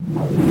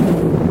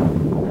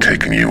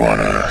Taking you on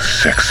a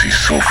sexy,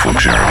 soulful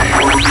journey.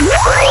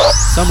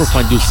 Summer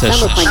Fondue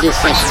Sessions.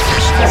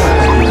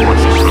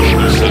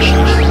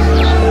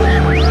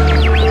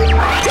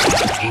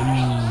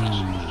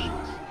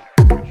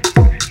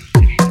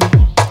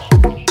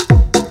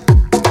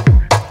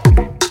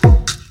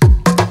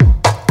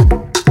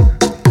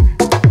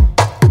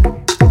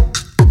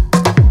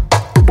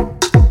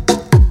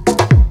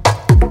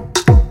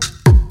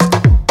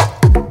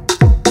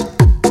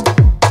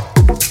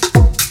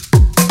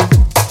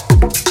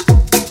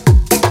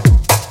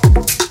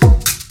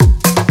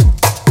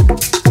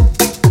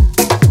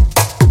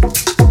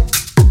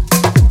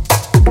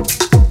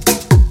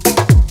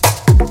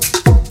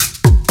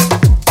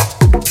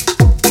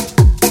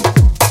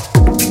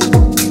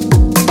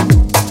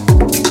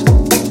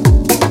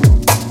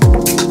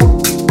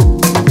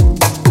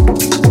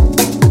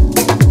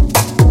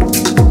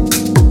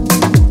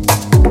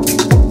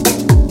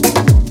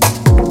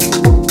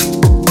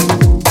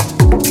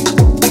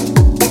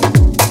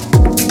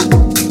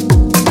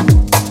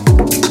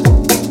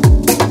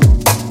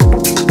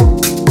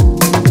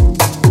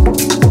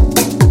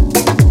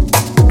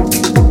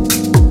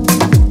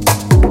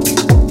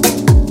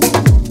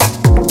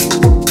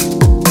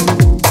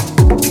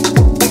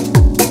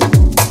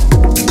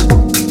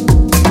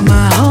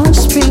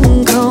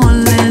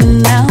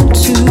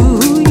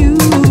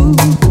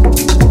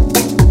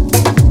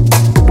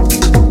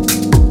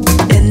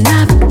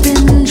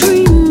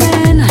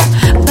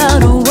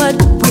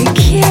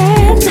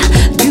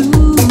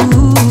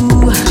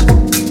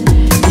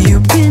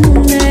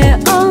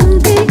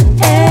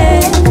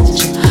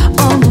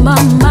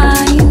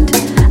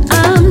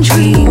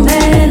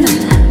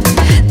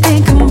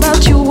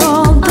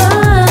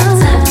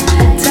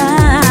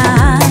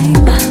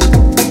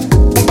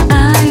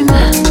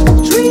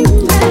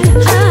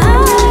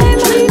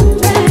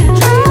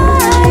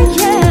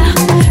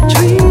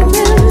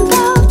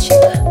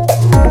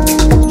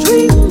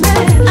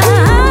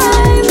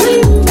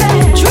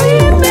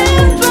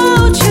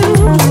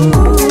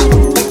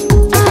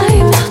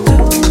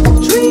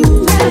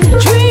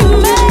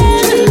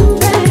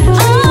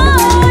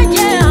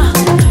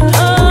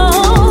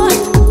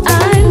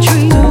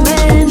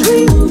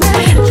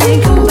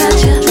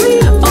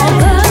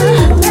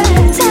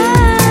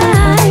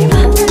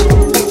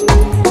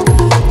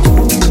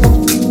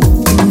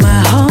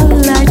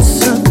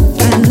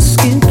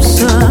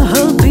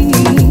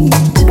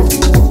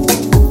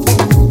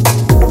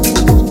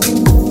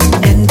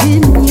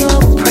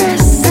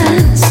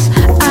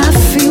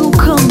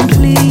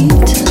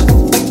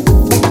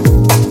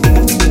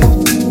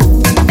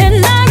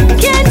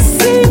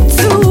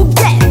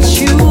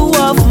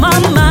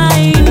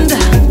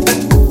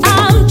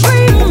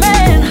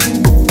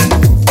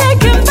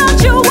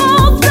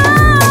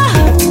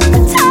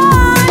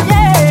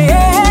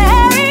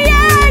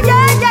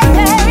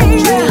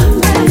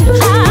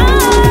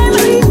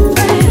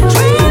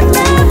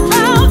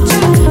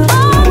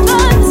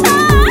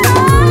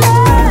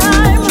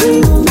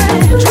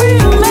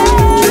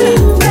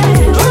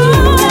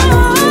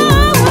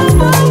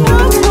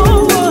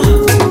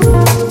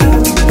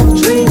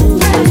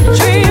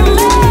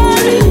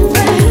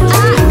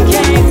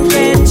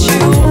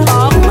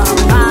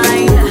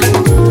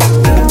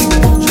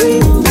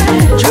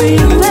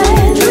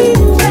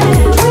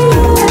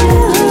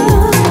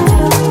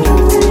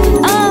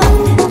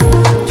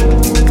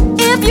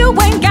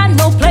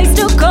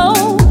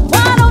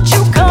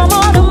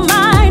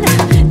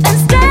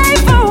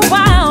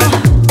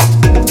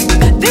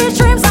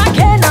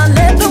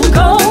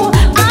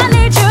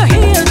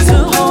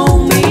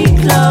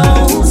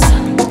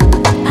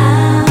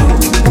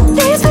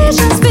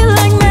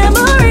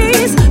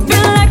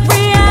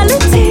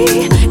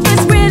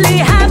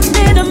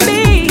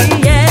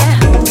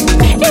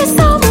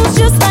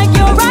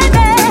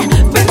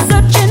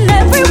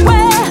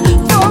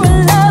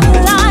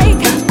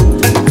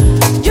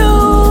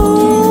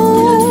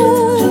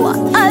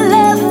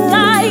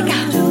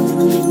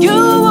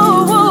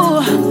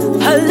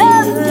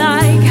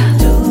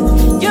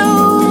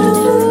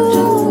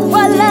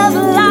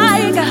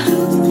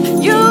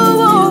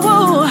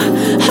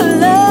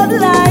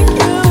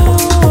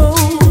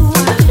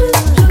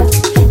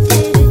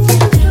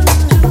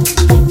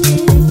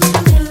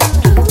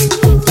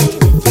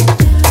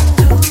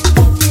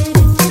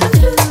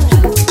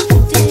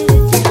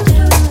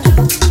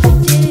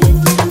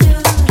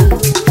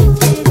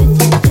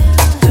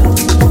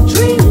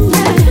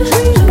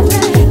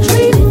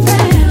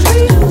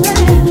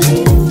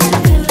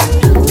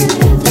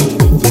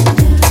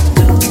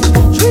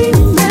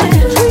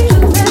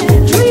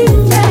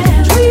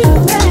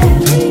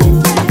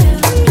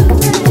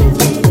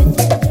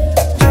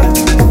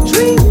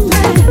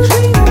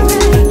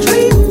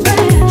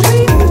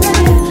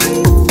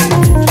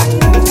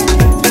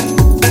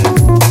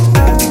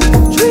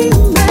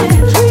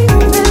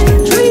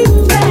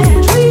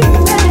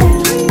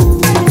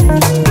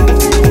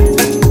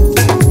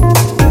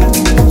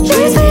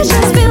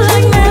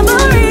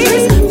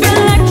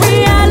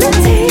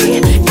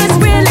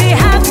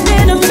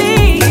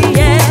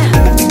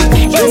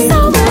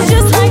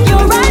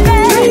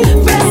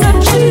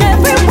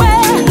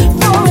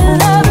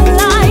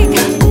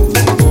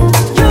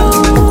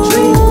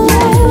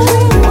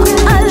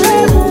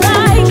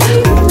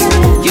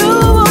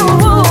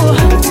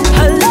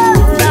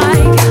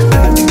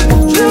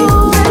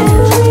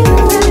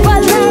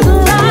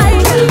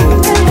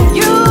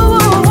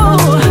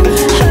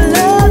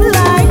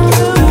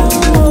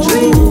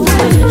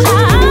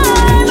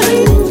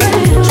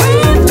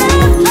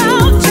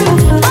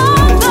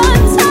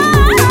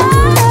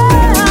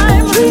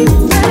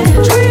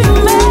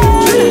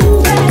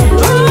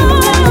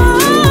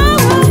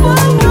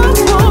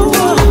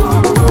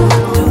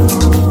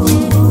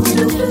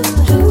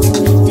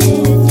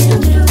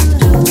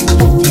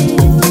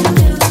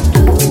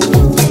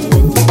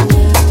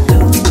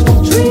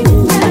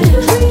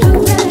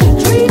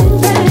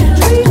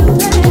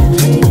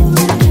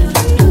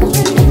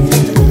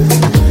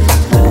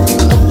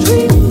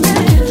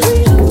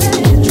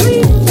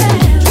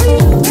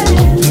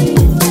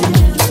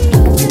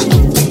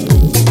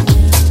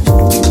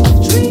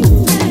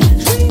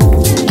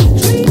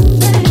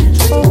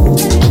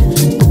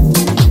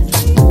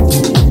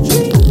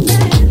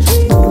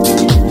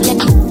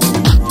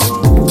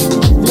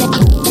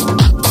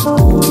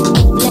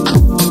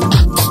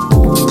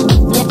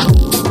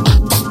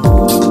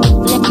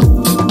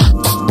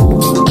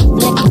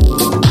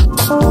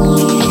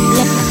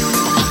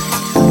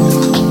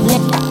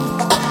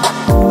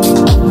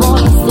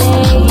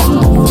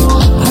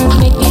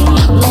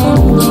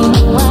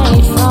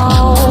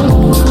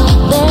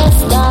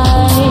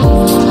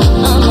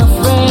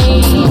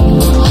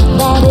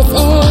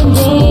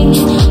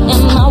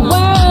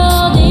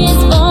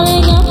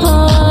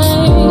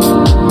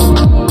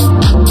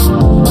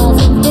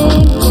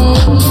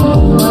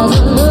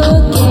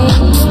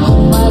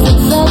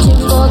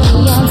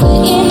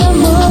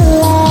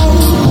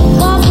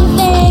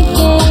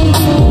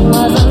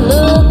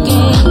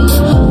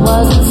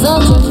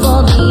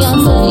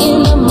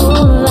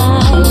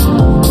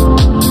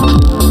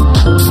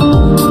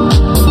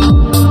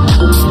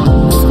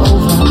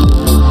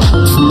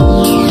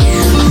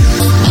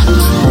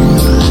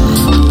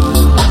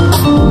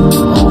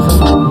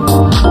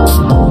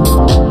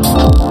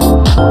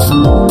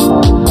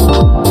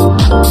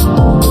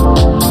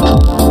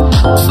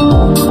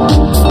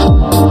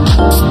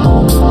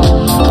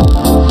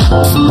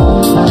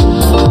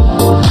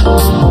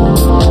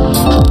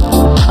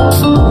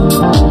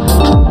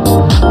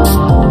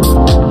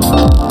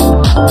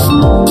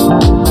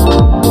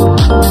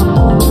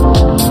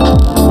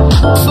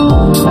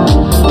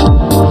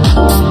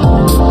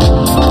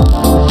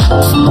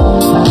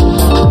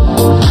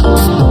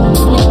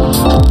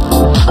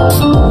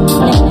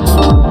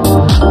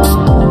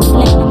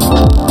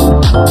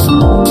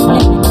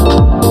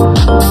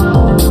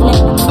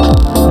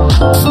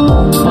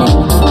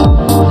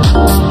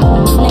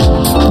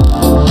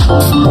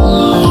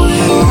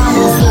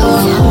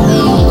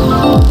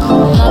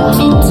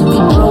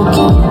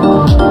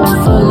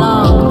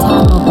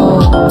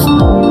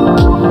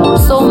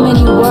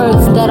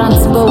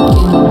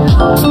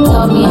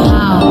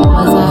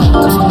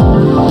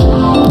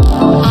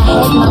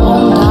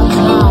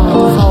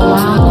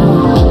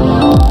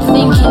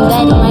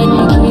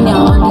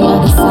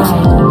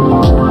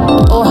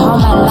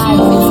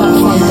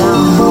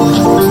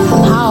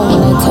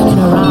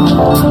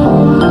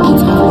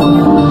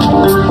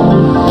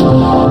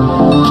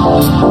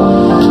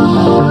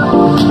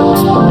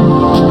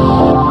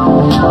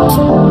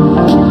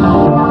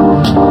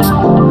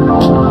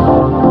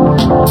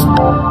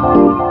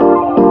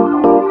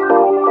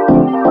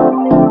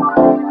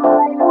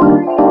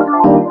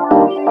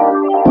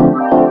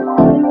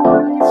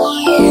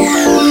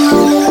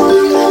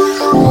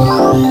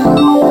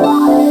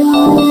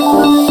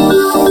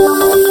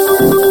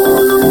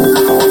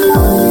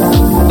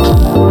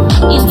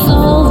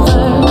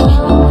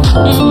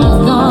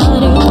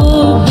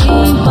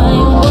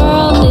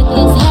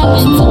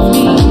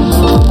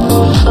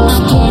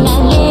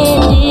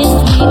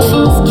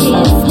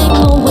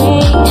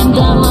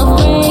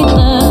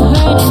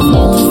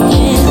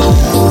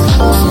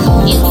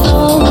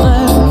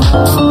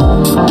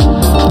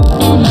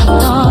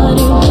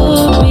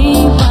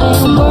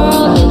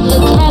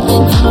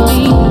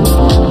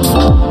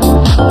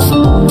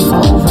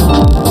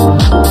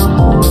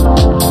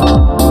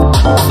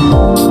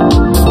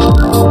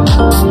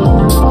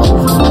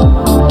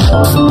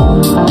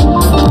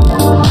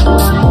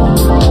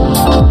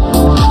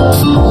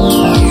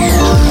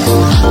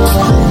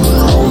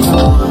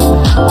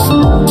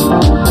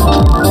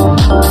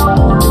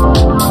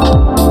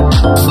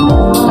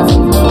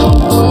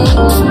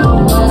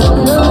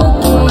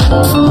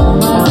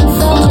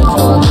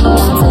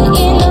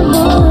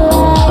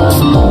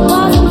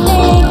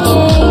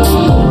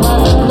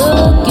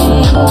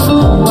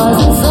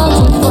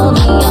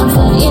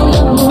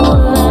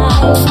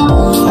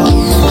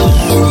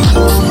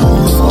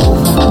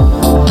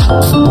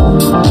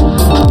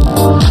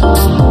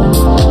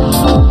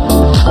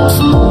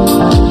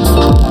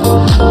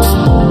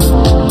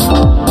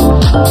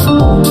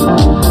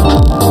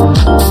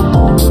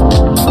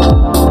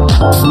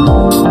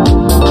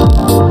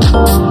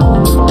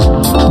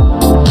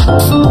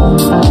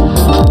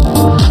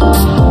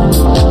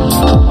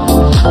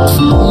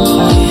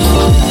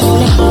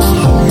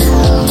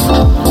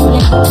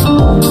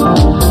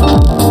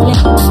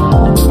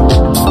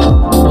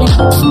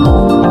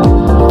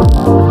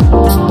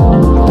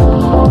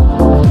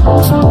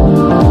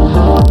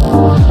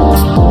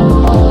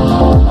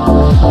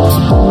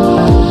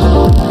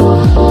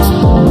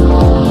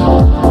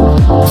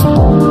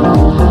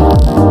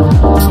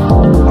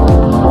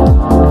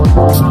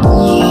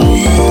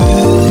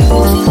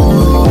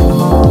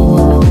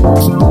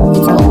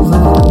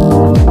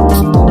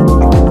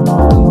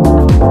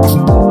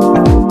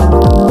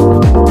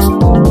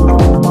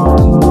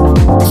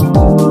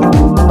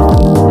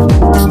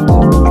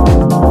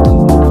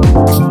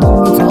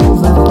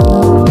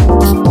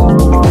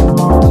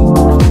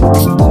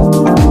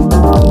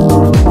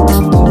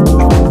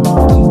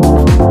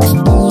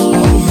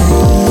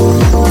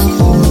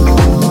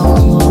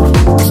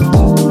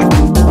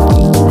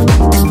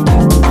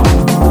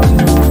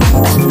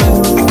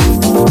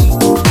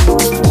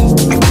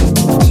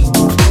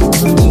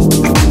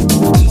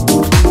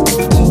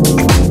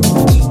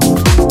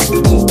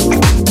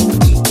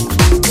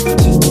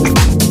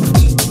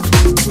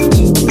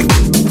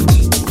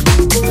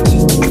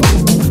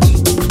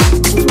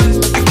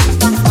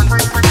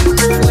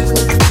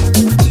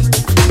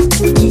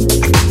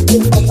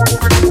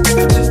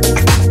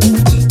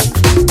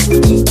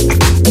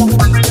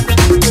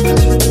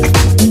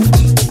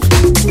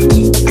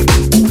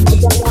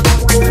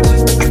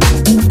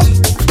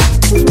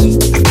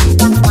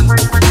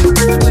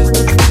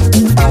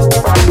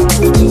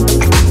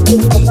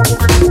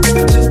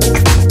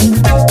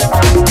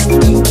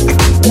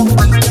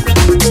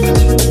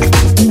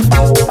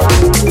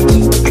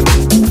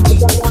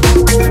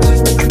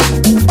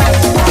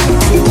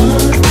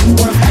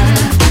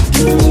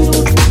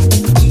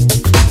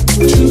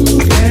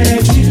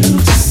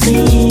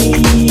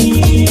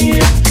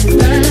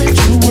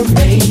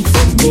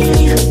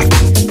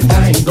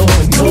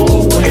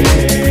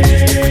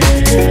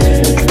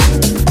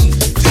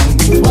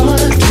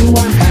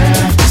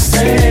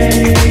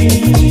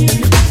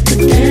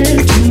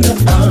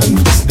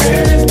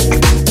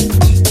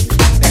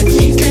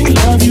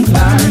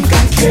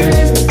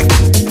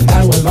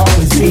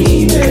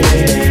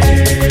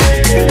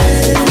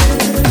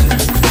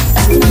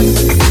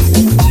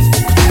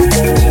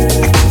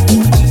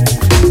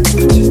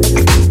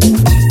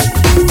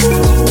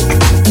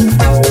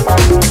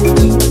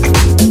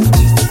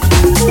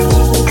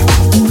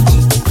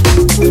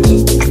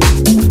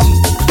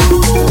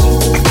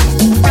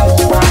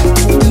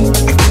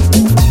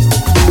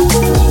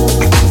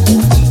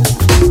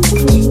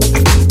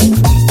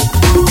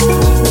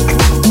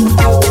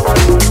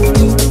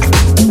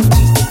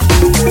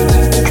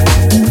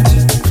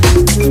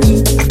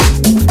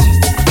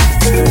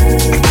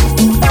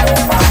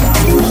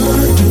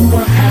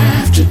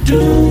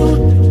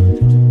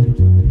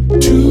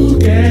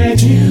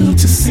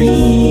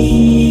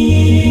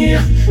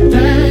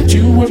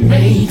 you were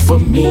made for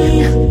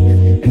me,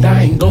 and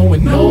I ain't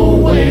going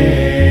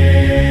nowhere.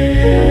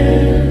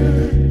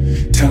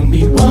 Tell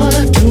me,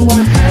 what do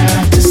I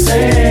have to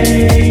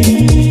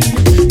say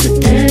to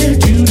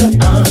get you to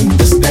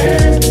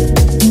understand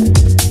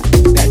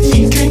that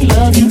he can't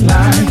love you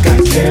like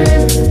I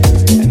can,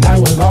 and I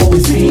will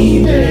always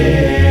be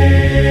there.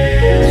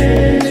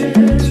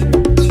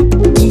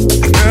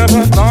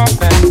 Never thought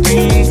that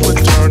things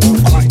would turn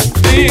out quite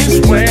this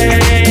way.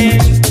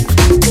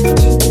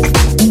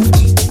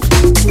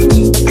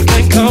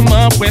 Can't come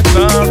up with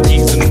a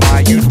reason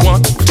why you'd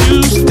want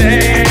to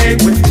stay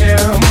with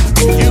him.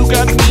 You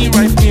got me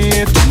right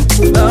here to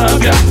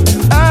love ya.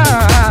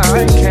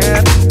 I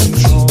can't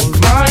control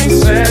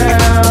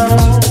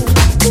myself.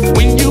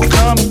 When you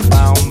come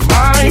around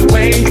my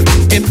way,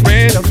 get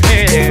rid of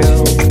him.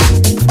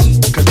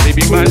 'Cause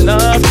baby, my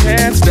love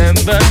can't stand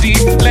the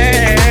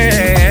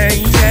delay.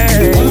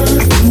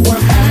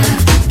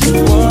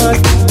 What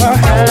do I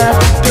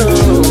have to do?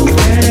 To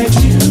get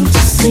you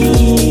to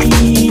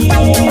see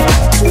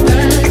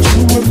that you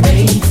were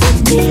made for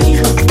me.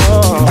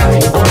 I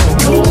ain't going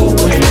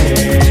nowhere.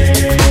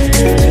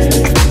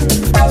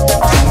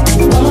 Tell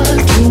me, what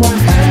do I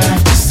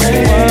have to say?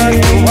 What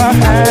do I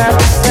have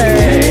to say?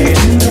 To get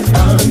you to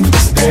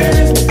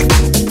understand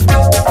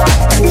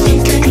that he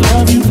can't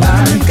love you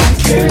like I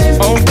can.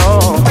 Oh no,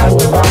 I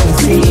will always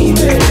be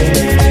there.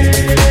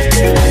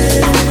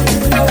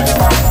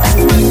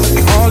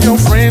 All your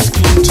friends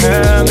keep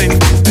telling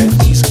you that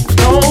he's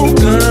no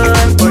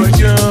good for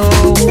you.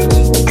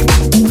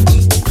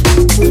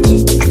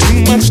 Too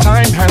much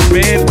time has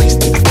been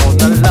wasted on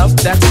a love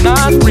that's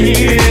not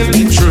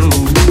really true.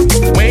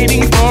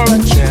 Waiting for a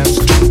chance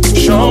to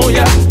show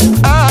ya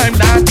I'm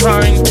not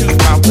trying to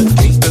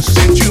complicate the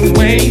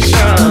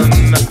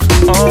situation.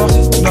 Oh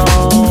no,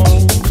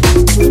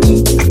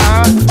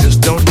 I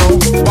just don't know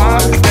why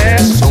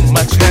there's so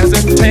much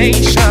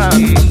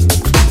hesitation.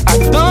 I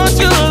thought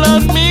you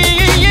loved me.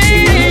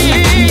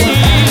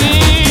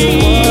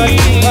 What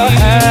do I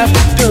have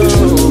to do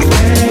to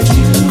get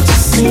you to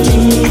see?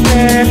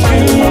 Get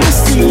you to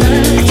see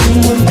that you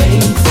were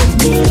made for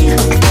me.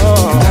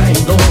 I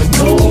ain't going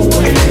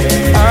nowhere.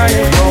 I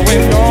ain't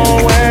going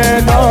nowhere,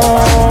 no.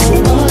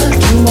 What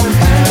do I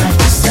have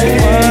to say?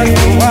 What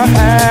do I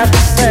have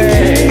to say?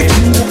 Get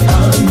you to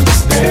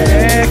understand.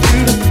 Get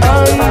you to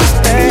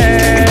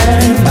understand.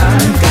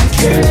 Like I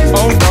can.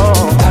 Oh no,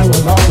 I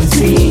will always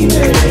be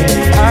there.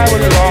 I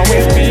will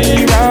always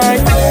be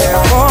right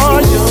there for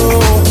you.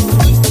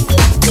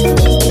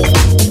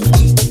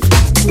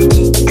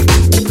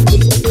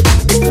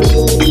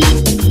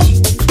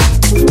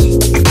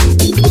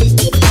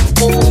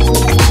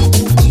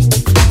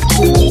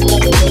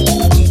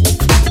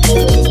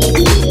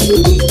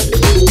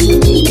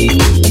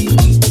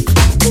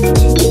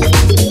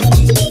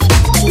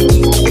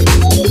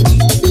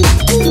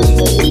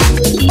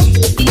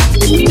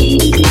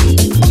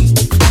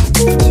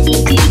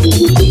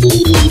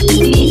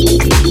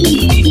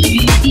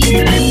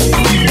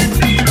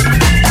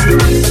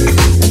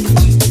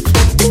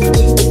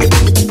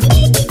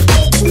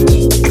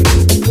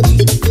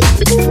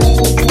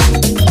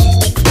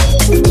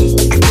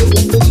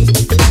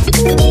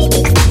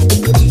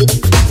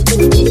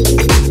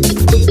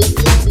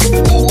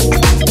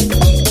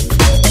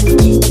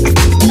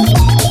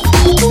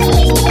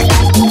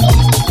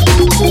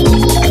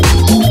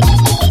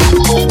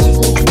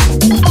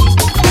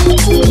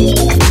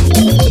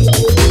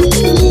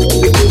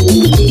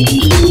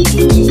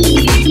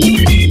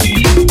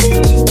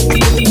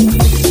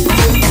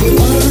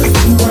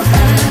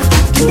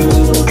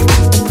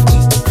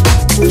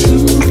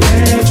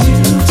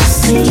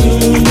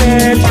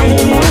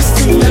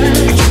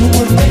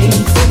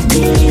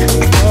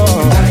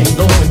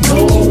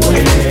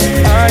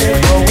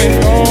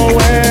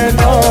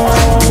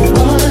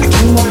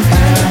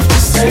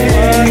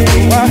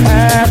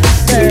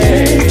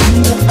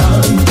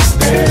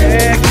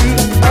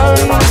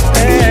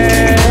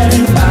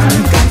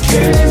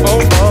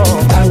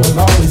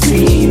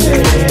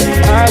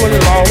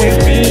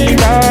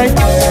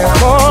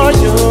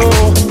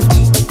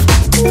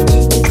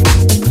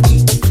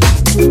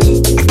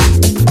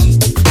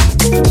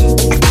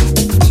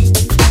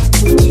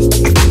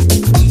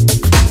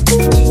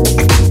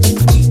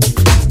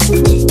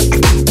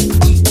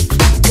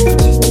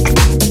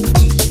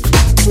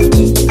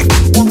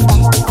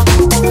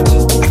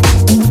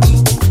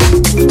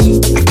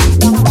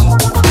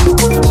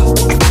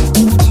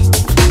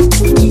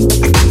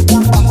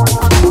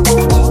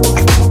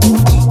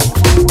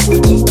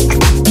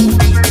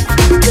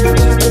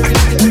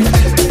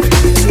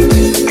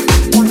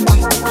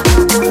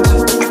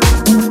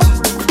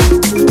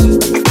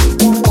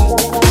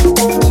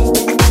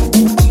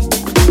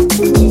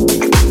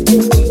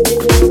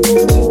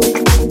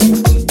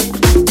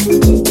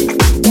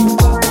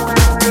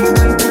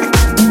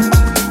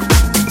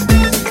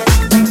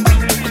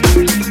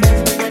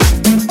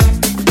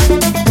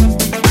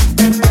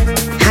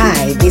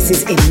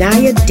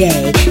 Inaya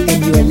Day,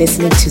 and you are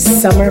listening to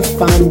Summer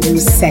Fondue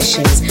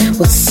Sessions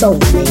with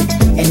Soulmate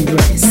and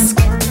Brisk.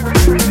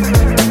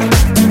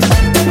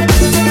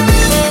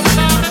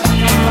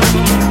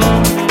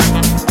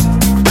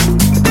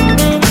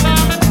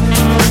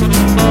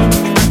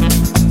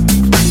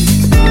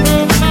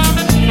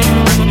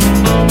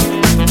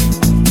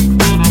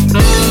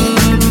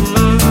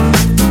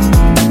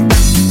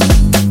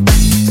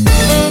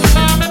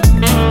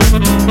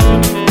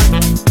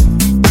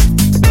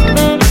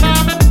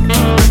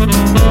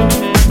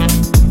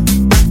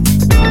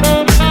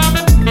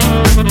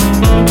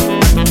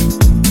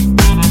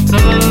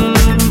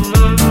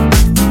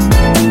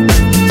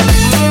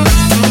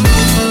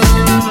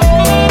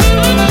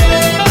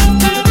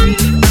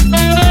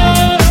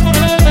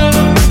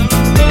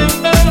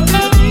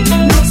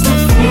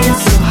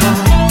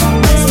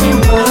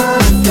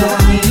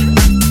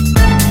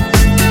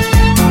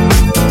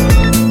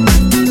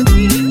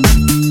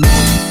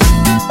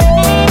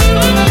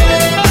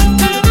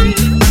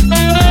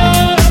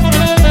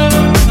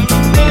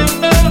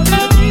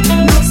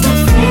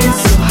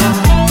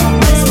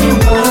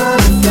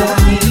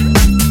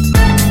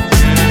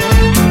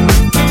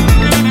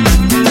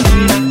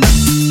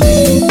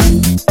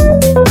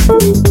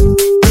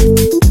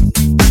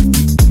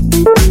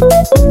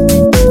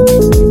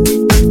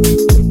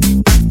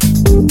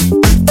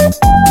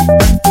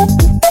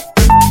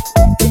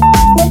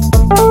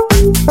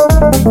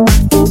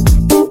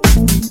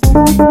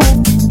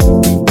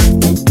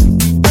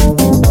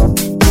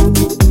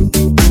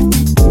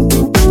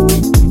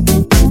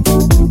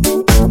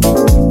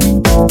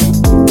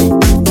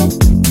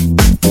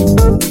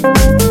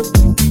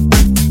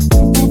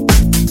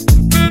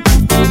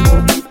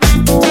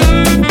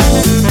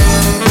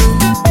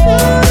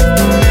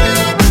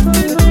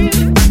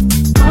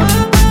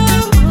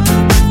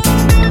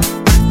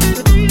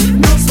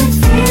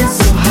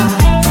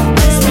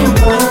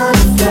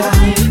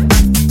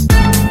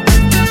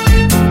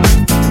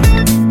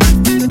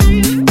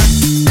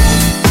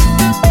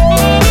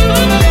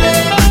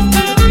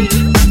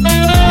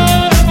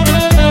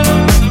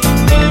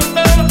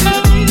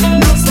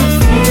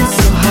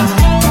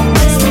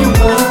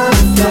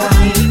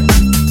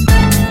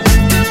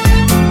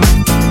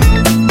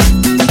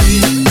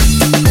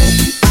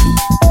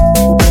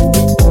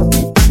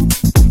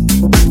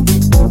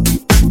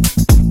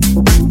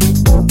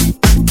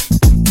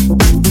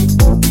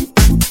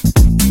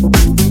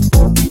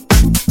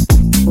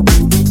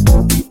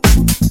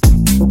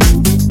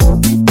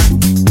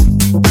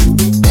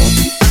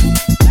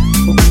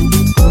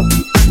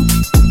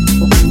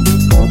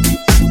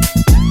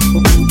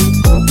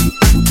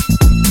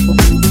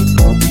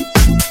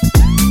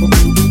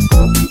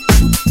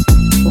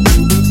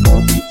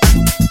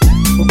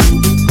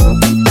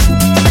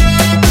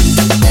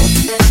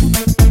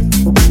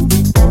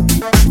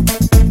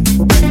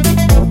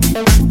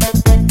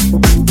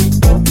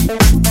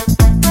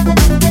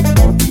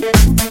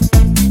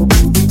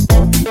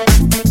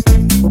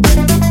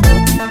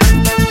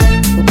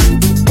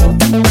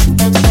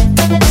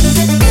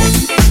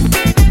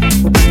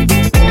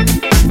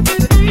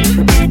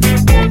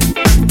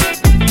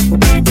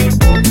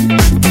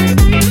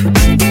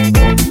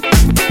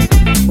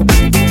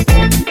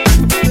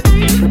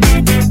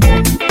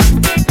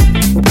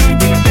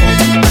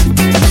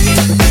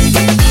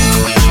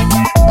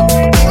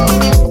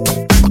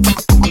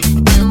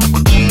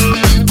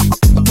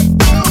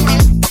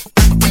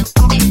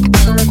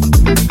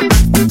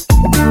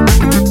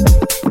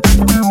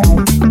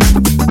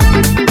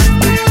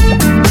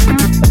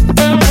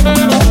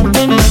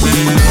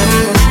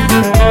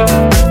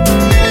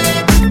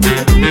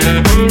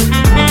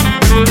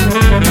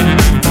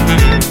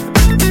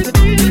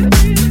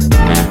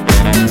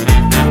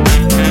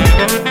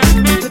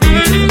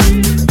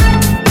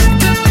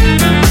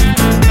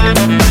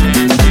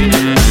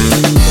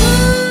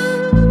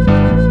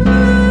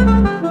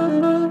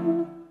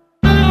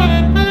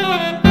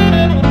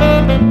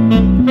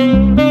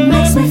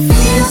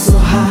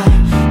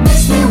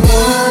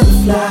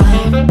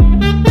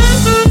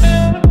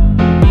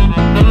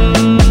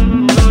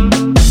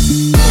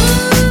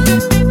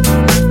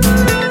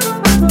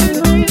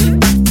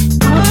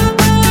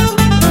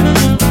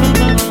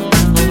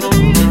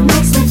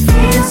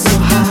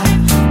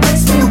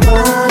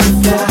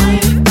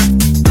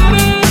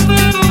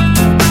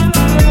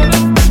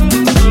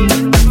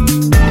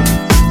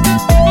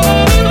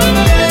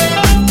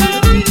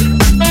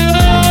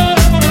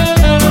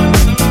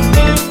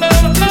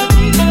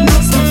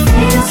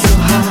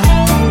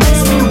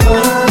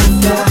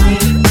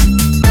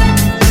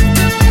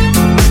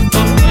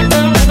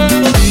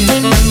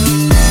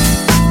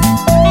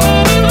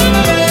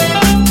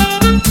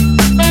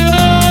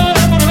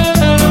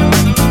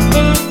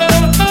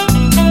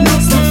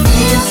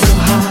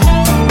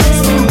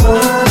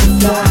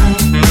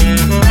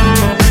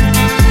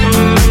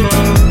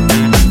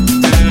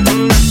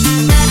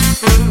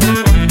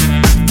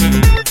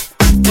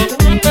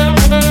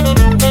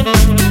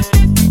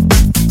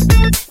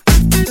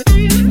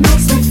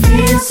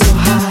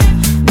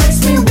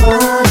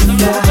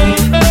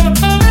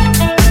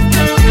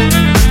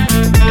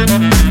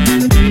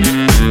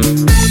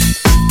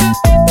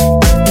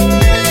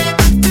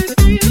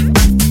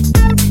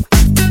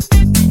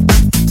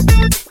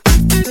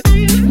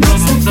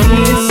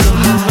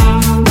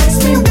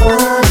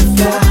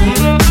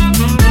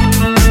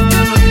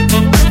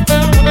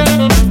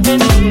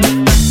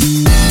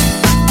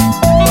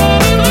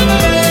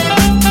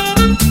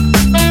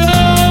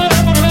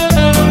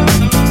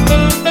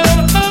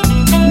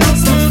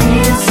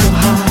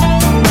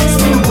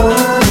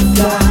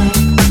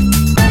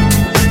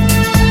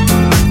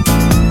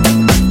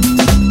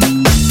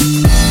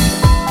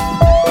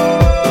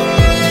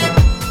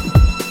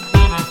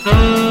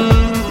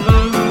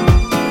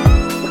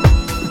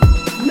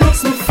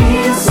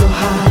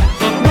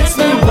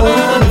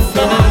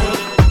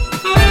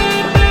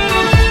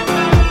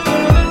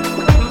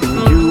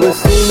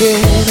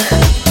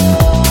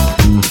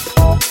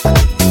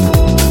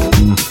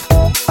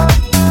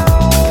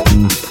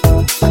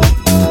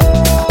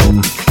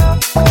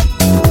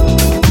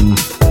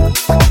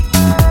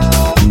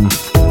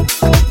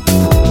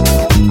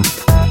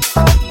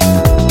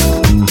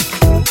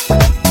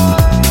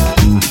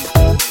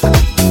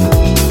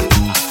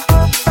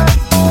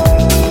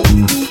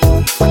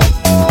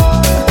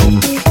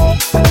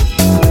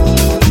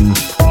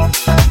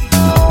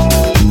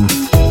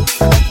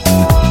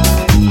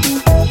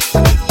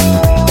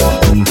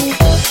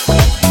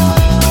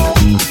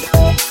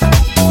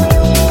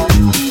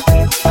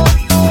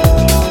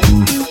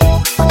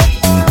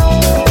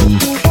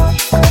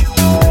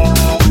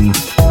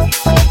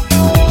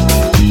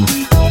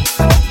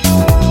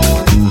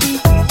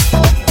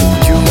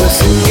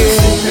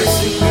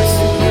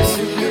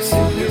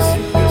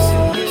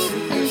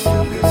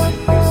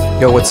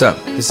 Yo, what's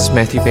up? This is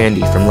Matthew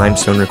Bandy from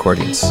Limestone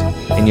Recordings,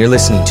 and you're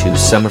listening to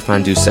Summer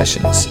Fondue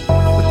Sessions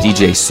with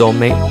DJ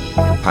Soulmate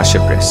and Pasha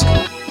Brisk.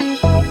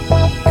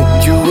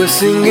 And you were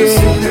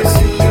singing.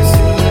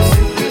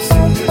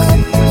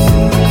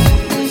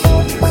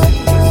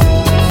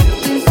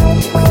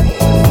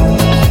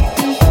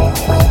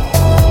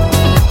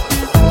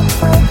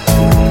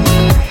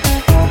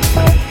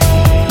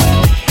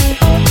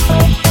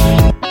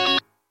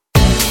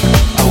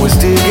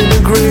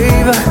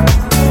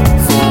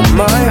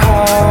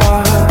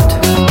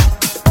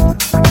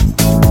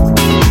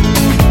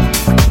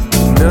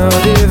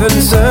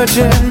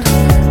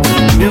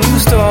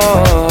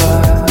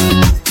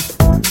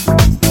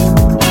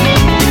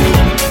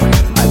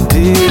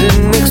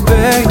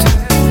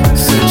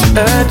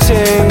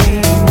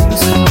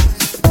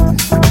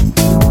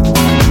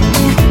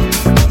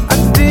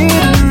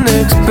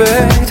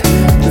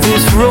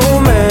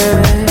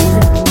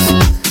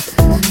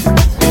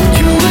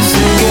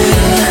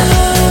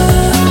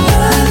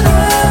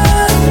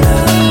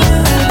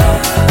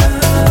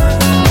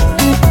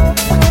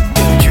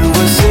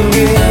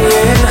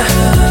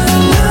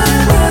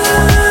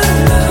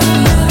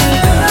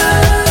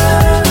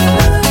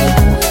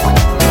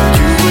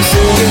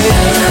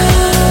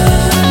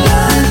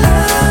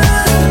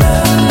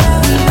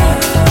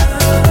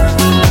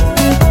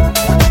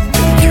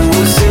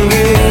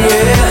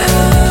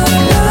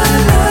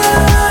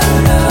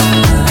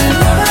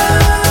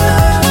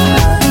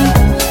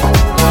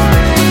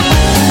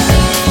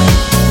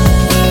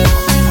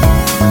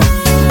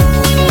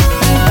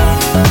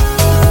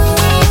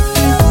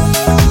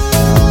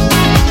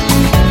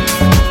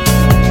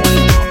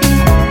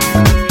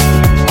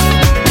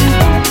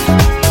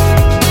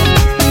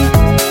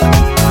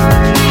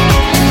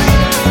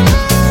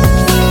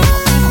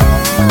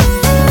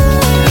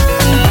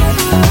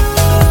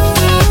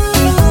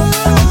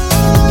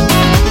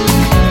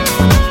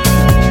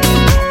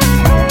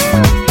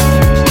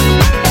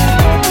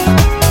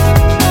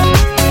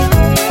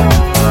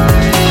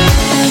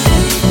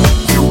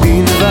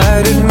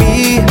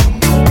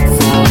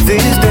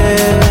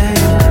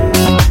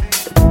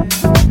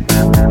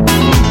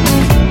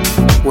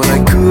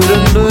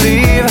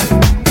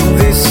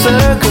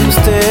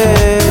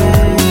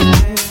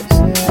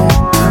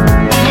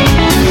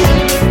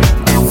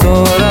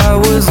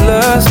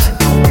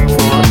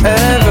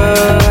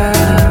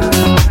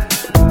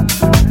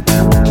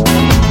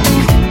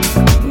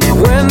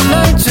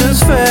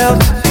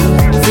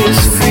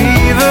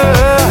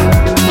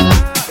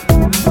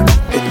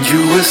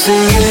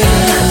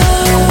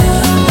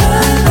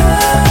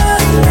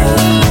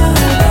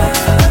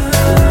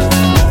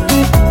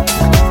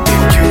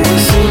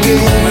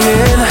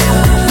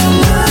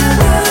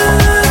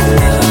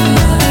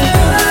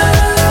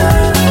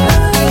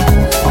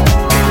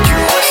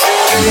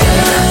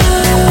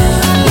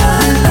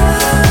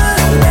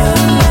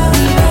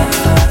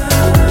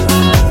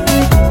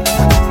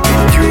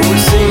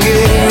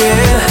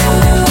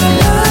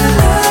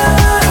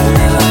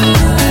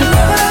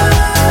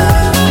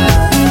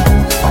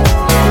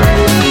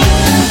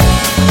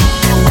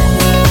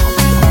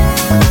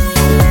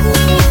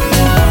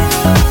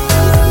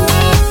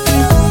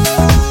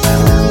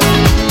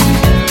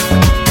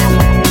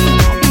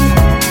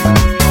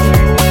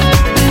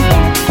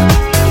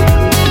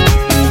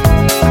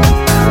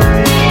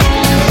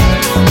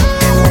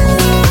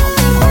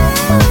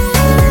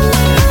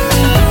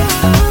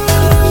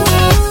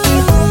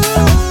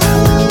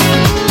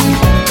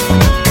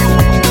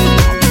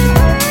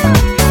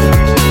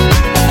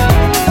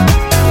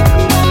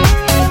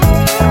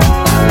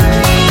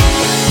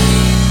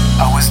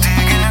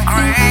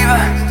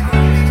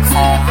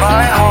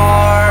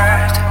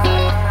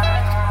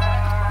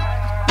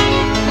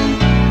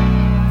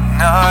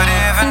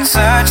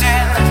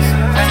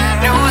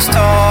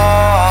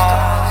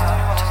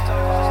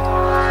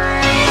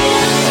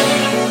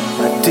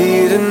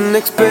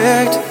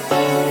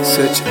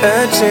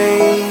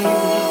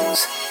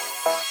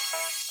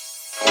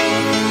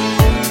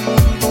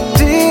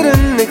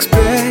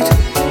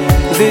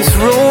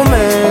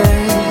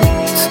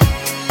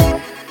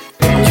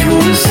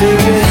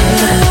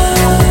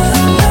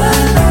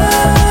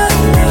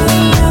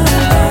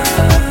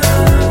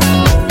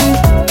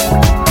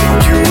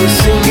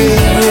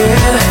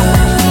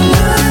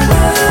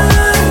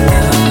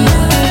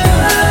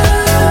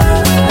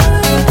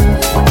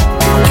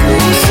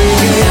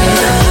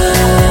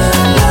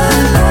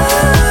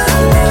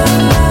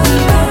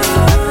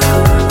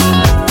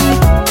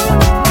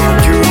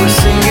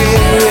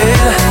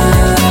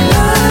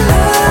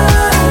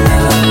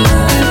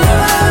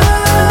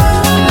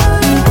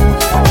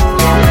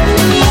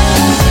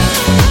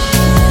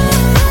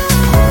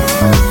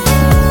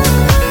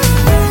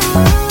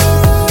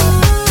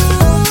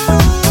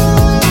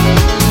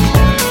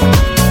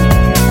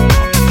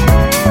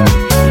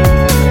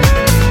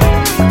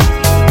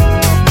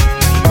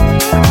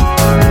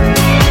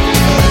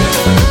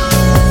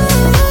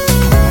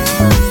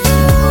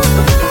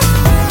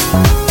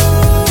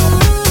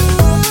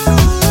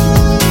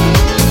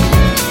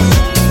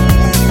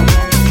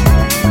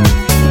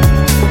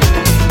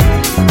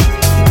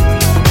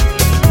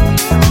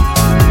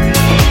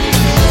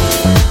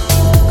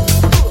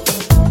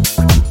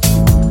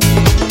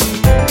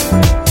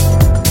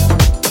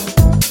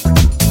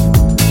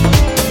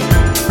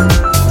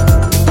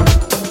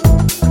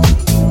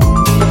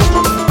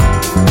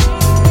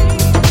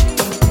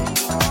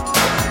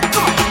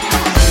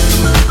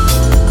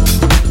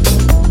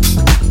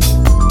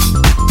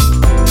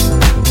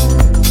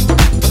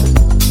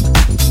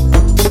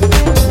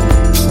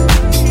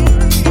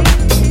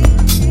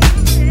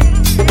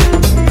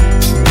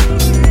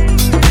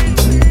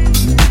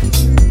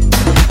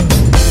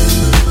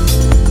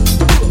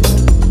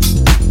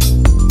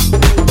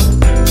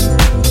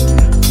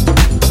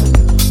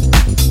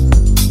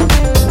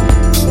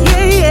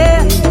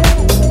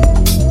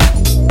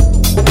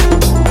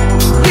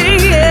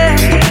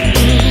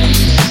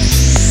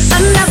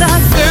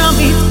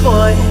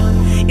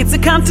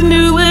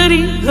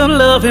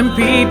 loving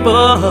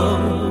people.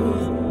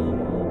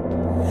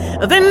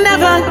 They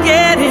never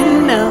get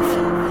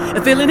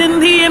enough, filling in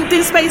the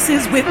empty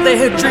spaces with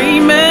their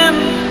dreaming.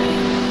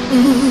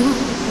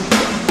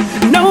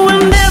 No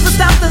one ever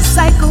stop the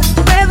cycle,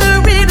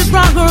 whether it is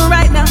wrong or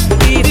right now.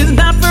 It is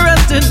not for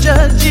us to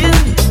judge it,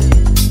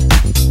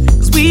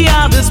 'cause we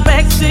are the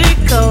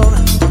spectacle,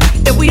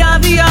 and we are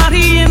the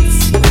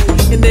audience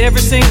in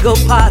every single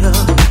part of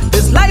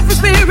this life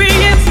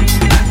experience.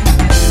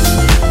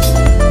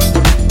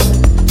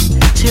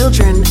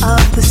 Children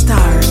of the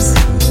stars.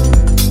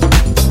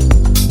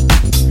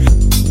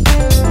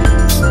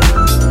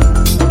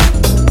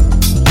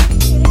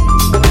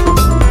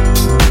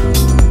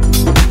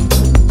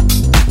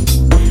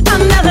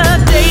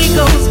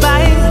 Goes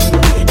by,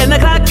 and the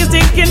clock is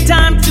ticking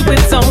time to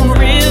its own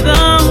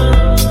rhythm.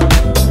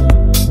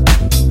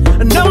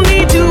 No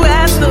need to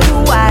ask the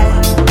why.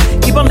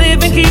 Keep on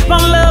living, keep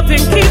on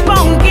loving, keep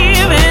on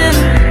giving.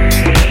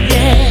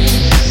 Yeah.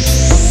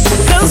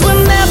 'Cause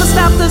we'll never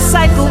stop the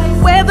cycle,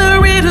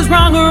 whether it is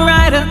wrong or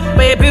right.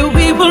 Baby,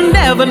 we will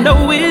never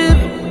know it.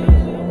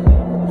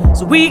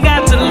 So we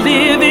got to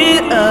live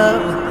it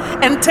up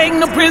and take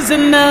no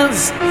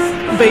prisoners.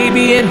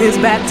 Baby, in his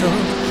battle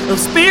of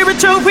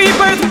spiritual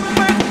rebirth,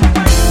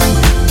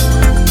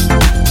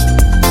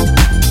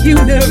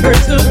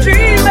 universal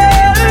dreamers.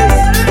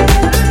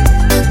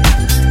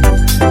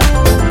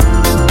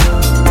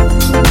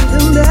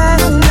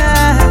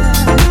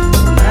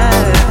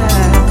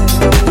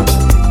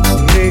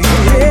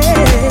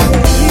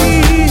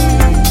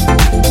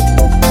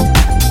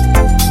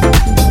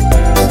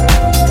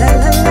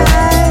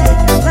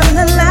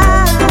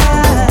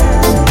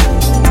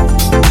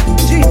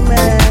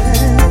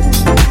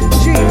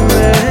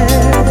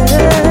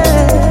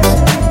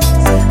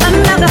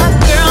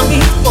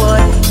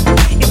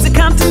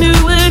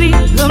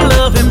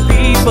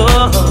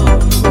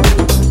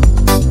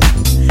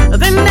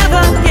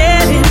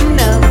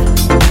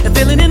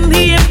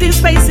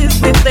 Spaces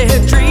with their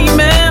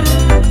dreaming.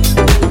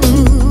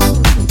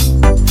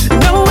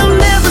 No one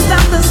ever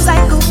stop the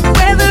cycle,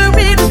 whether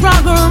it is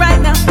wrong or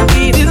right now.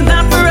 It is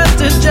not for us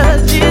to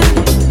judge it,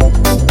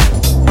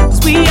 'cause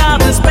we are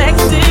the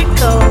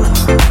spectacle,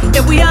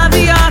 and we are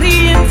the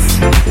audience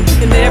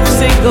in every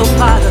single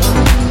part of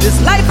this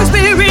life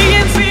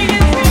experience.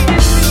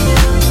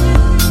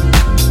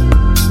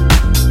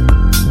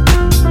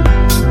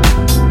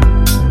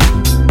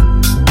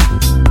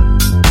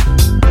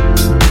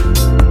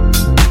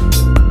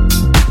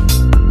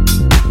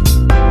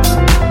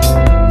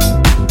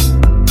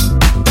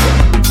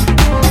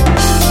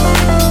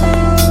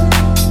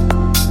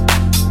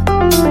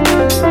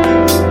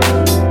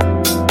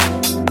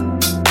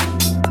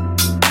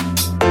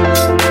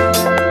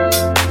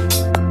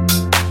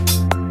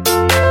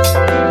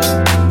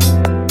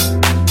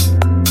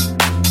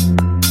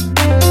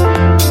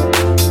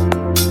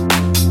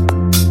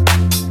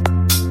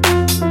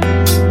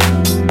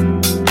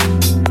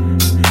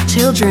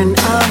 Children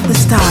of the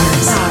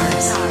stars.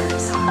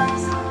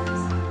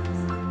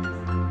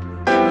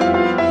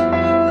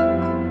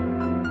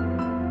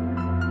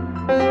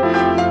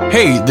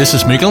 Hey, this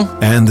is Mikkel.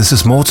 And this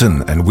is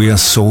Morten, and we are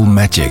Soul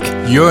Magic.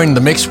 You're in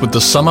the mix with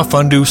the Summer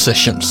Fondue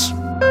Sessions.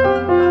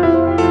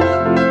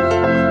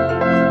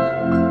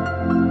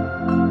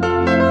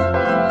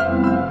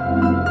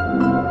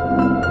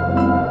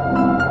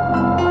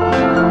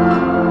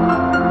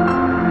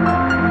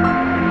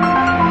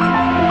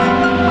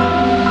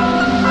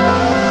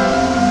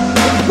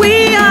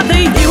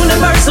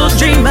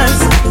 Dreamers,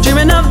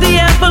 dreaming of the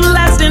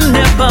everlasting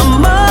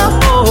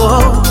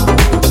nevermore.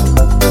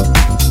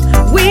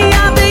 We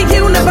are the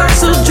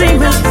universal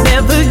dreamers,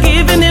 never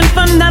giving in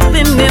for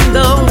nothing in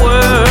the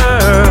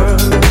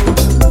world.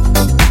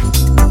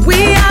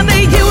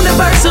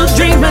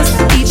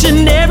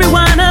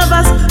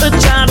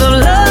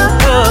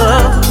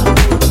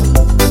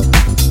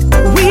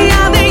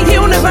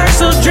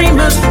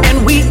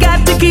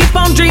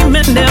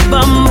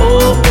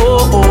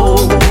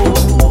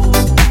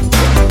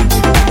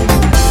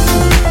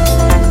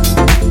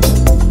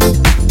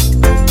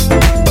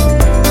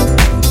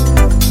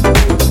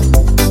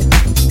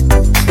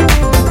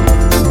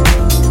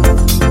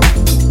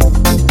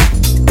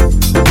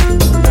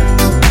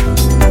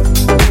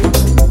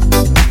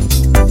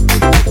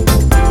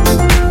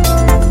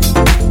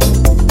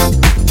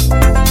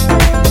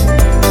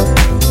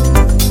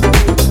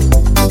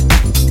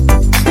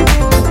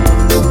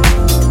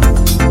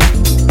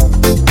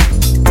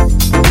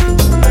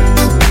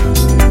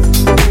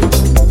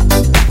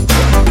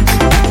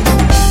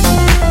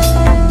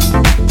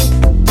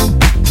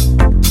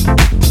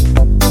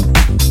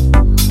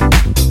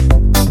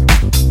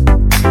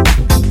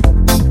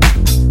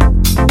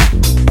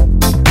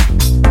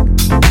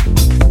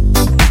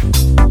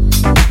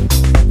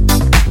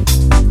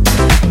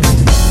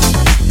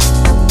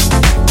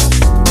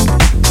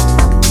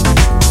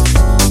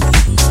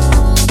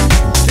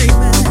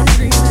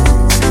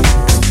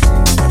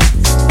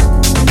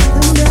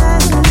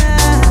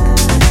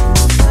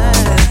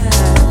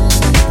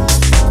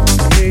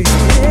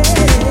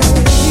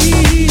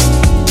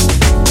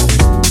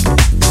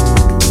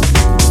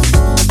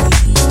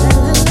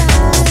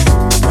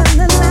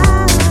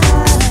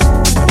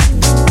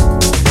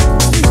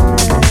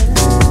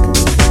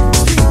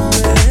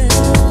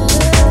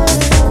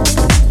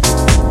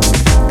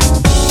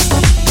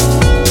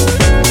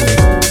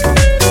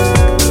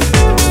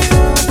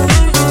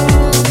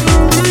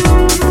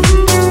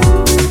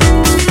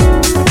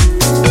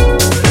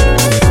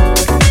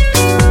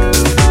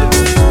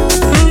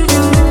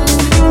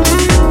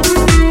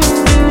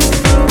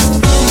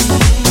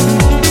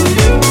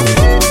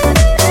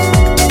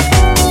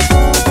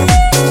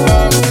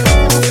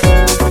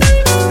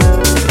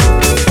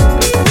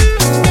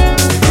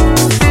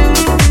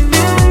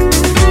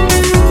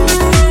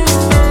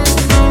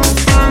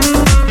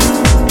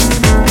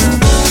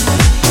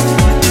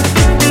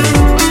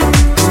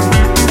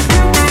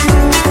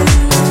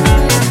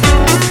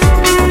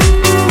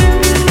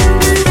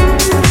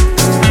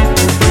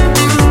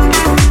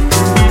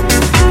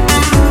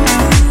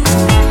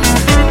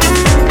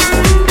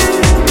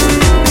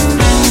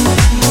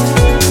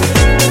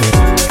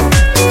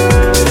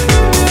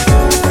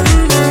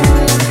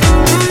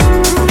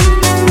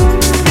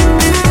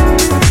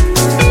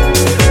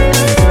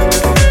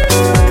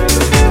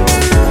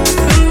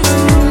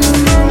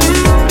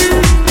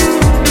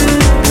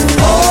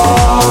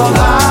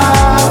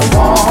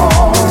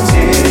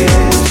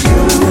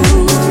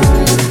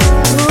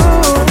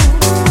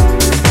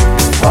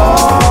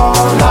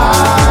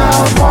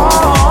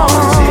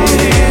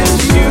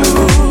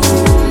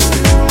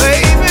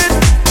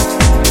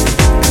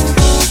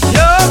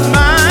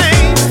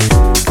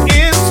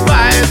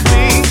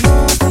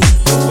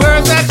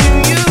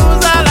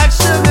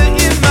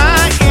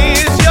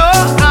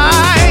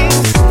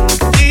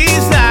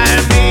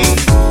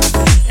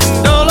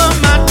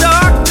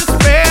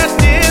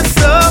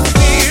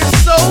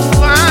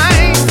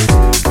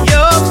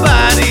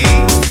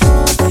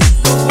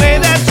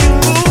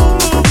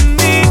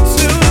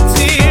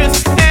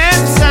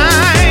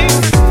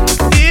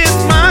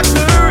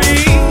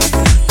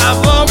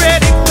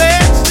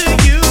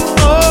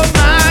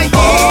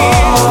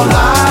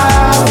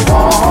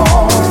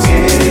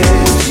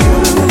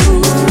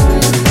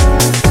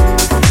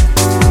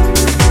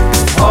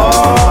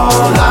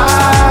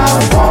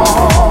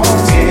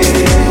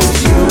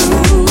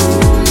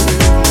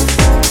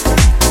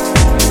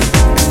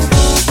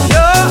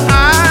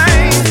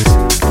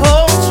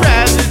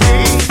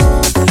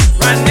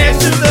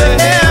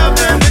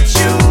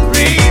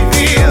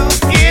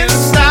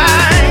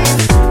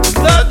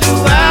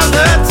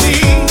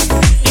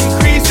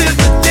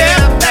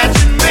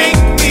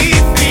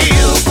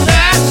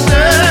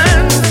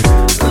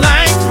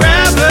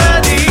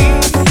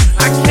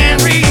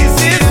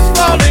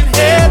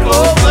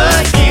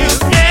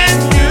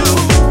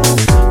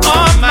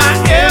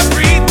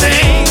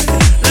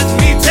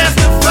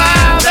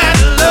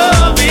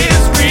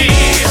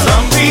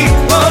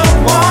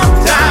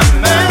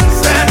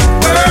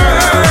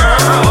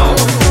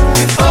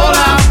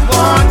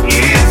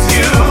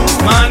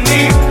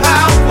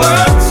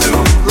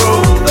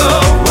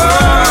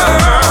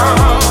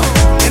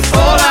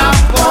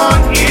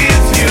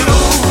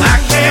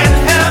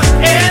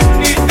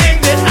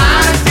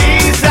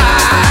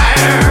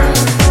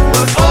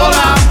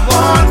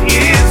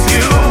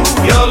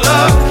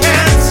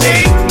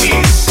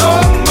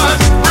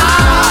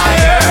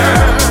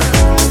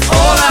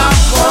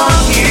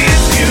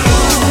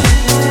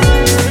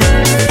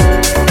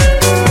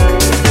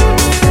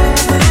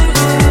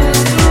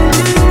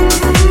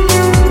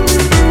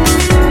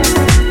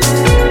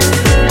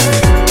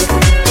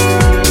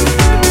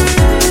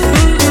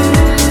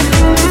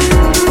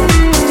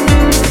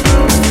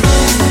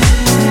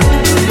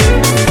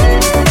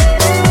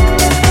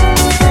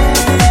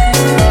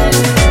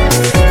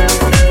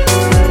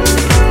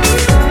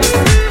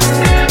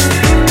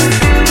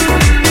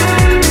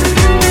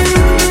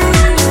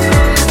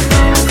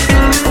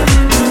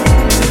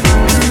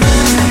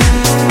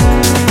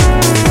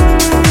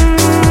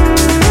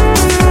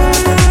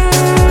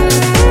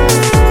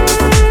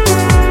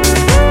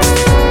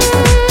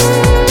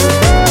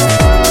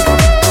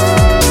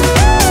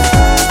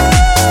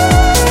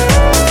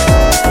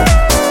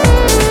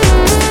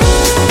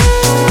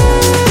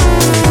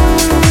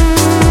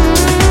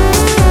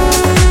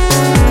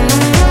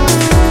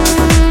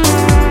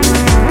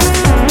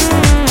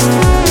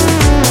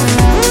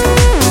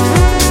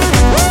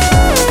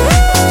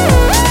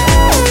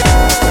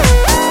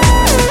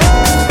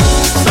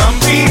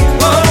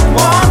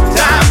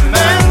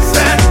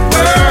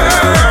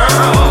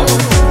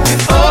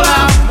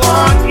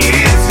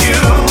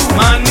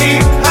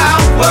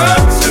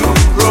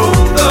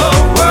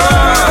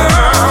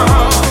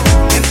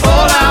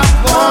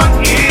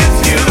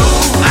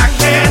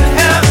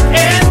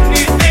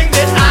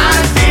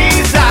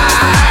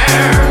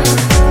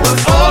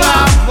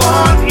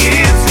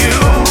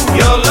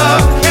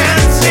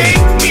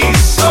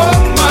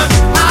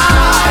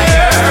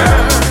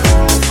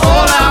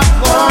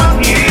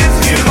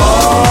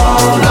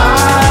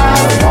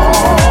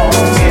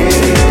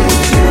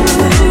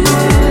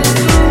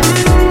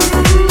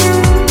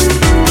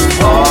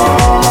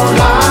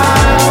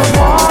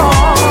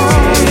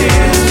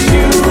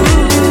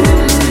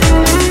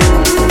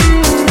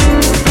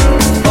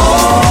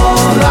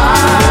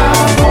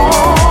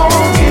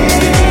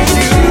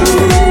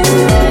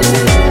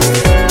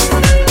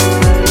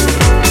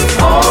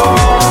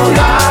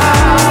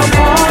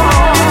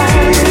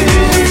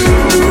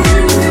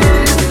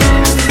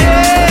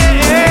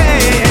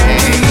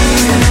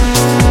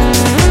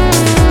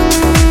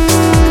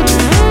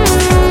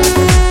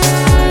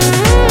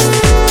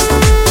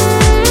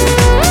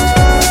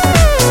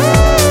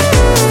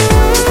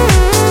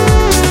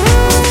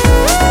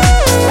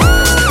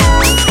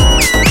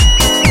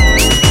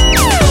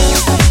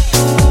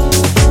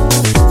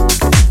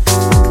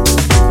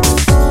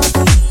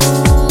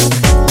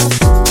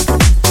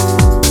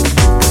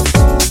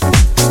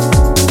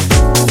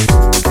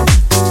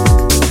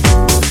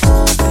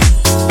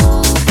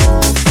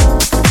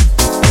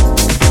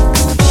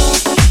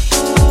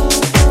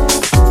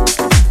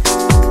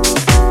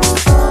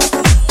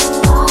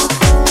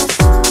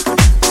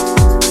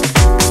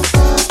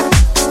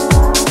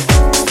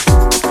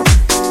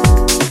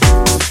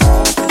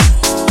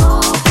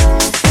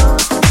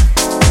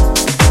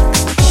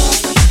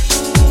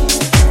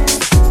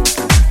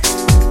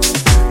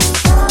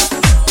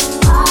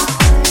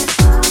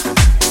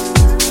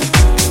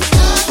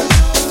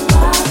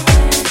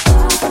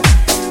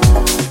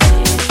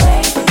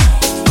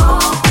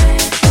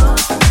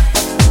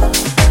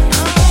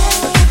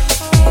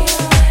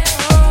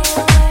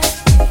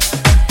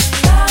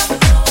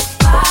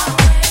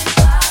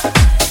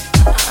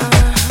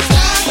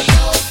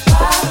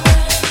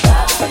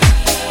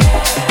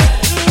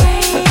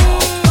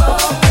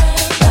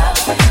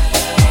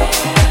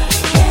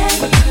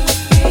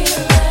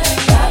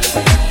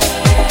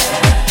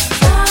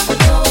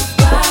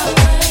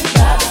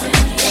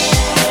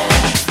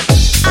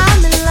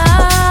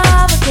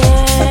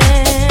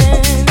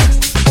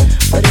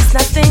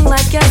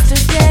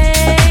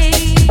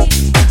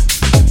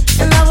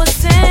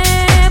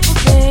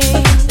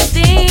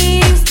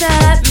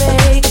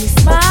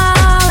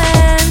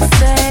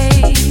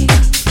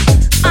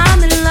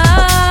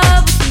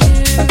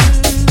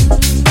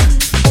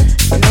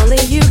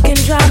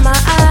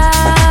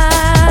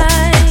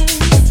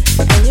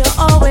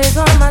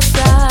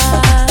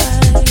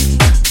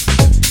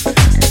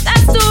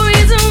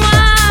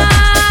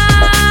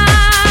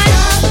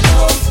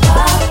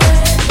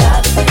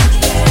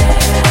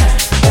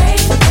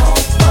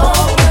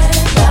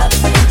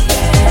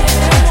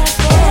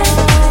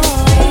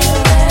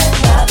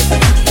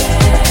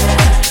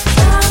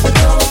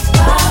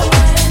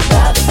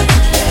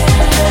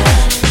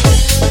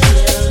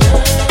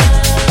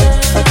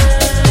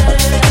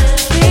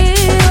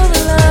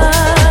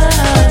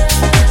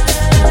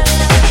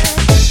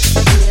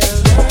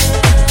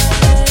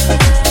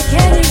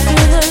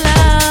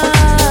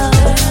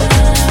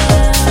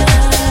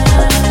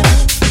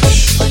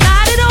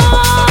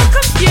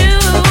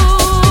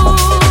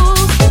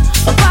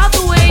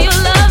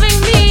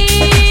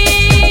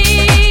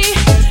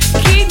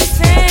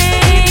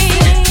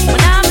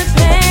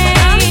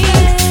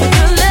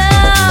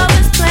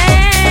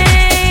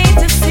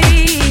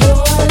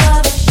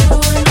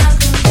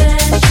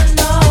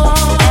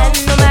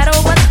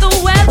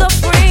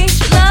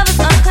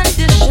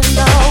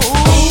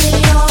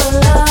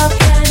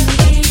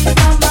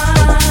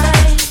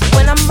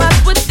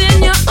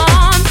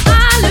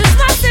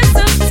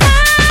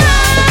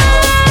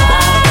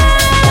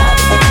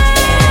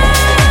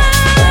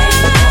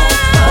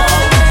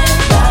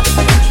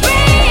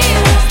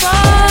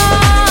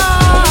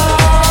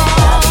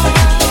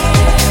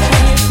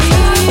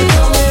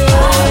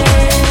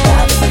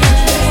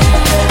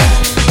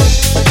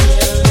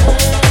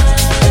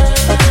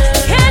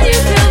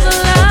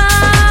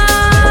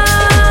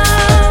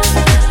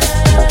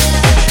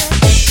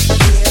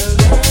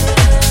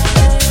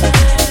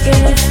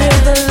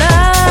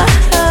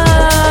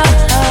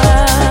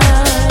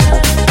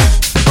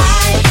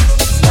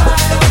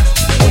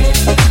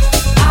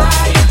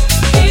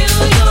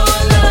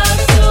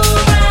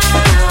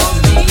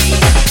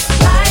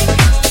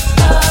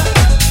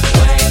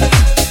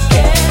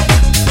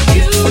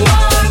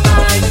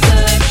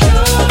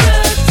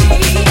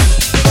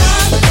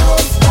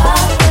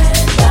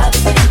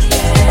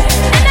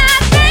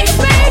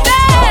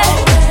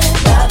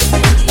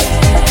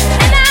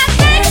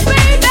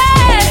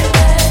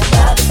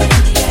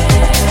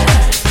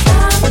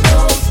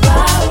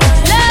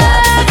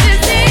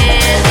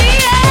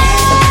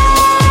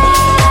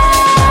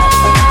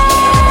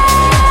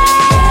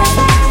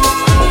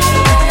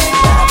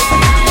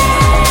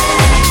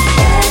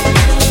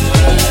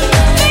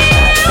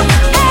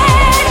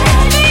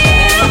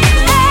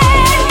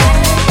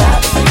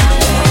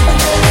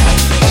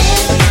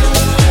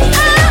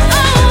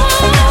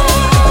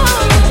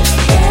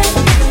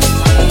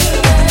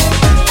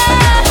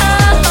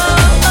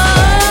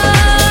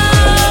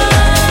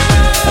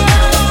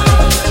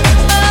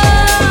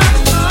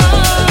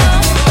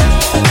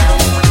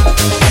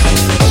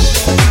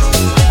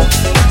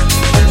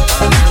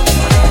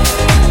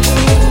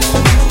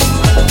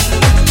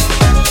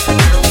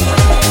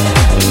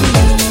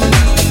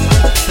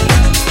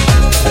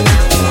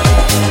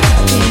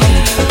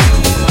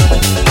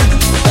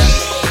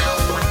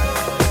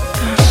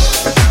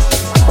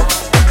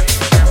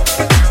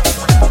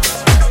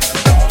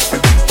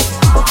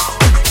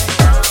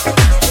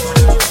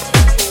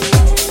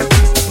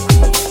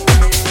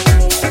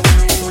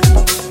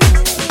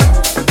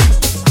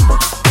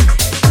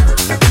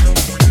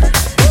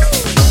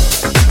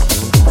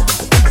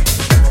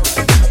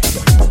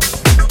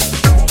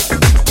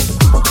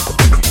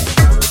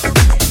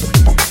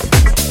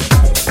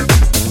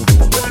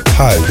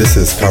 This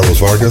is Carlos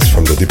Vargas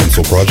from the Deep and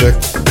Soul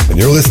Project, and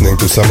you're listening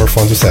to Summer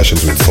Fondue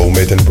Sessions with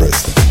Soulmate and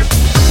Brisk.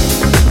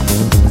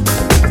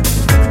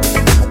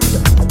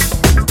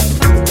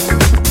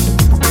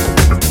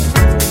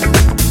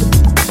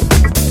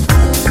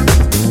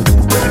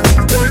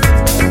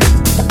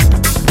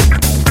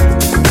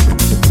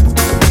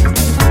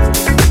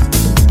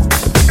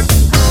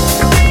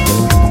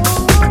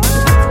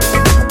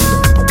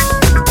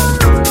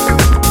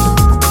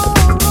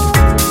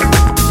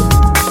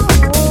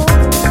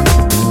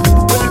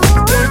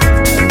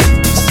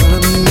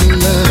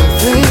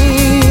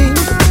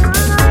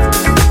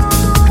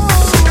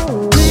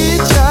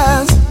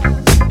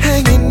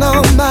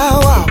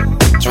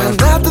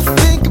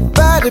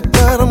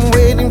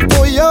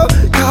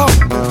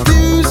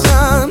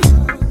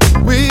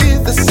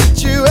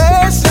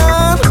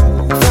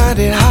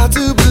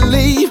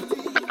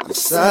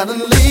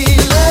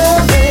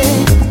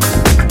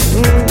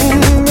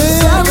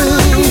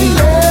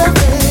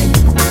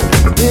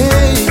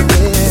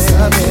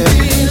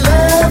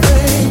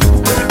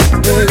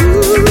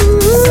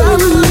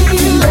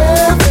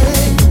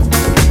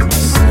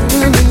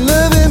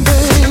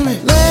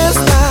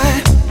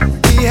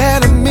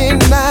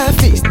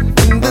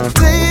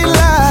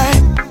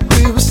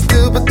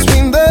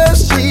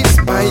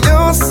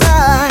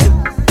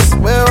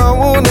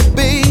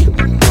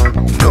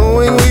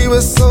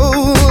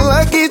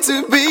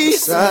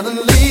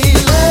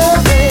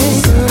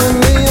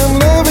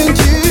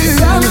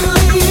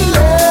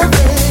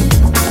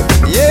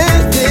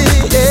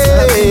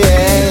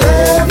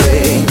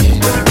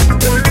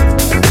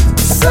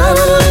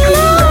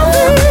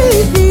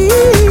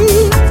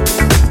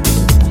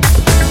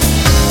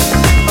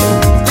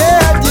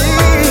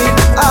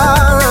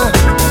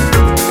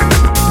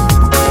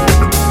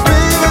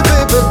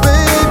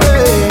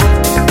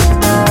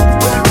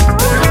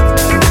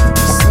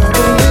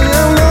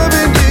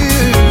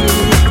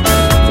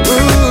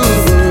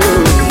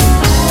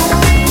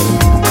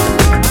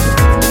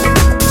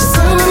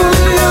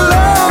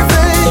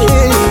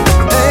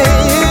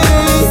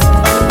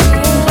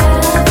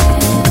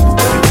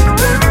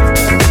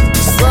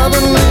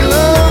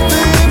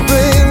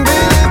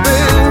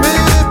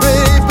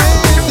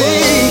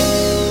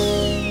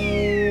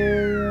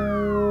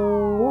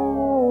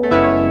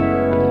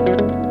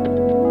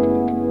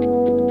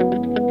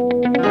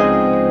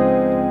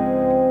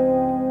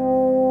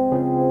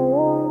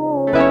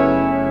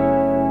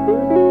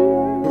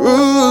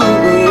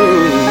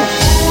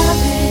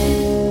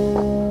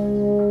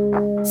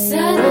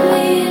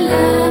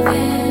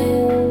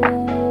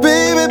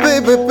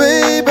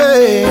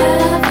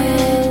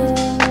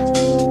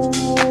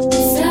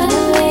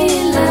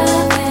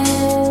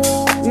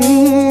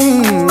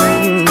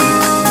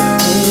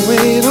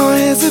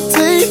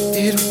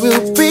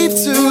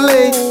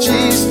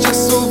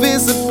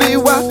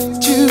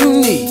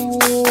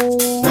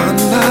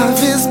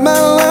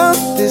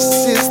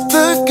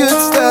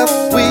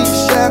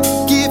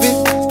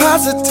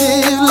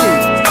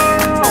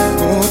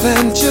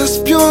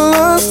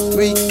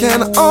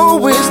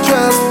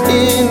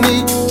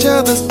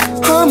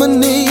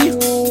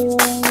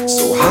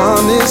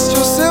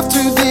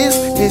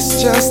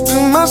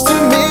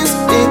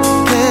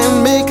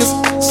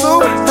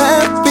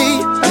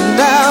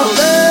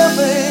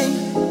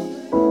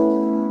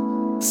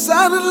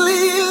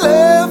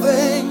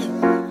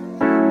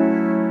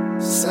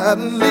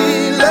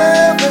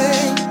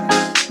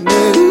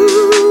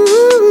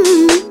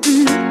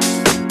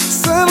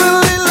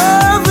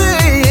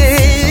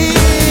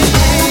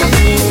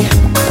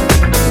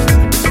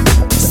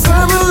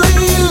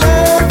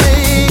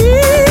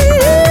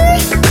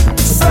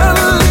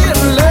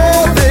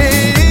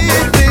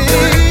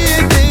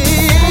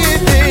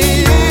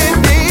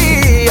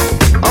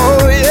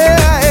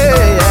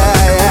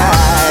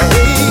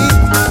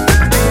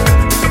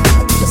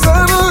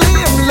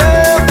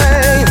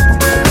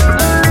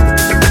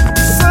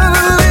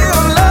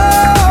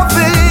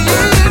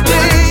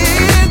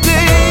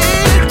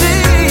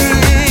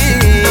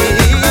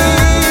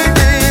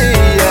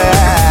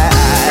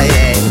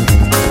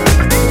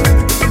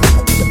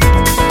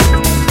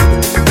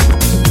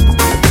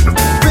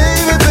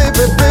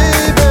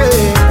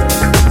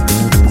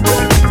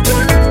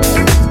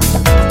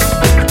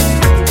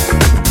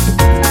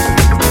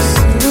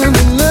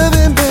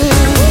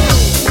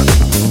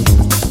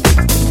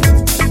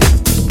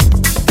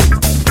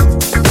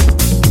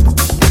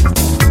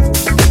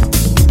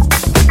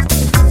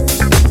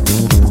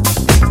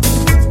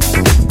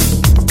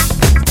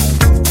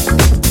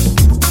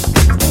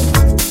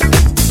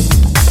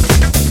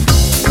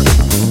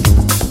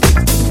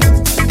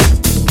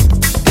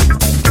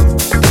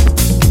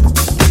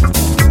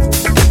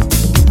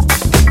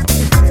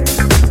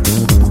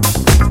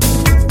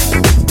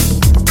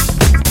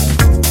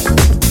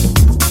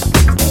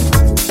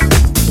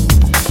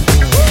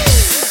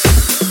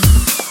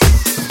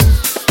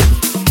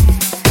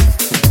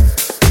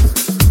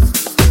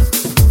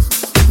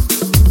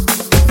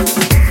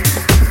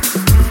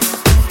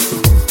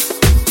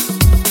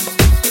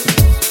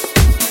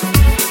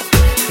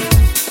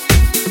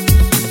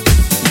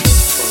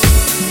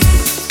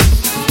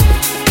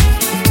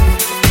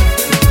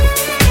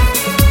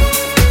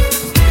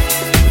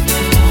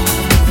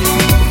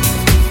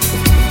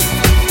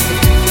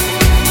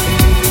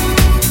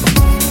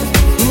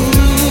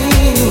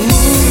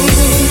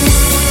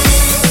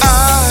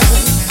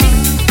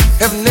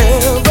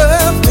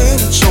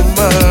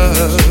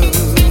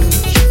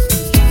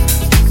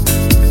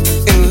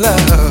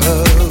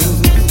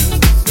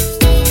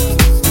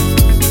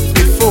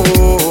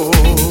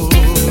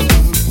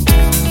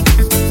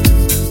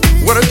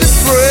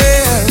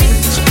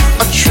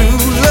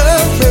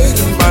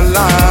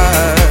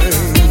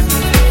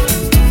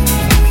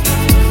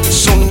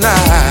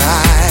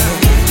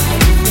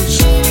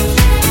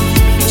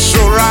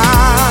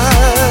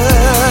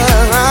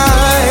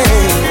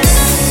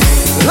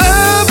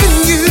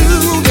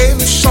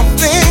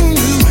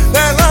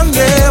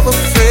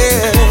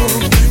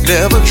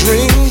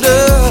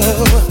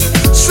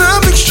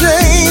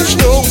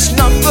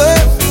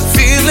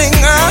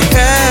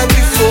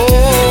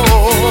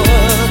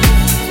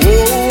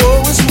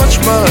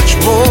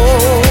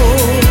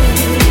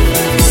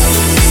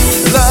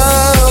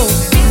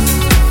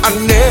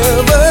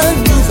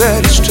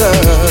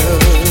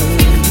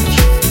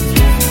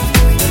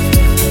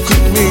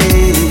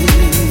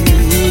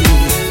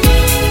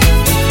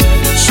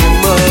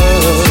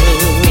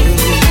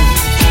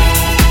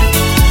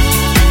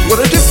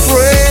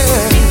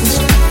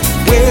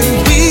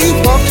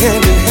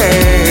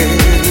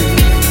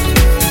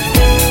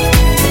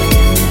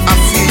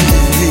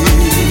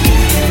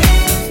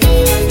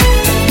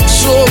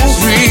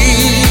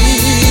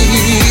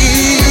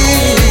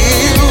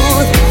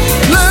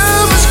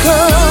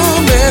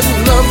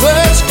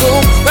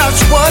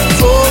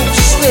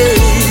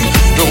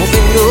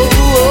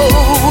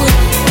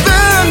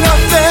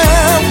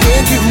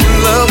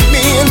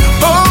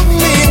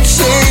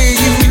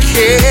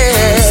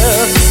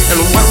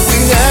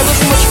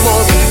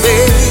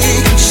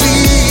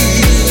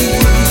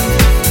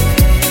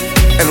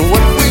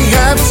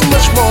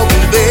 more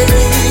than they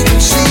can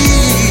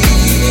see.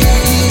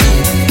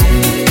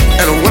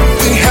 And what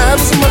we have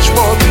is much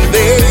more than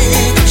they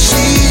can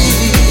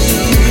see.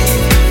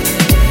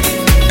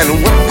 And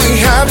what we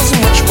have is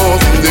much more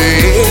than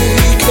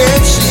they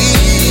can see.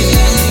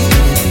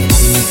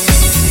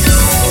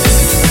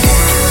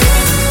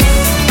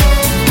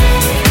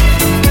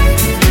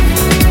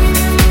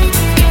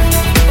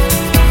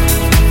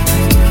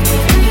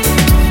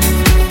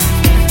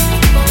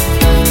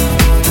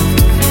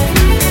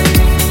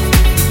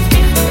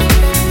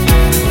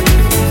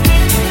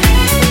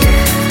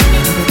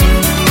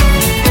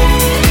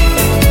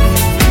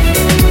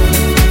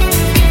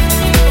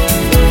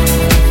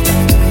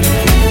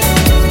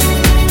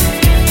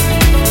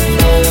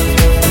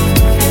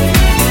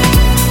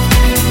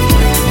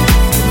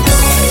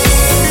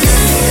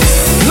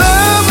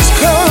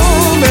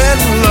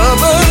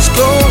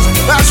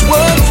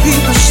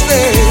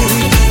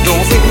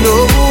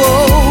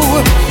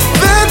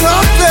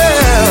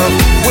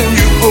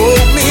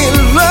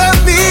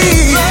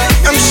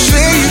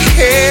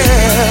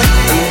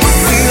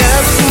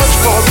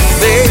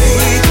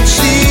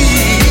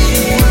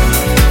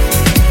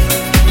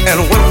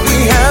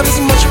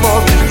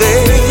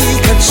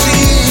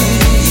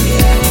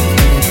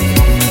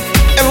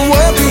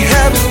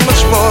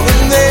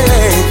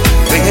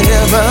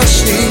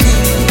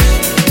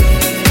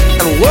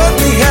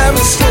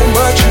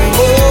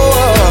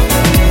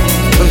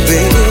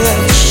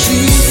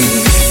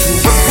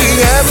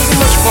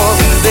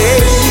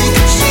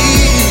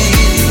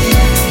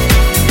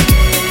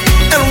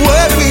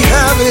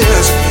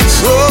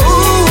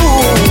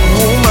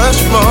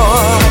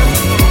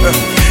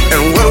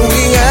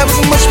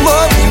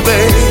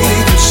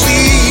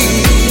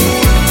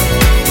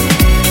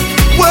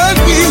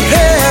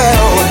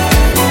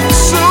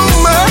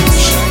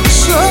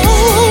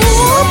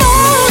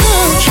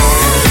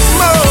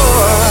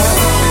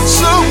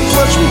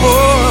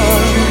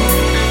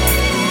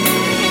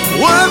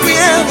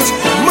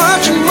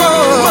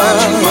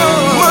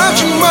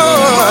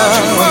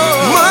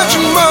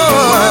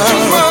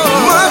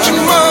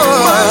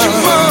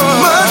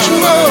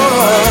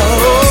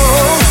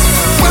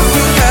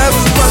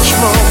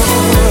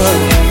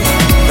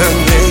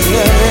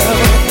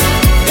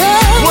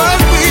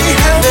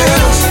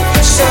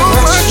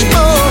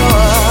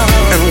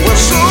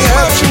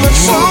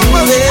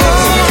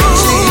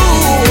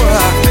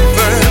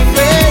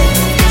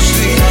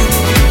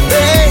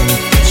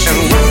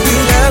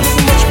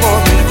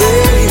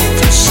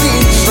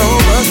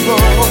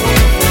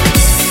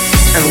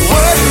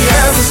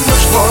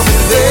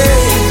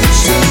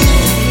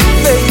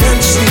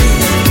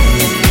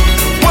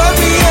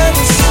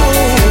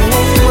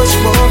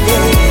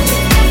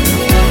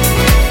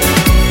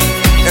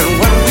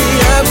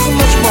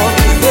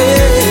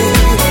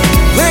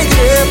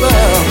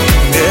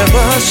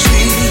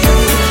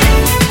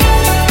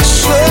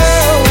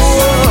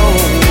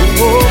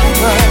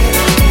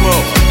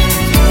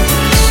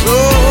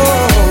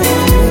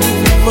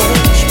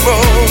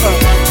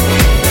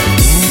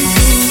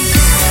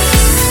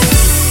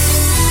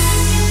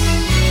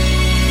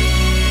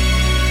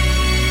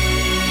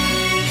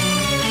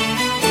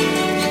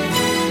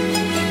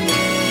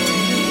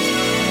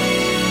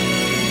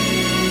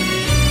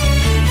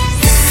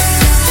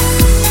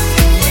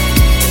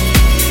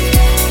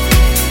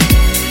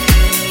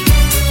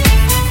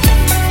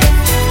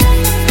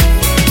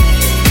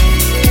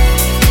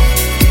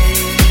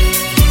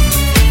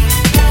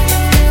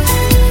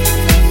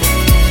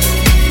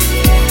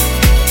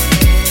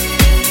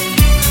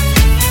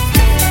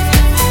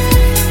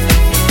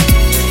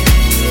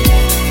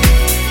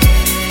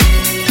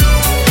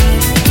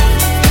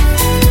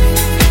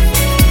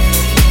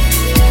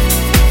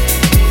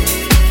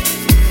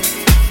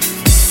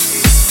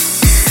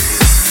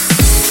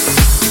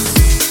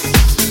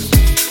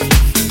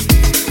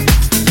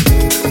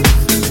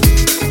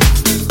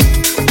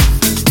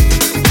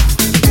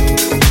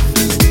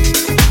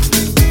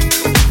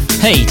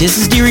 Hey, this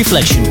is The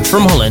Reflection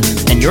from Holland,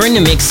 and you're in the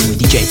mix with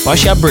DJ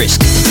Pasha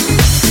Brisk.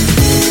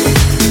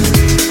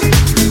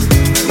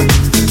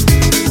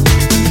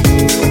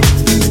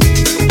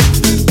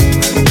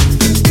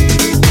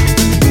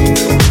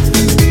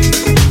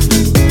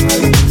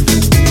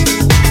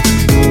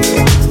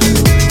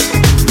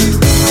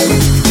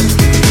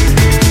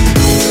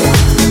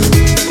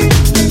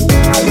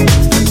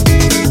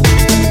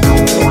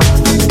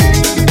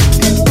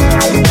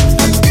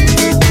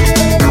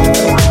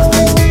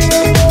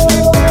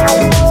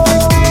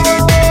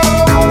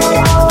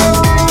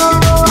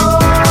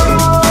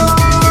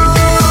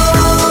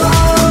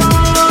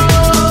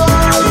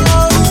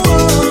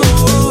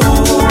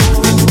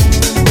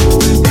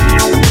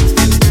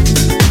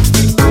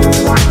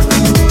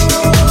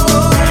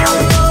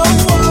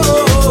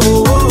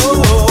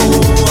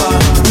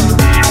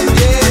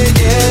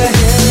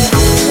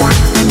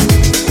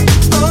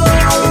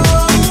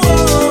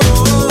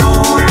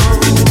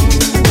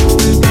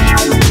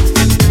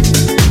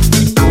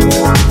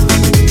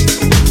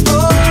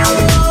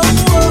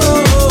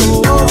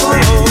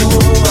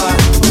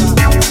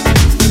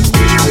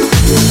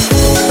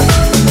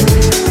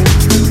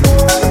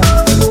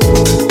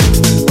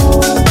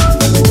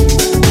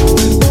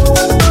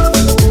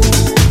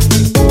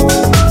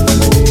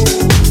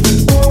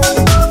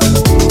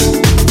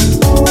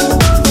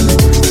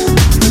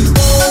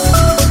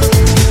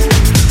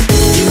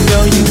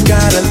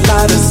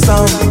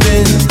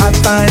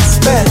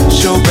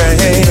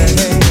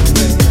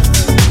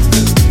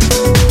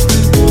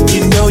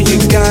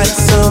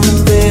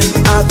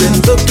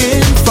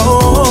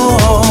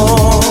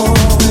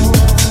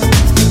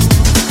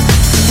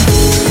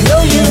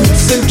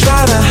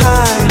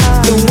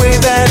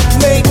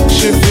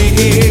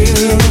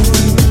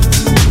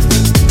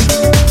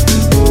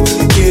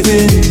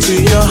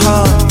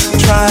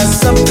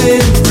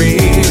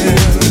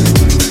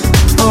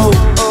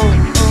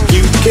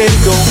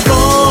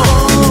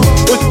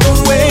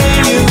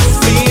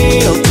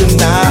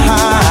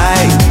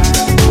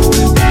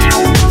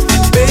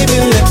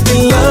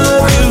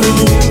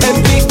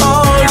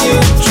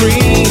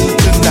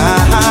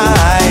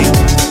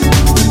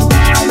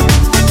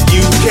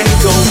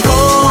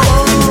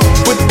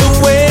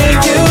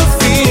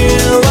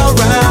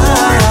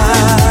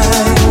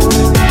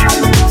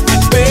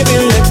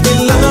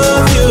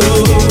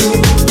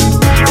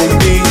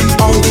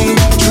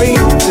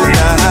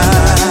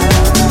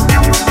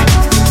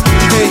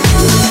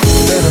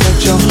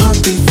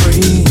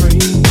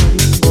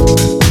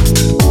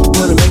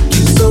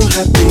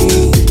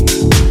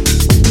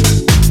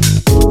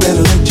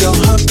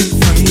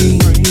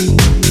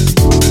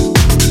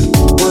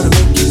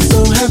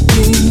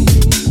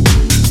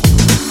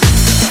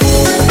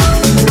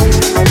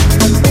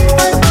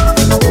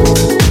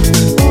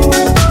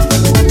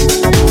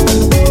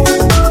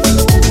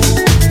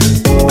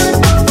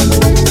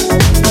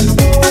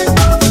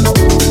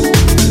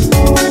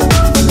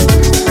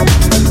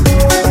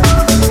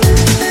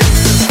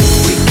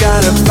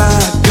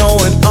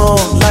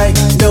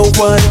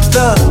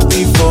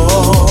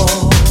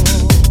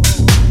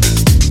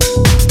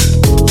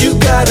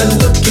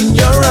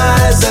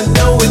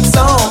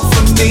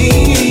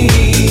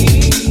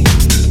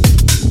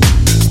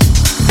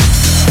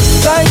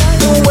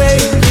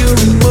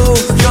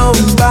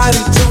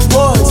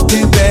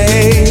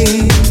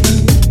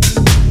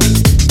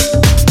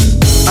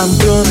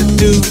 gonna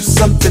do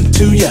something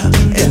to ya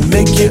and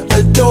make you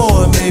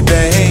adore me,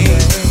 babe.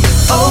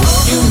 Oh,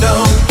 you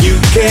know you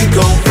can't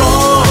go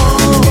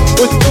wrong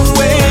with the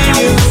way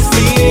you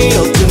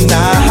feel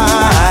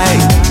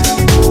tonight.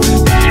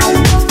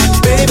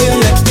 Baby,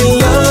 let me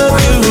love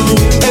you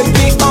and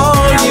be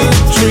all you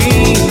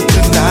dream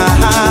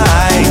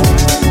tonight.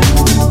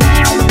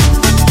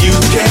 You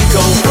can't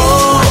go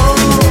wrong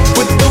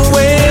with the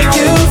way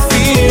you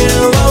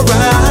feel,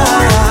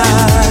 alright.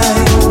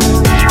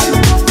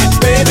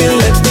 Baby,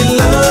 let me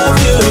love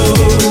you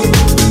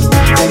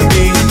and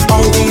be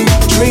all you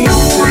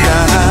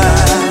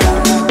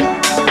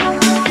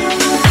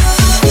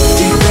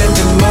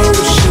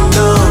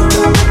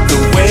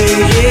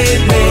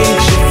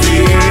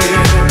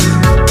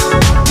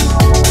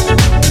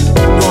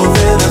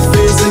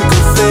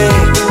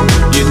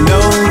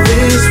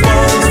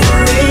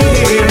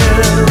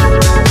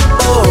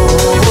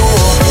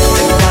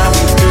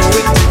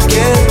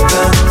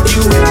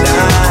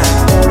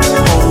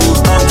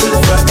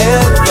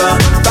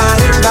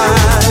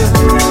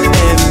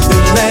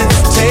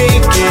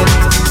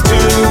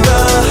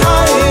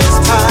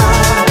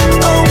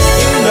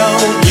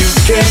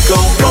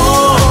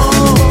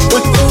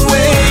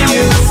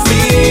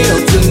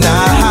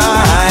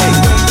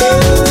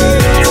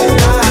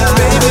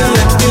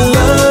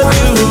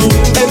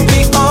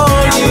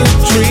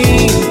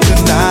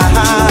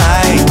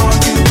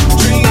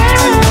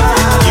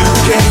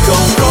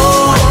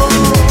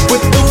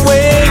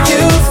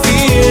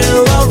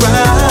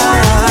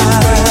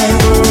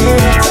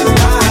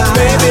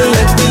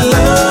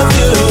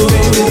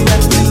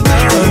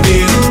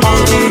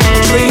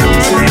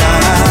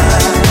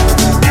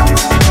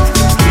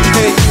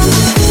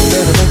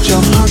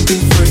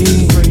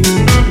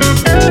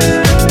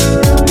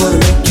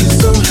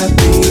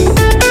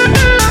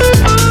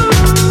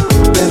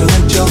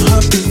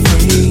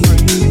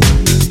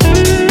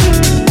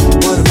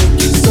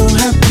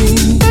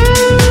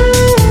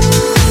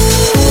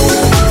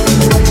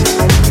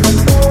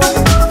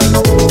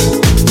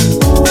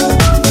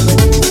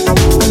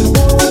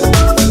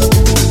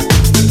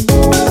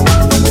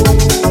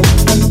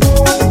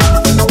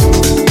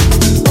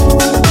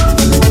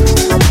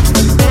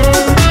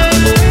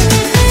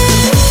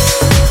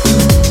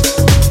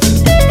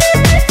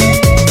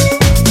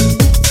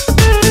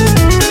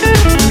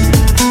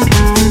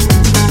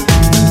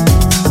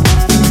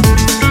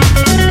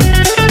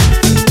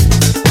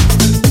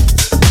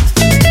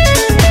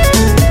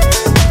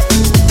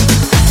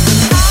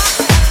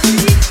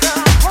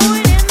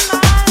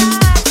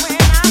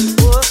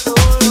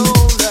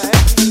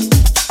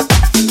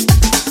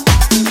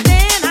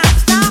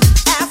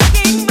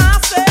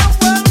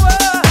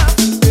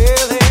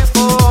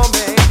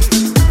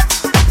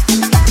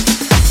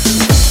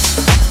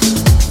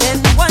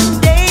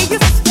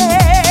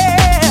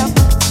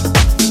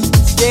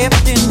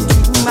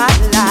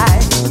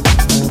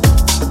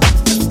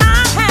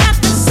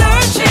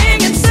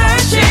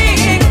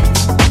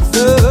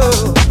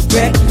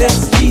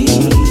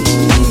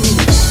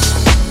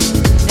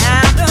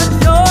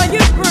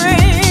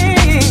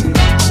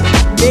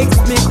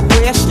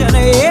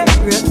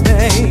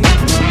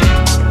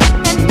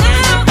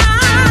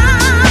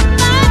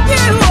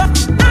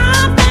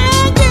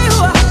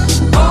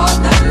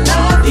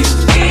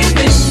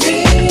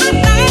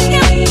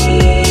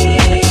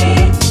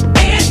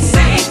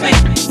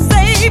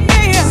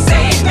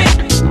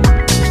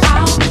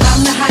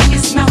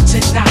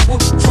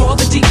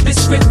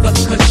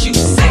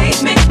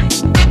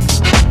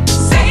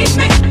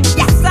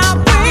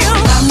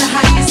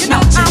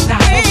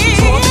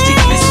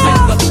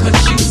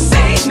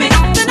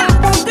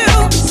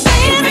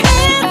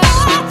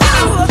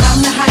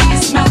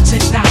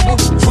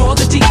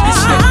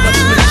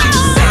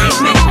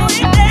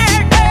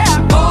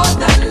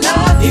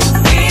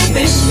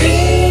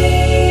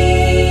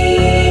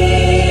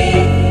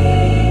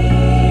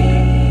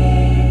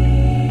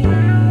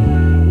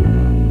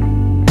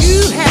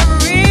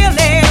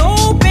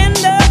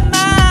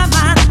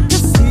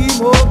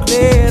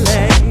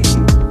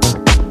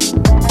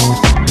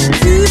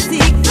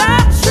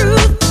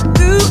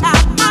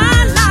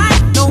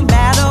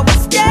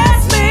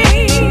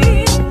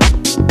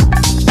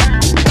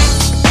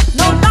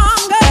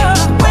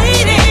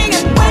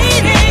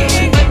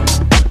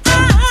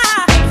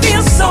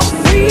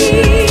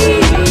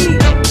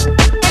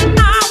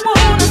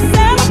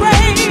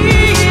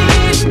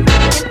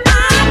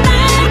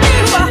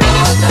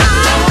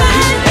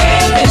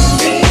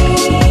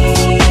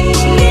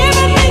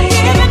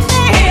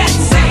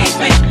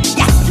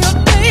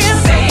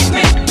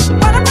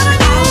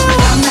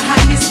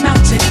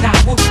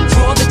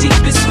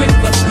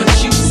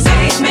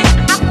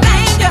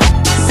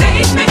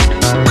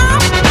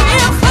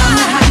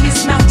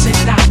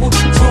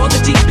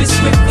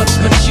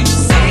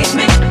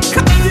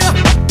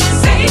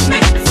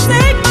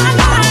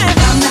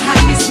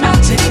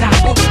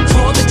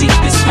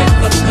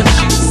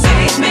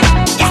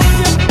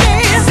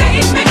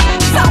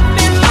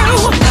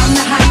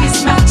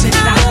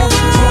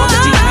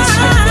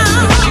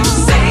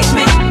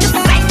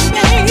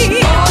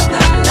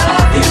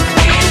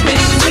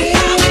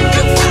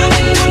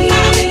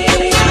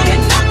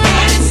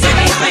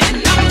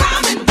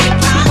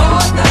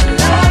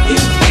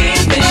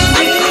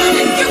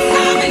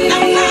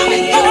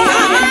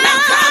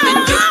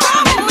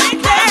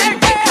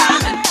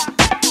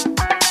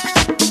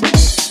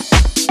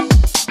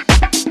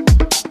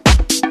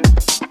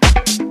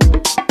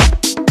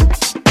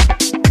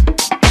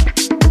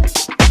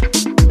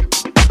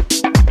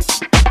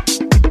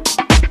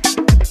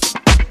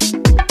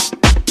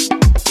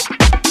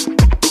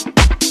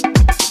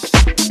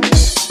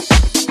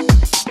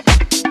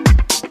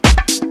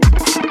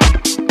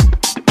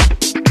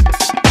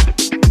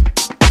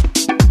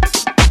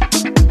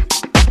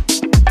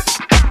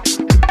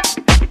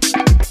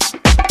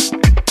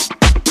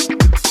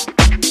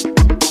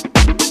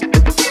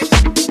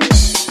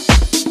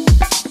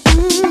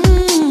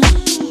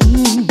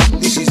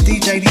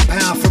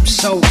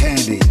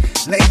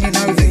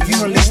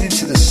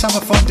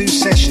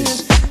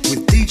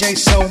DJ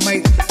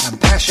Soulmate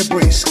and Pasha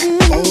Brisk,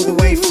 all the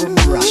way from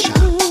Russia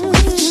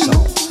with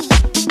soul.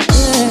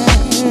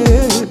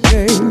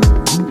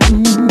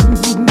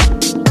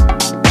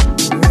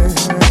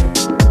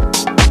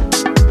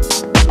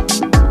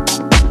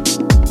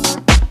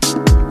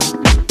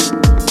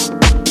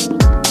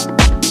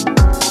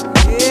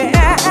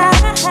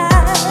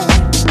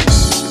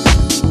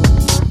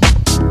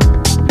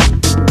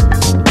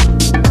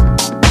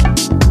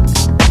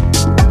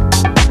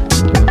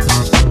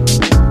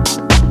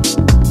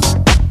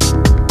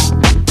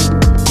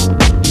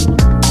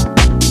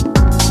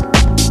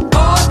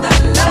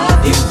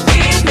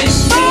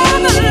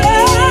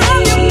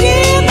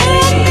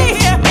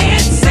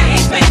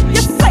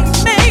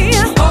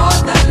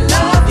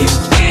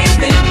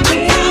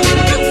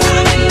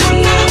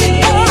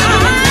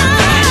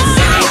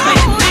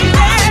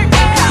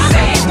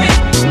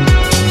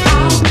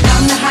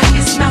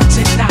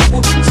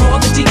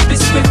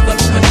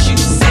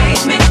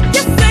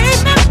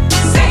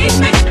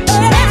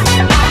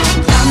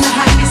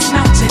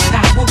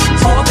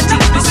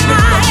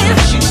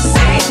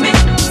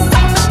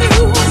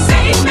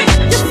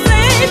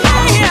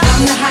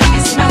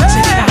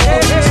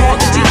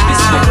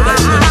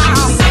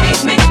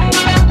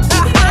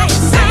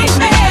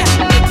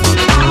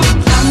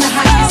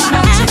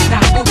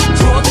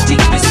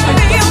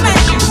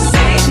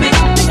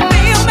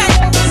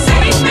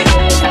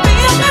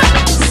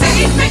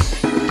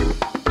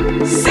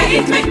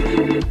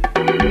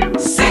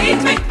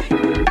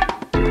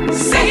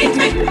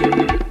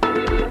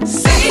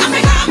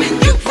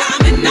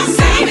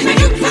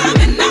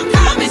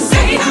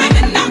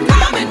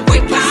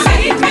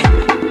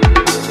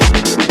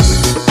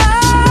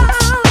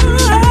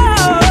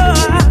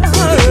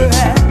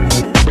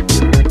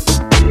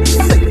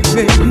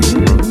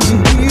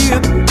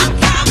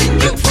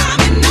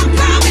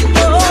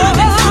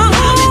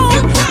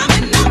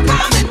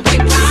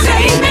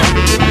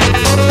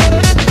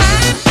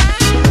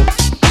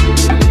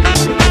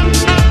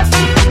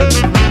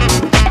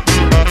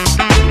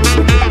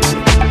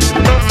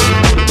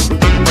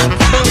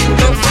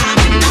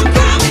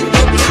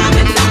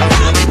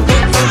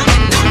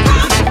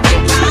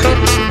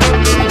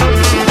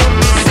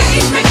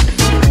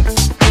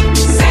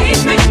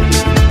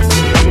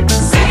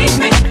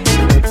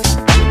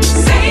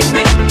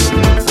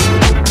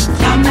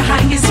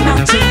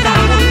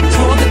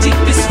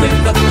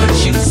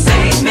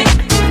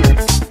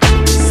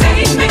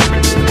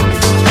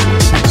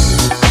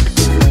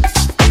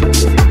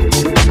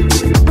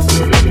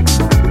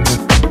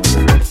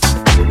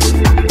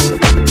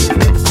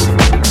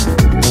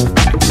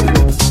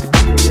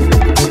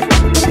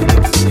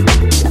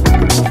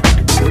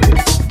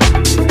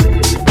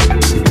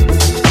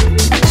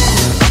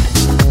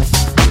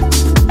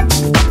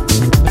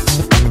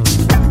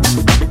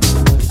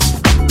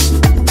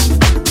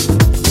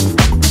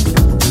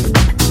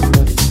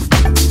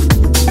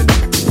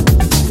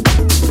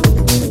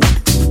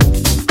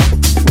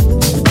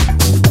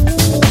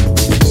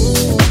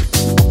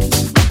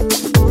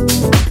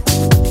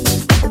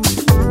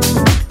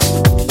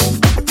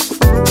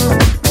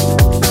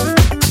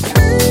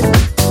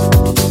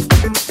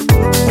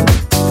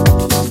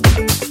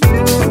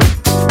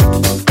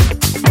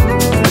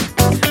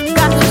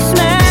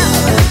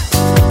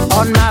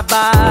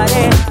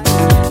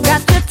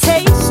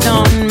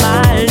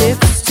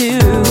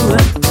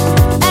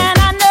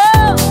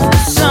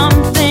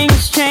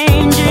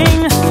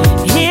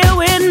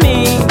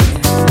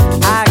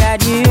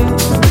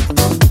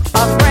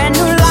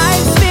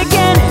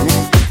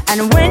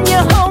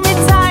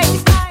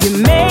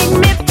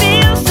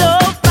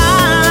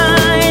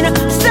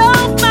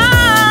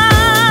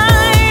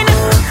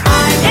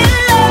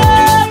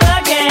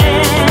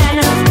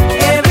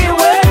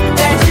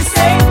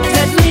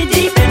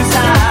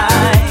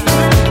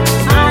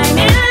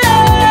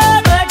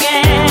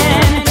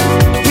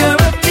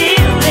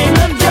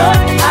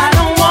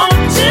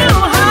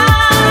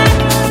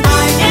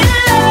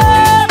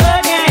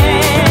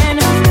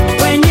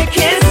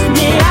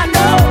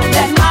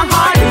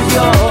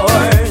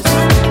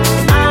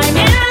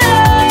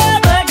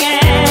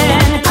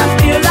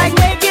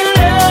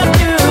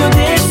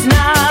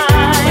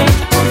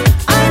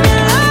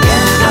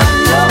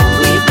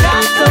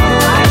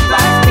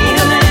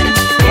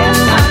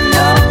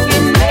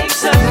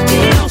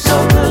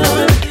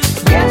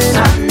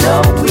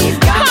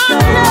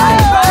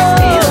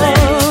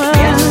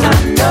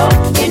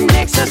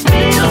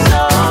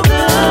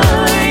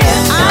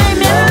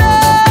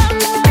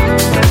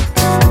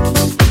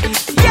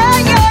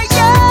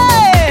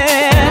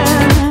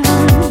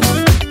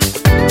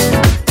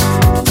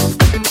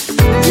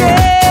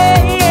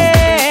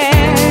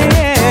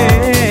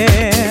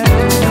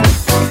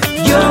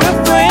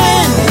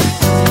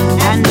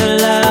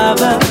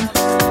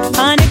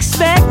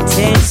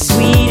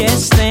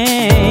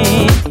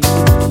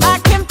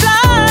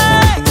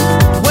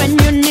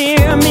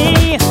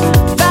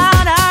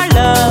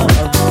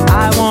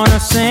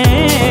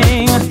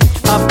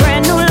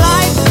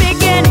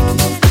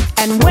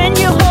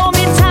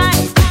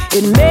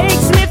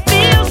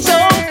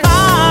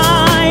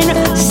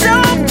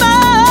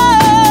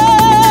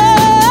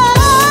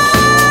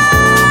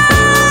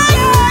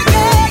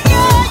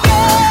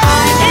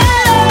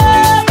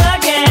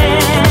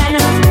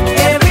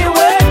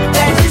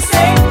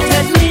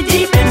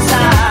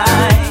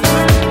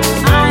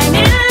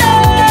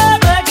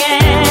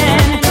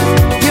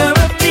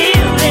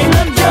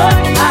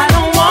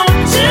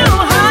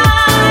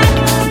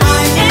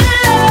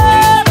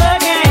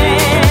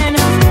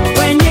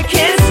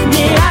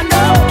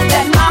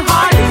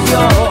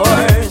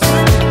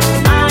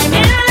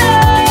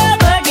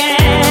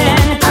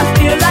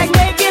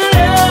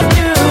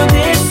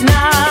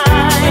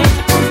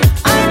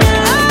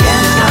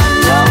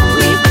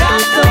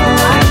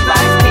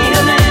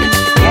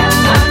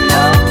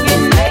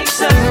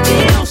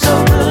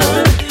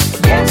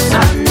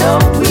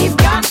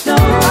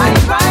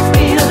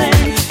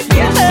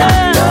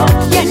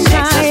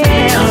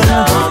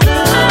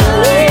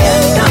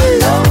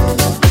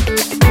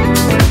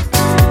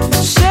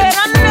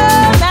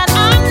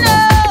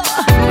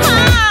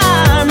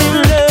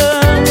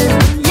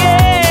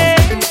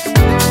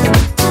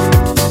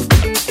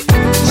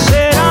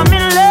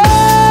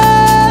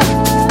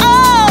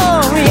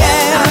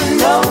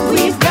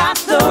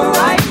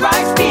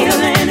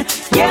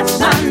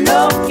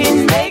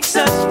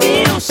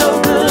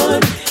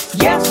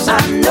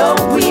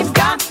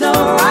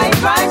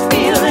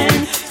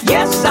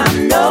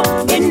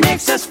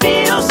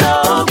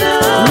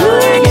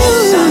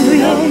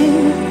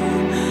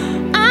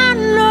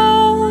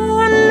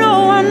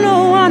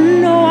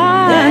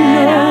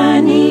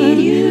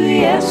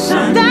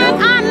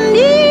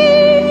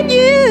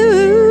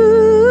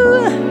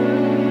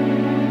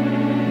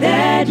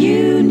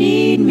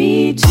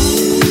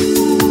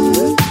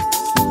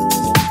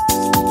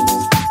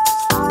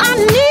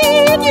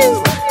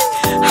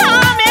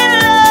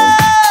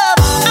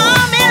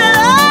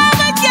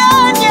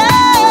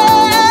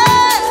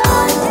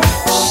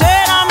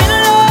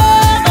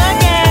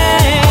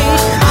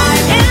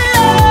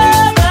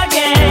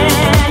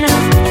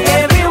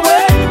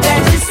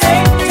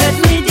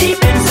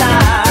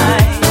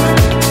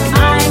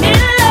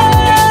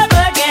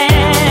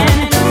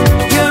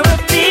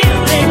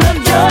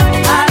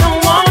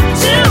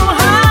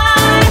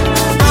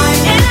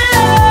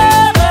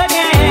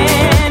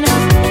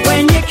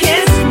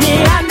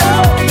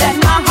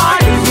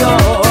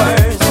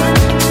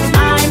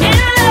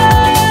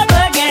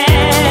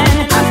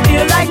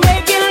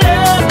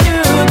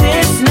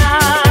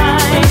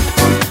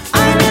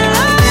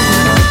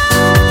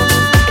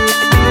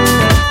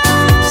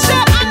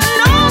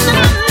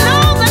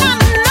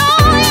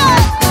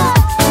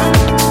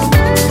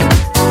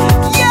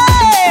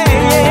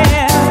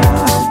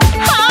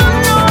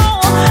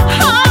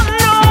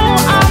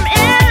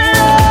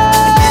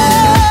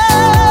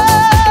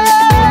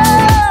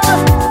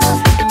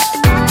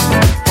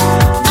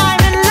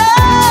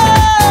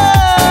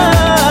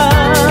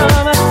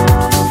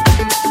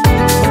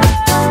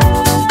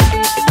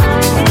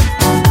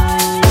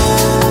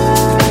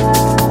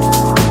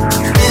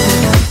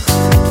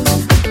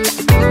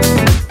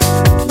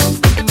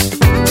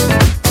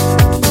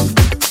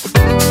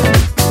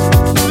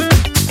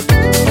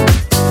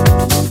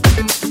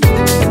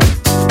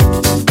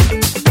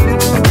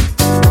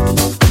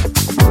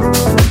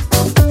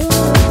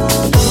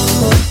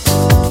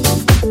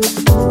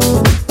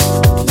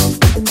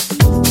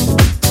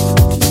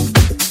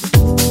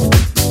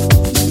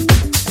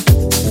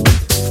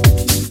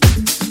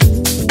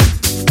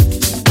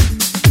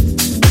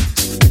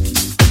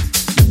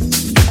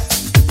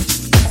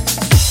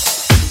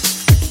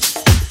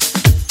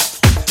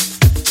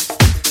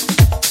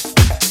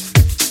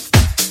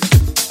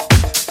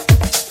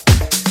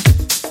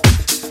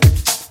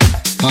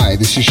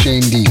 this is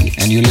Shane D,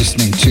 and you're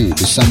listening to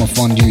the Summer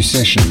Fondue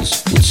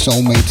Sessions with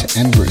Soulmate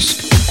and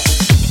Brisk.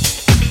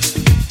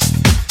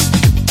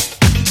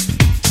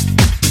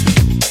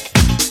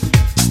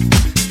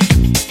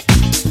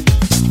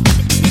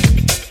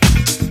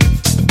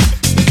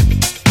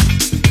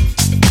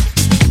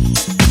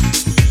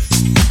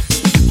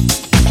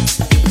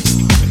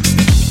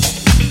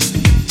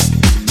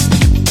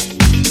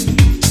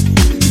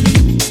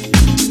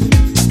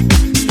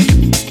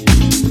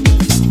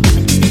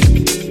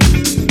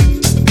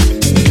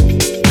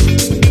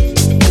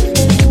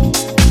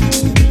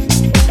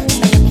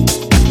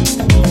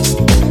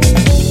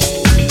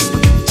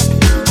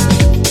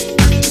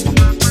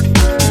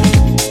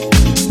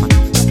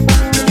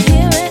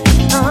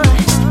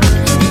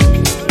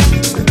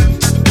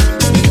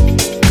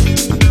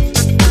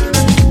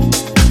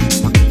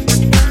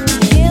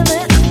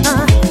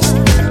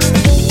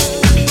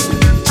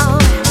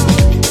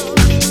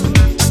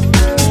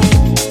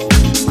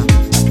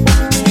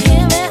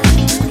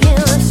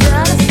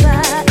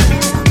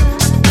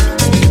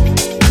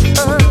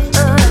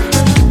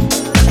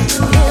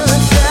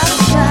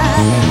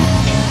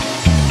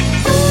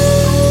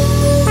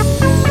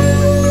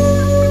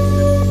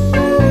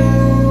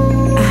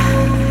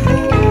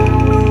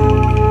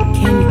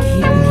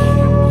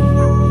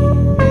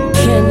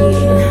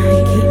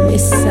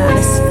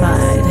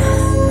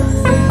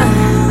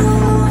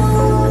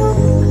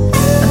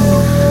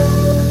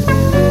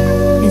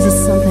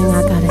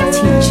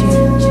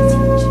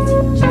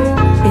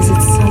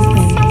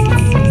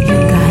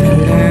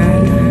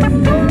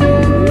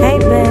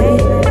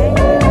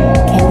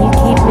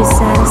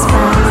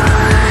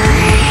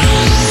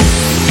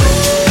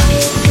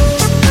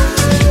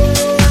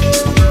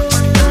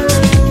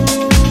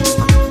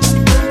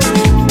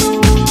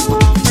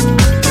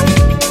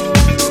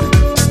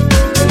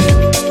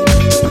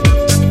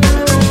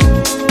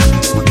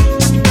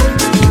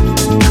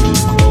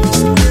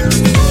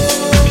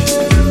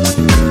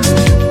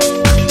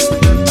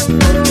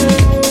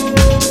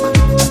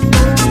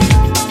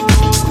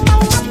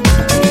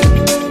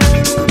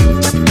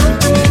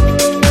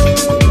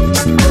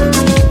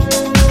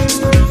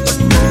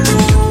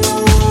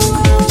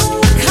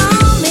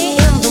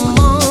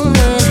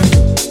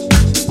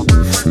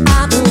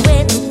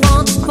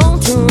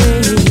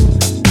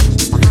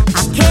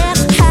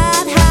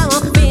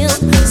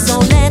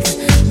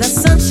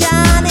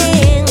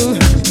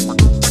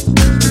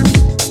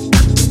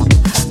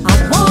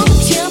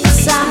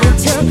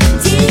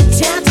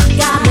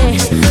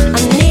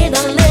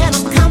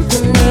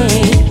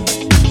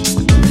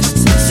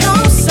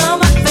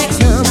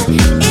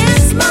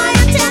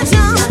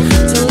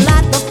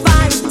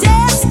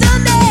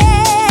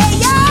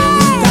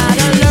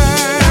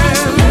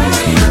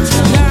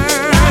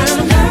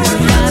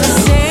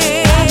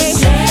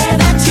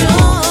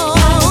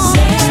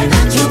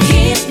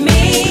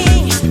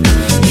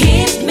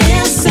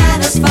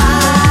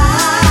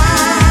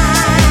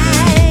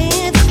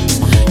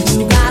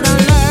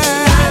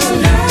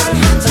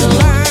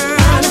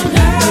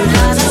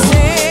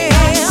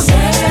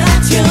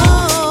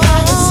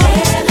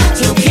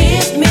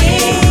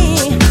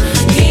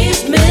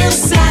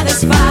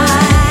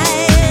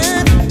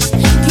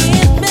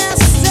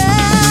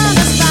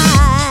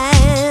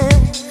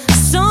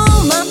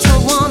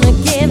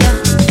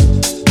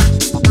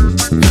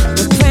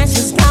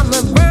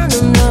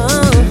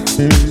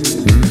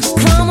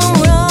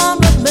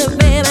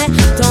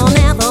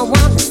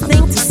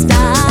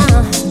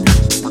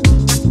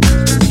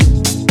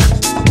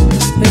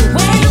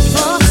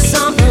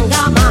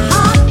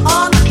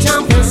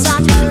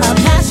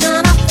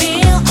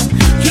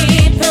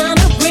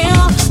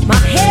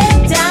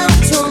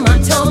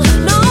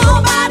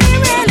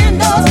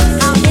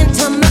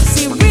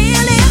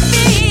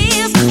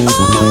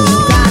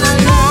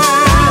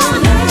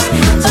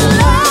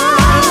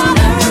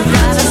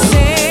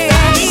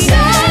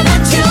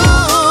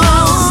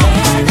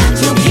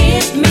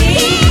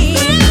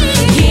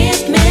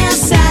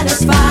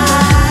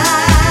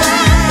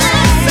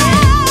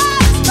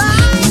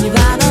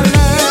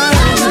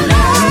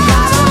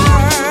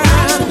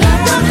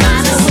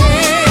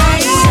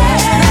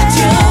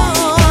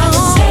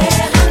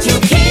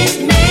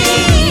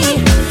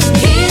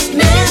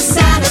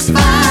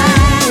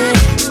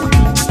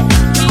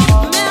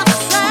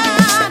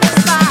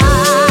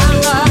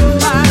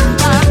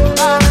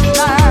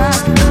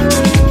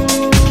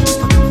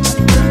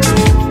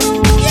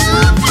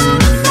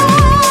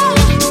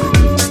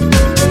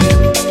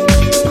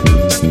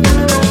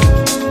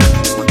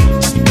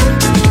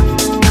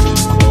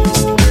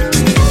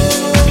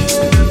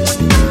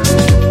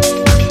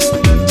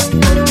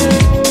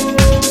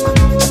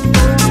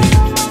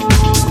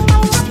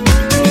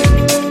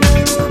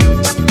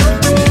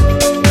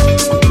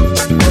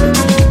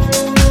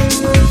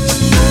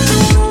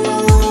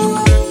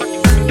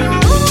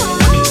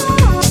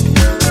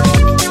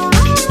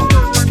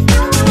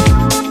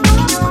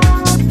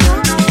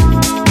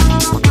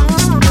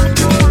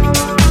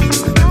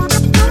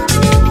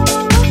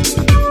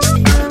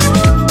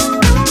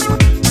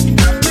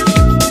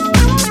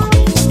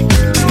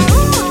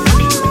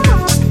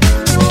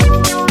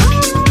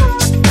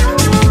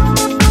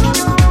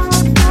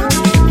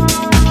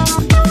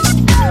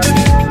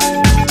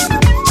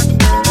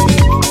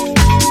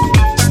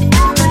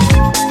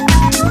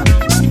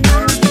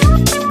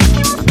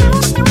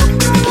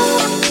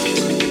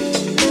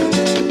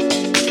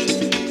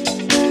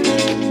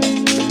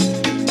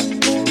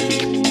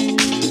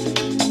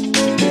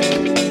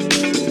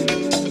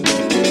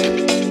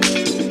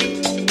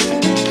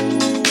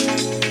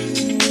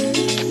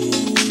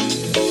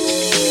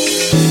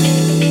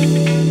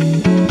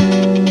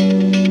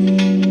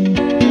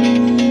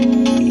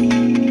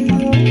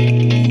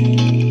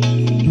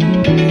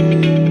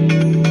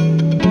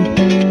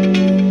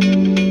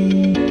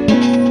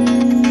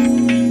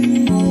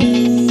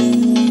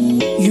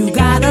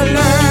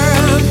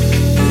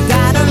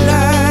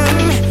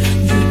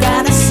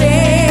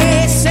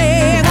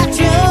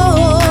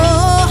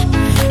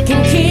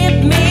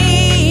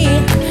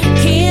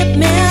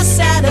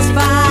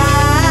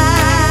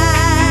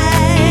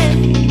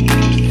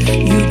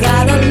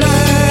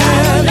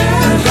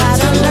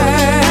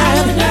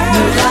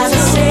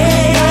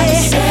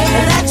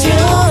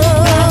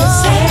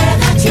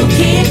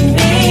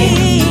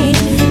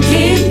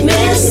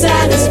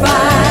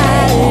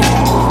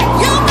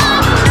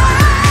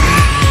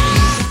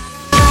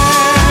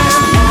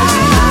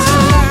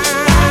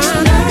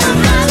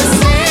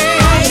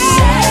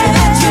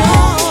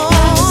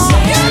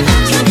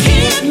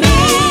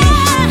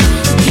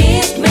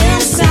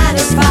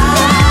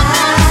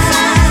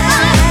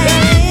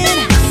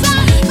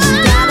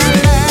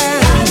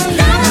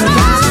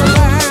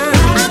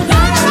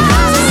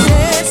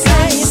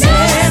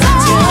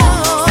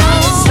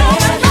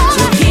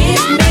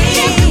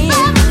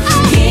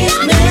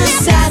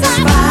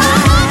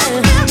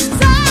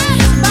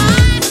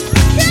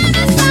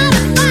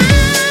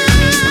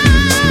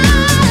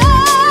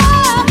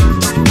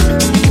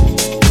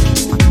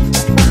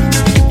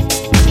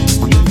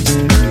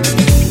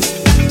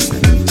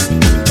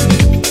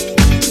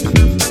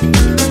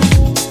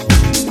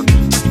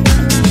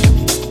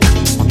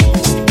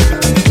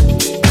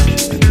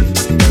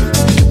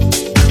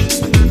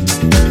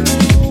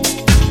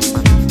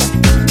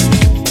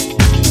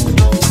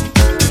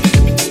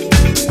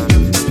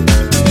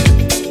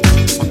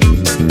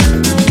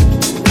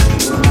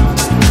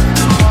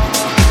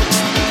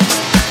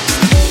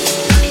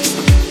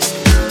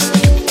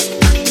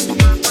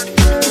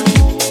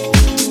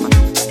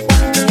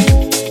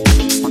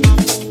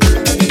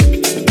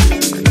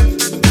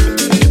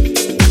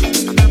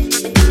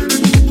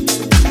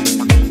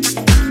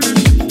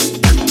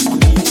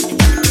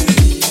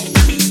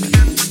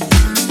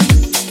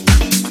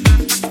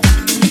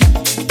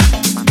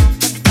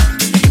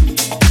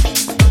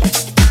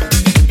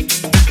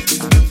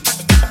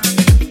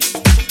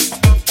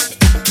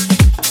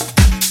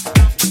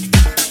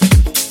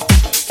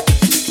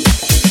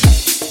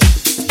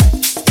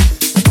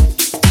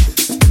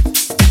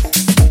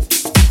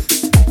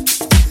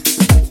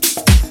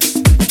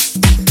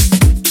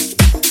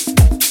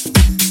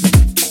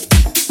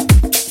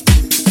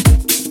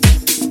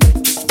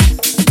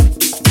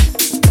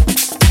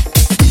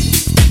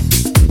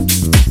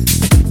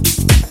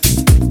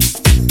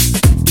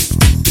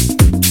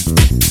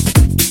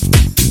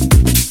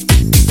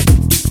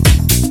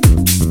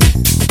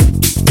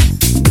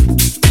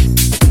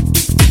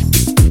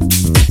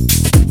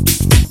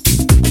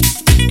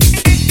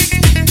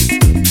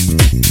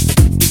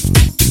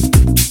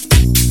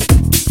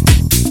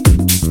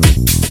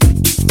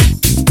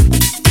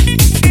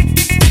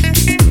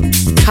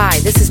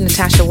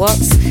 Tasha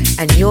Watts,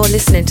 and you're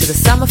listening to the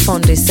Summer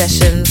Fondue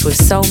Sessions with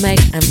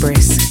Soulmate and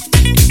Brisk.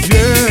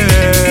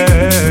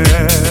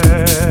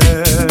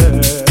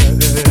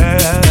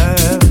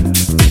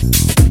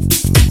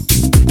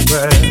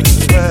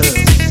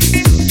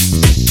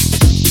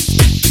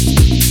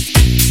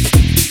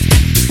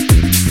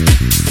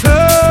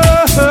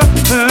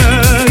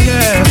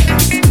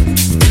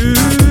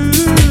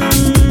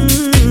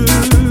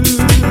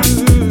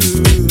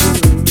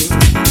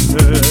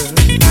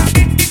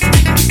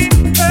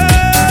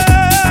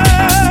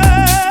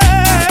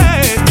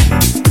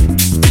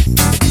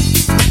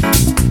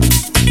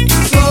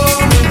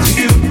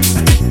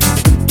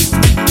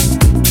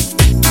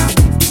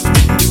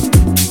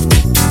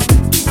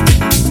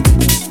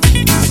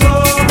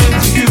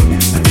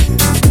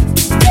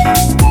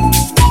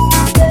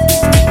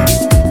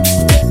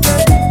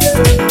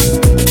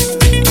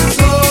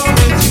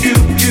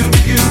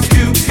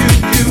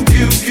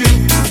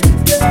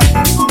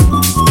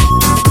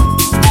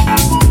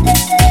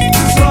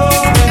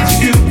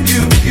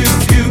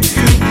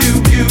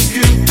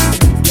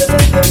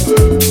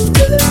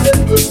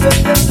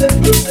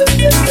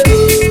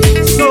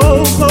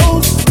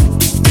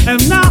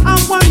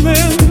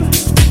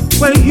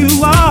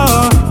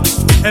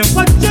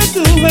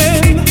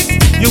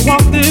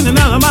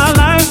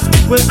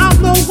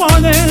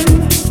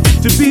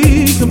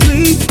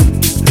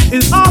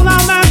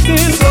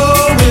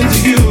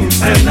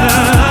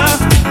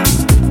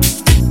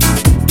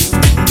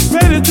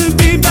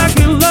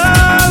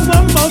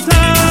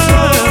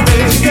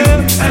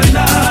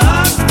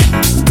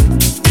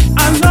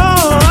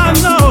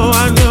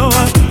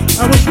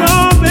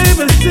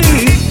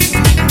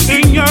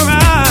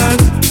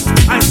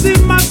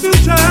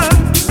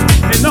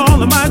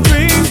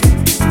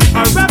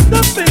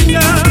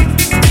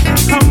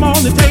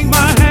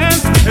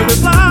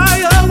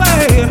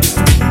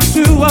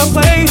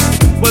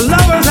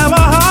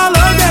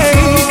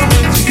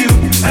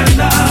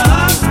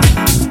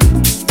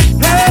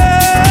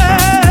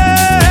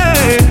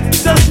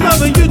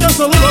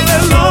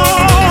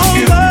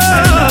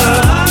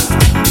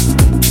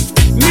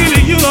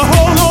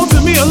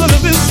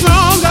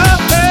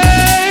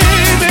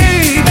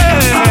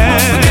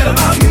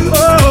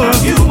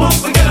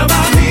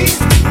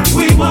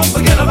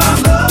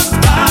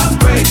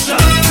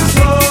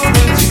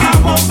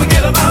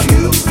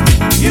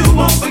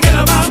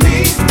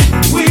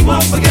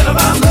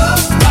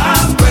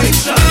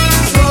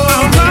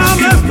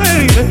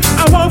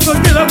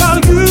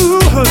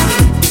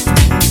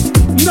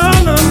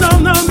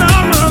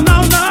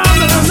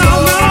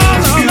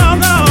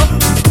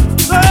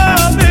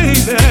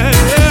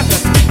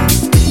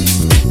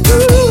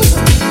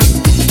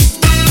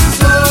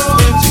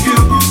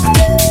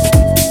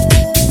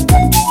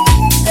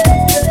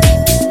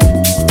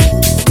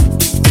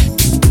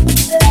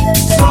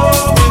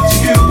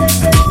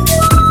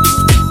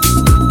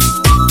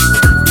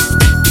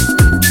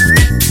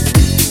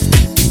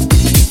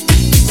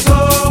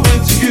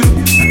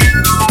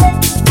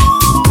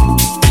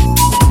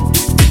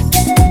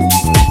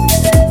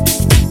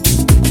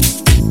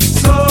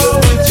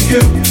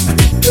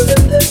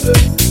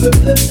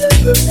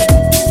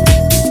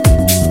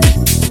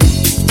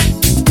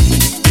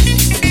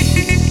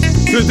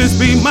 Could this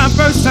be my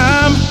first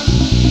time?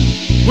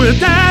 Will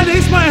that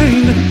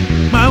explain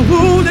my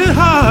wounded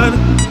heart?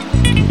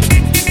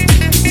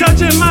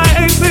 Touching my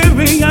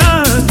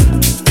experience,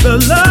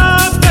 the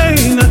love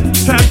pain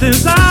trapped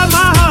inside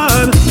my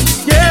heart.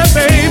 Yeah,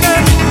 baby,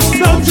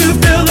 don't you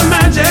feel the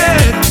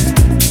magic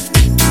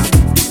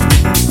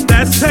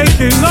that's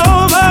taking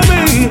over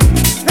me?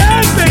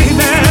 Hey,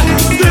 baby,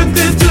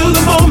 drifting to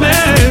the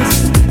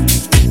moments,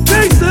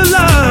 takes the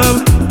love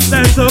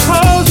that's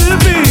supposed to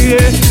be.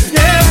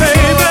 Yeah,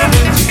 baby,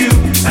 it's you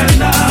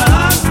and I.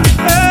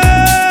 Hey,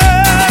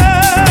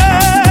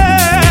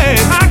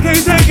 I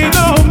can't take it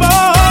no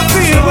more.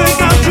 Being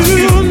without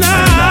you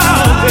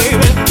now,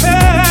 baby.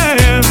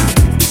 Hey,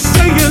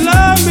 say you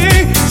love me,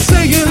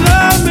 say you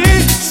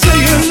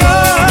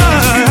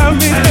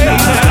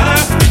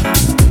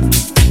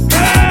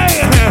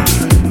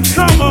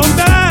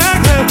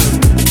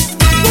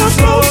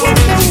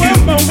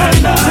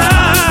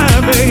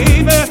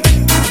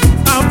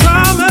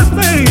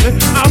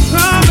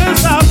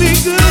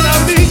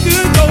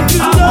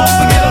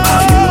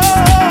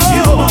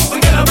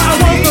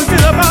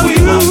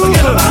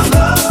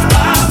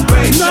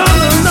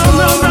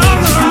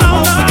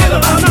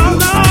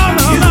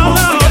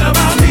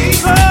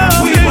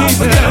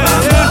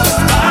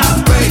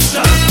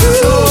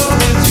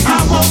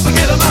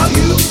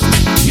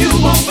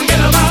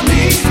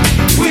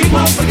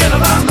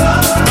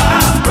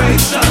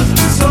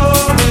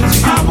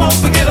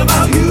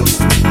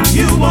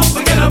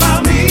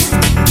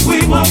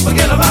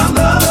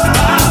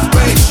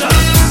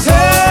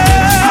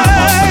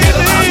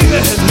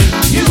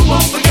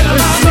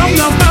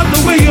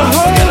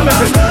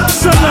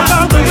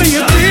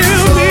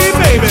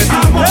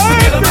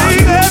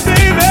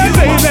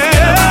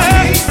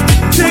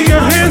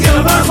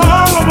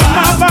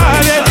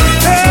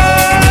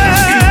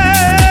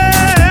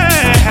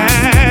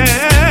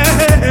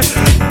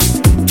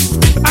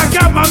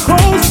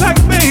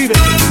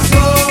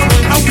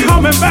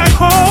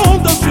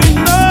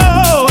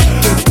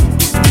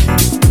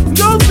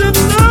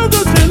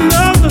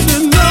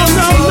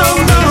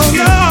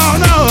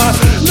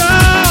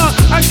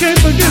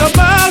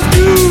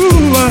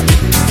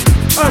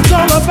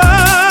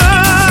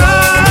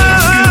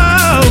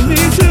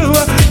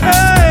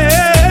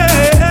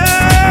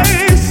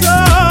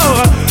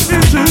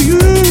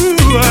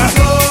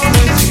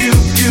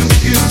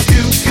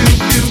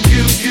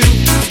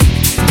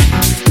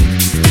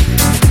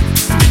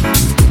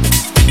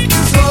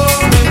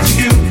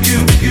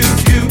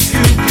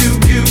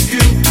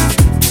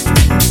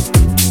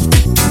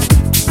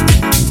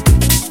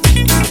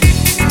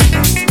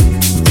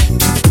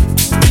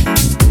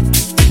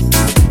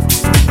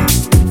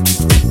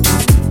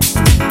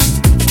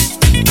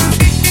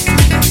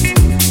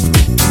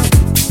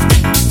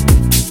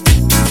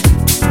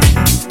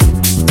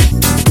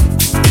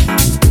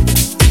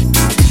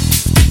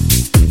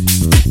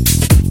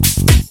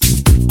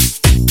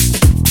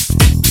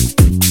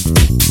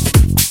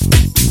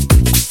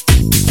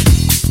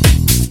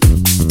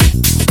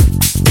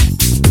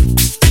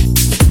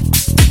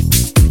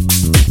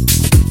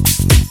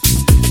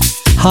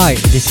Hi,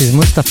 this is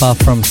Mustafa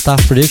from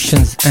Staff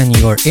Productions and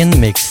you're in the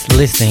mix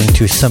listening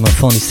to Summer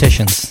Fondue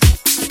Sessions.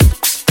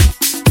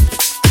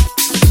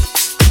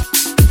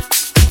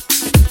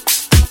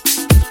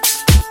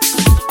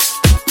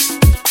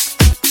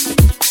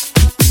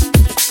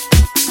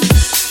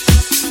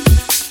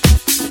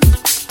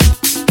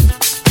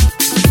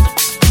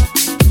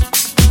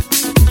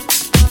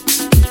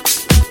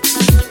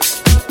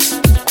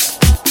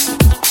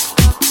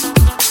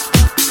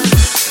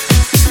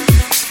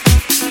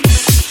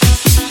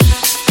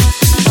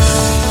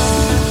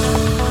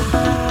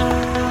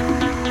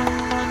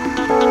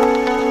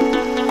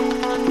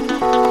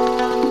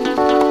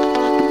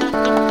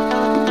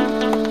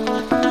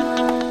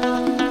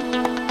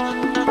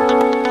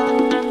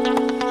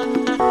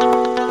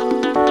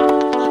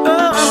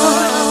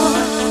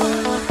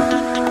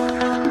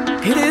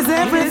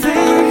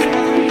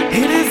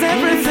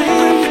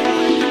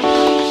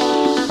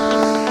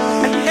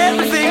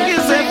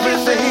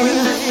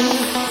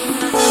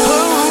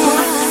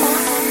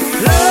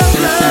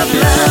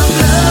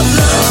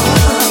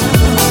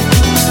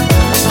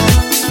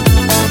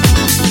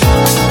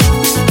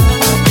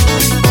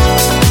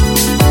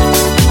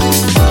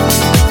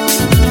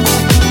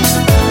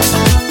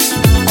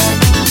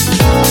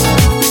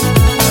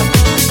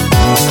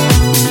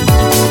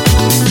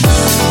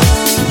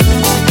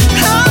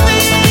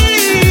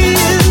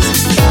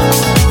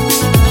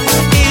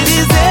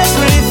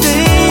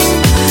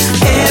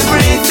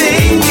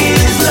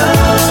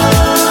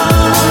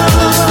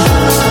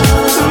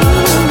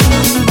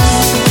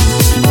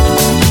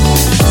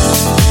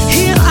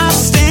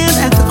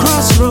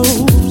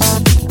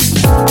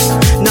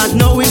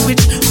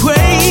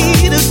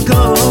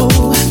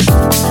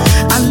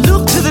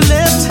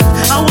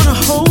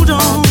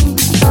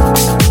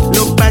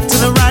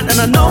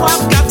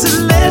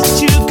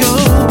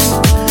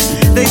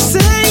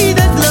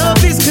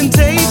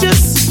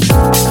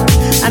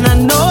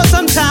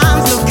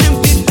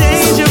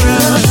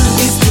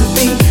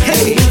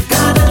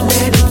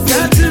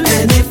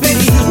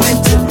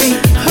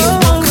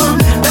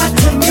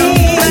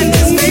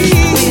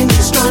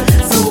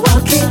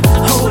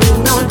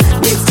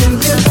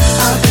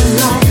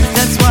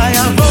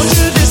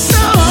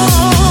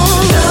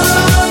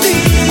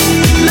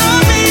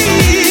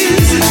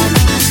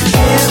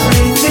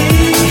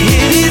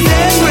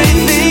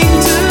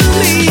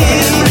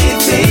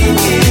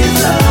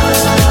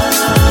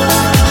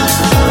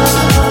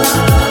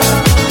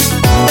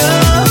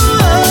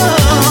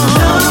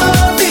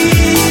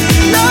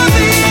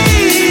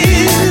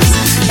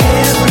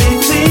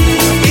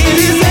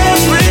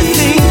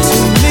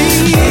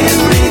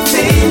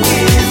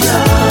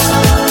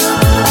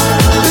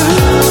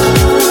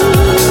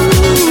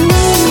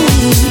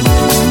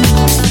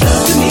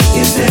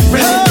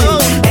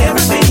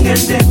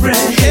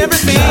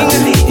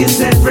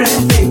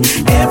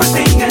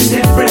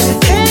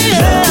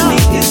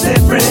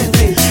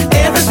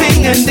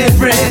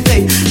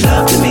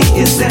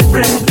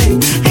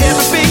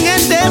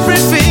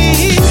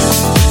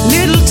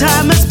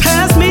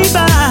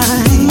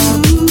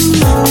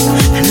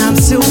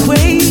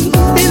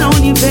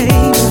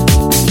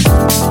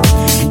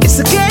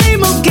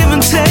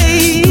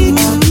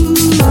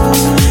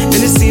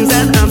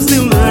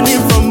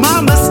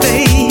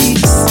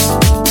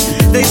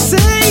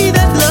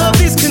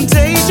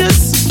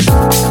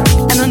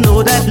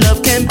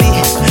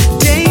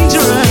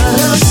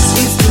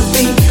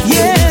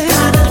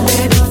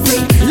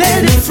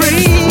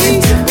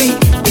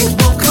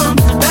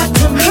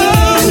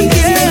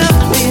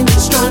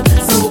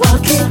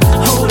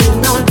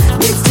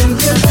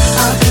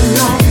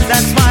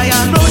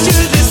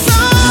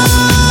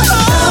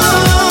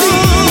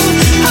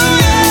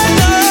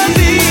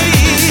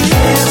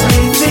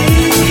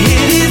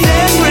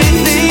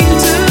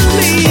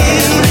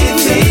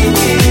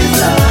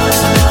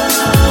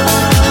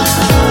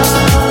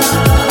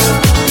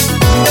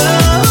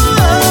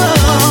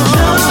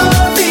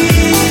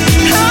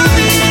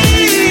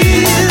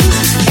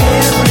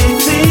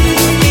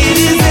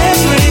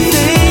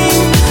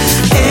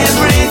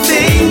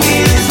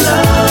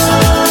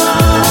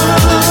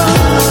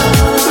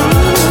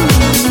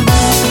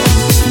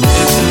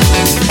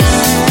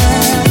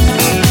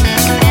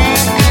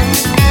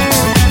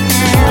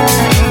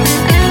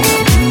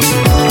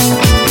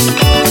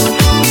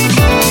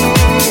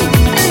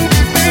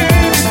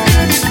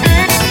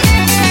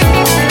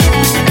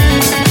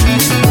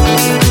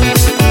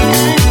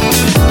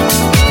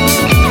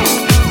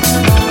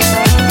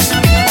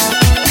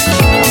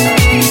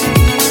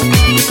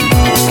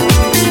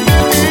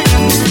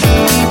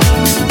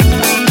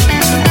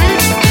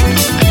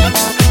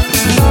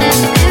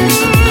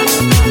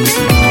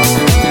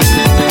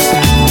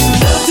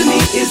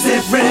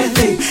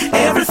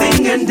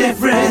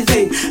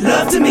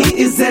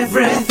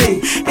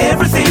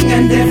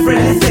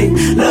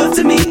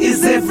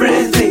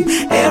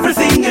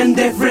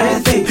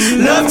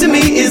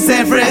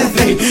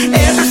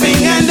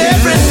 Everything and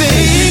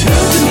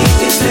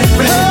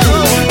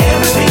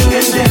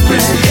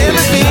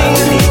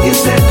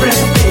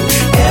everything.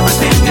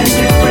 Everything and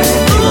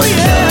everything. Oh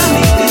yeah.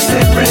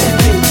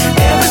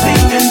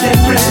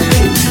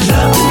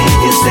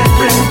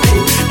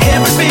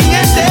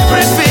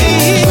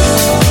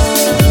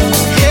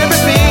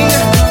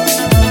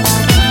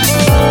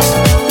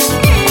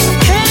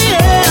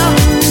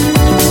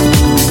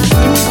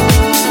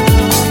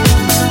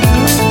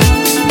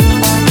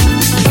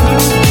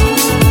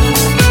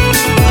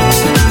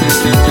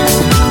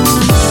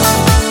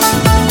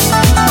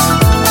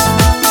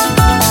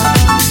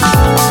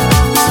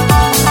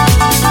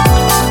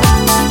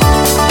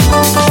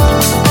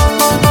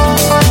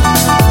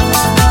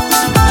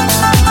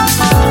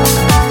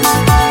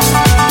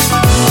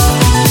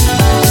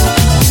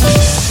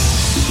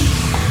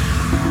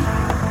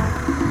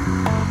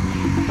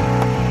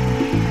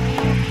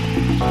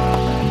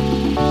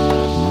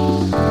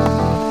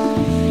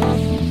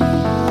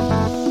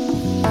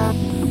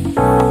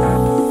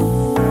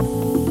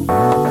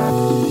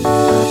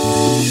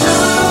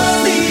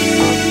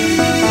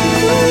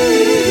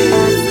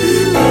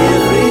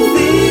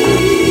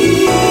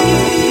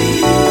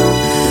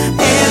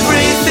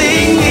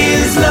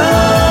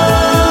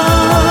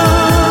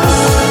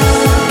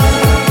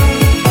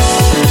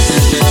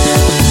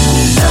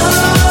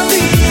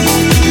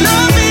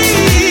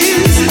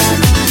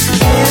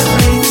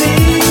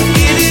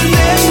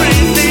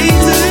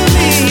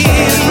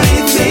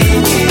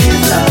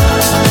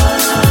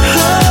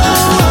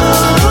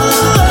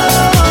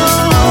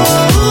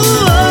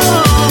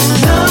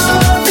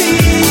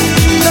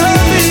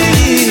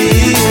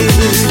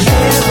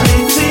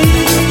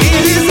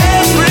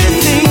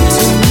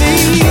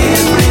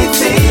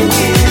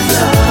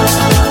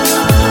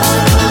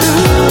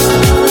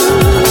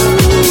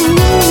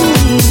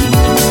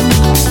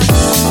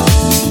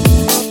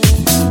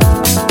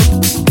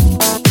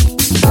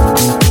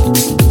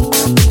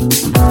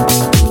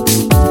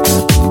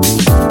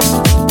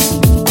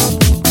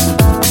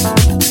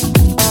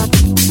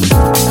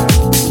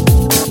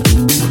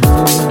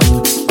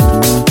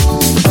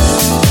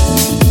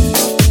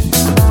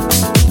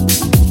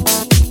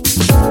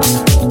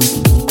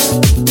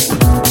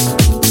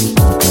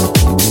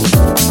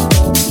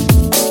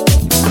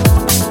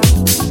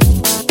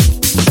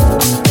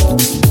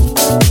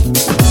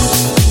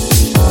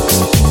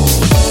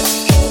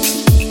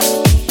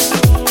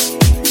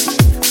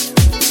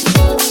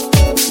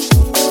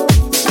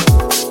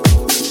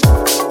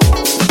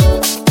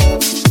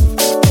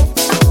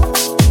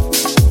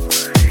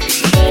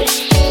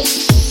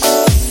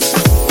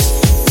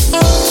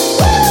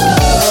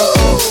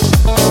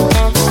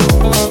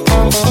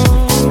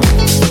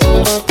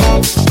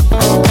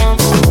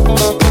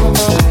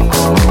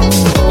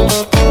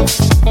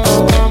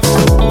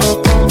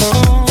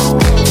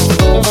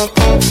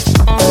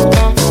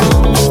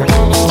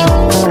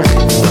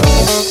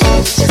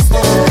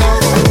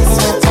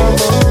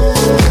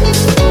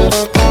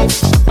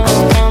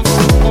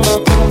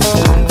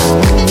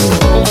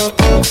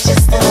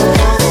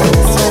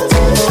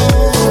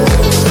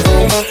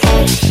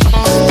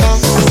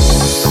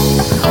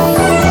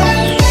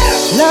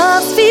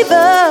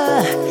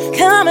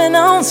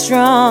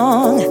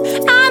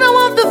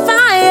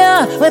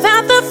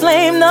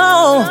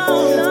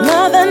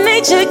 Mother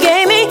Nature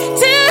gave me 2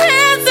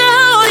 hands to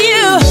hold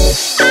you.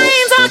 I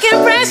ain't talking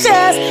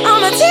precious or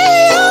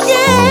material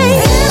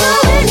gain.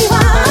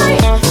 L-O-N-E-Y,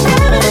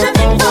 never did I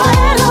think for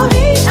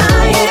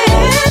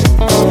L-O-V-I-N.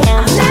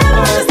 I'll never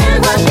understand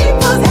what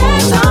people's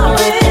heads are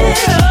in.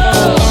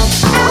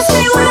 Ask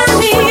me what I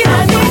need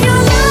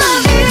your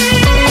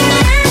loving.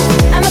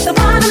 And that's the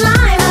bottom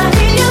line, I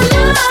need your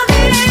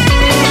loving.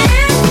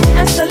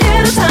 That's the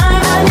little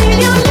time, I need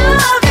your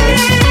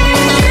loving.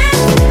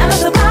 And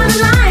that's the bottom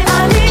line,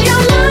 I need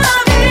your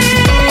loving.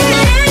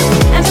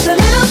 And just a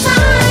little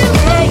time,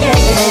 yeah, yeah,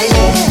 yeah,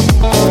 yeah.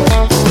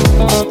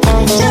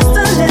 Just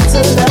a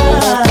little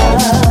love.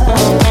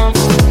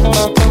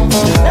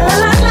 La la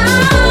la la.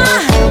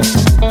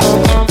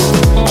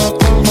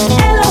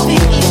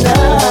 L-O-V-E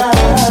love.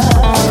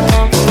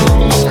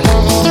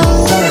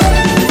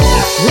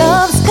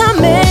 Love's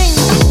coming,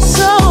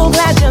 so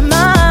glad you're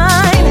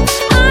mine.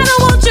 I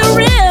don't want your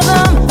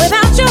rhythm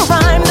without your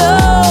rhyme, no.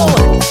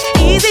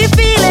 Easy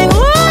feeling,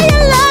 oh,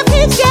 your love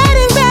keeps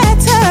getting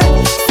better.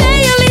 Say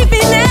you leave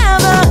me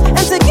never,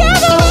 and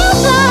together we'll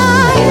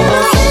fly.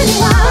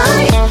 L-O-N-E-Y,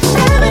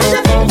 never did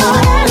I think for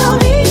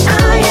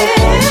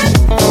L-O-V-I-N.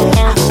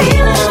 I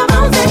feel it in my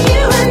bones that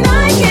you and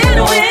I can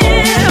win.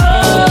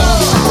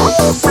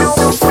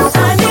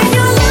 I need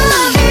your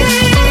loving,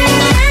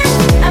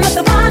 and that's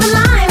the bottom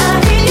line. I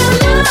need your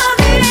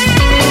loving,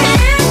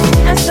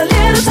 and just a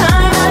little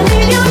time. I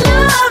need your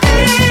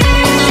loving,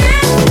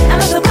 and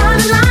that's the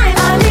bottom line.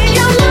 I need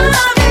your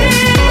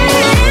loving,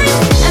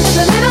 and just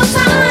a little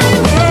time.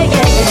 Yeah,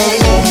 yeah, yeah,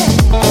 yeah.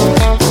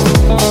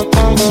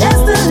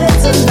 Just a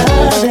little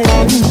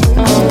loving.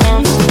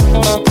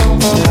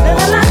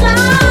 La la la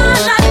la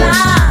la la.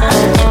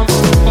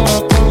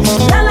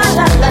 La la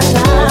la la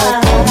la.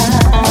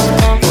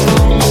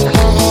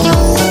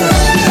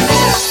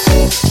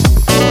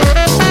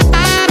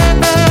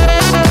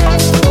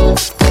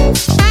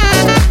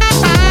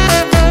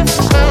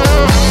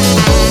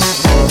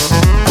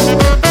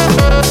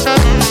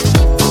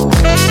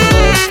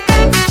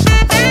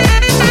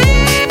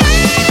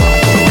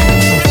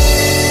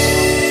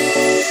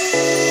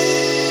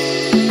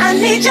 I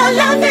need your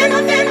loving.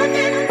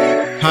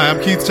 Hi, I'm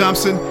Keith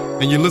Thompson,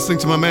 and you're listening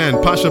to my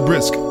man Pasha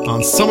Brisk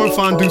on Summer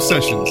Fondue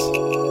Sessions.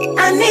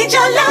 I need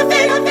your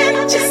loving.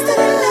 Just a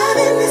little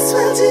loving, this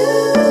will do.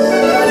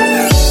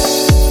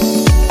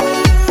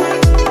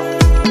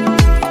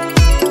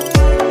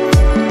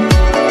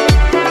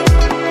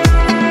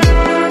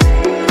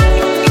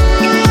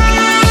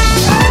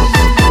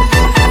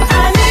 I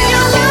need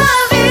your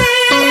loving,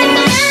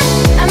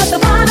 and that's the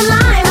bottom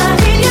line. I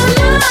need your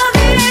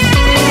loving,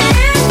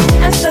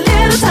 and just a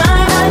little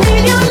time. I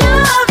need your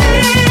loving,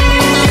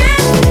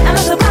 and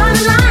that's the bottom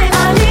line.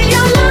 I need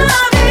your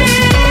loving,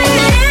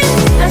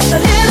 and just a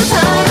little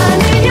time. I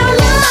need your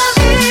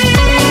loving,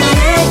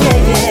 yeah, yeah,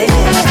 yeah,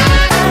 yeah.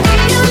 I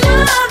need your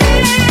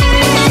loving,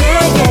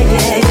 yeah, yeah,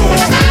 yeah,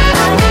 yeah.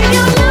 I need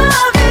your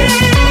loving,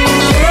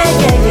 yeah,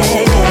 yeah,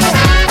 yeah, yeah.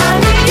 I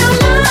need your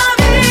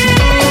loving,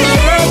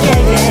 yeah,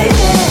 yeah, yeah,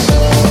 yeah.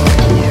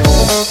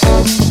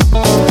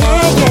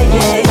 Yeah, yeah,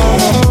 yeah,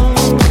 yeah.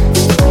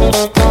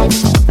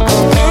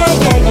 Yeah,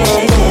 yeah, yeah,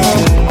 yeah. Yeah,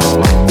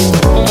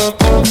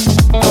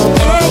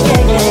 yeah,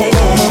 yeah,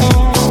 yeah.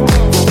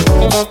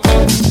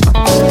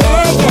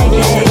 Yeah, yeah,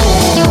 yeah,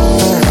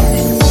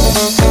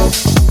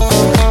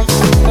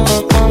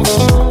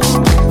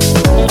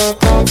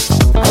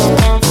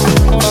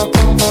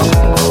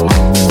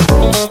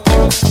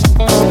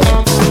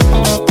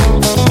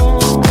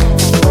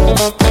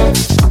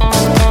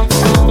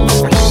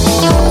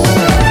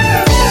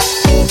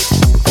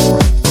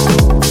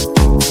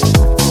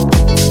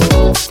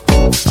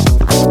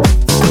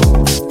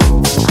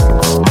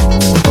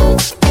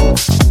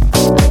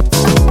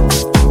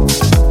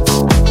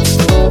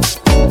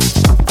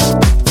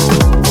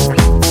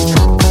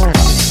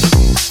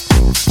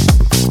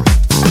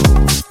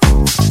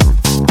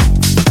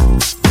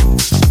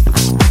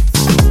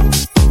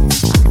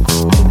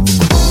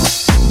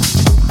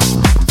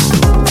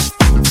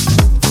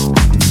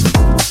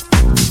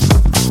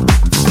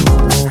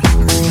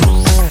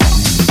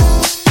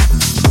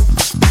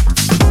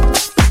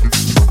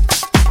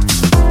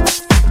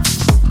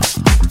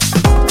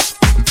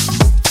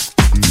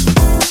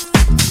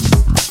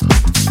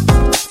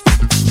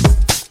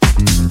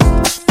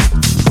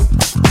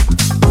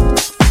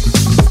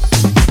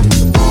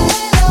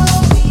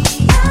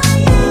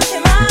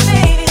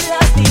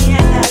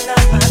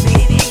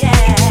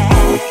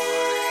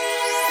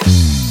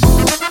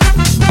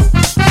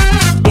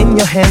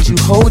 hands you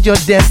hold your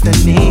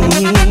destiny.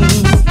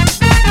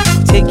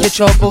 Take your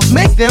troubles,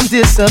 make them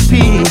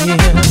disappear.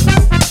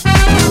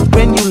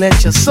 When you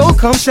let your soul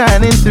come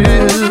shining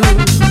through,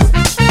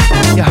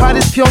 your heart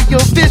is pure,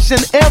 your vision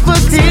ever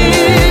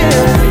clear.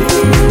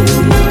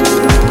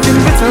 Been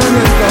written in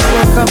the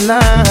book of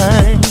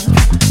life,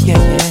 yeah,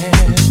 yeah.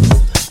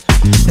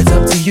 It's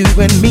up to you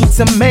and me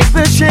to make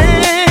the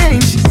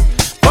change.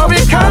 For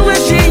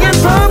ecology and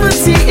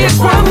poverty,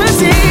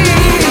 equality.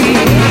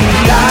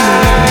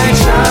 Light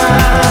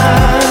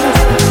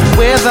shines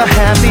where the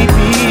happy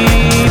be.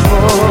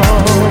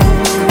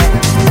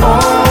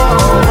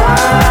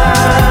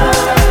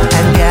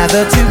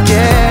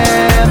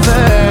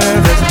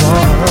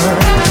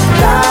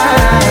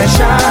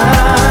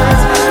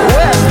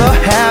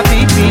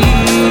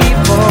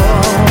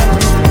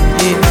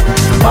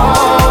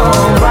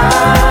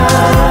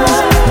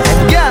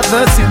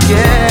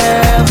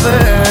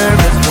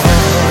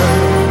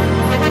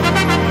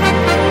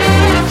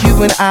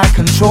 you and I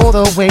control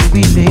the way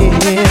we live.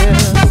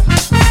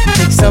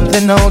 Take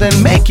something old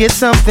and make it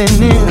something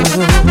new.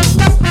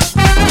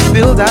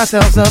 Build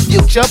ourselves a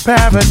future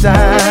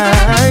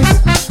paradise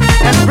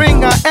and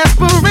bring our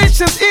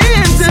aspirations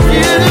into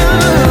view.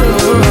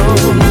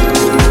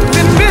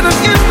 Been written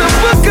in the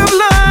book of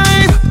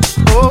life.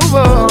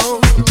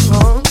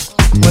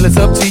 Well, it's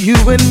up to you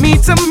and me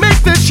to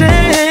make the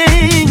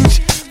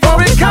change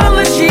for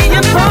ecology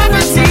and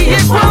poverty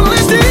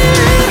equality.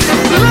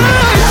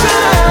 Light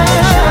shine,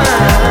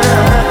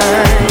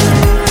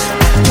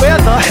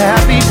 we're the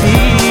happy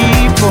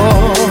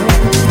people.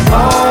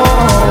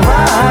 All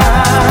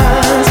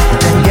rise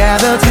and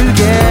gather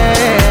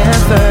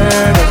together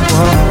as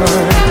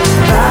one.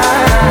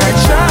 Light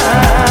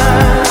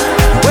shine,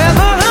 we're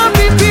the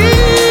happy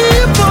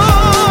people.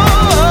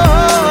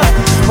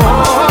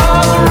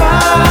 All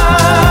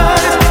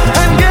rise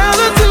and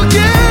gather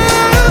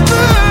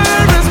together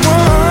as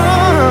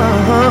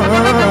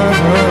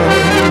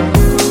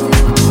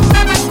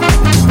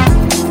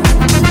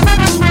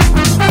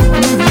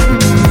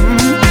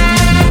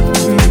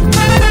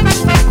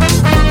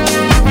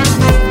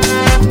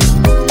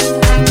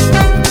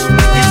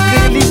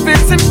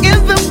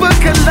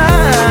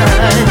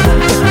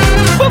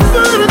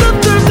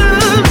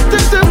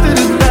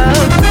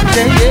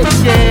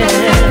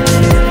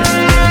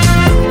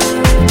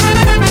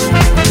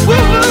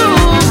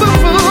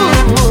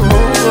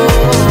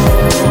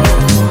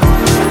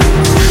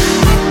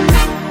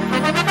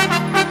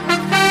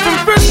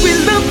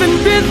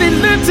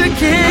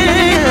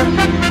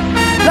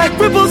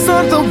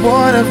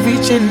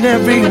reaching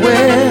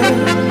everywhere.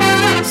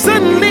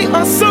 Suddenly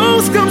our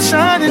souls come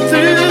shining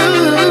through.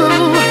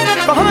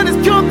 The heart is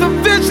pure, the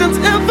vision's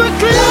ever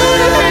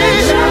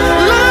clear.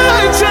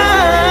 Light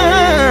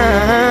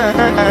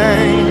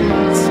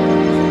shines.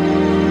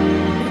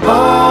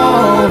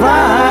 All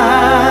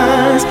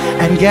rise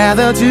and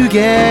gather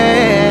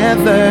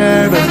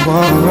together as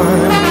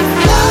one.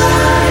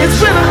 It's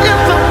written in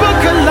the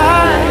book of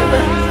life.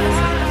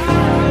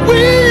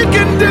 We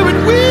can do it,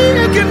 we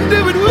can do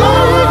it, we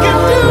can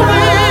do it.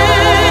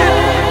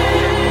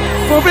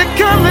 For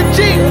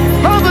ecology,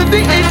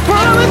 poverty,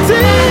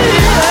 equality.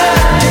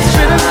 It's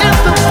written in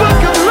the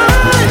book of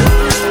life.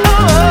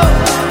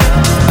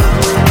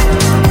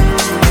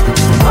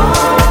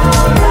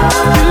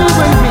 You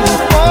and me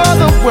for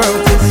the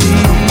world to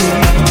see.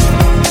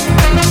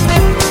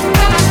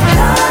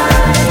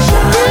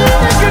 We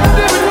can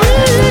do it, we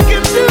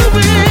can do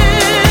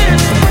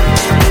it.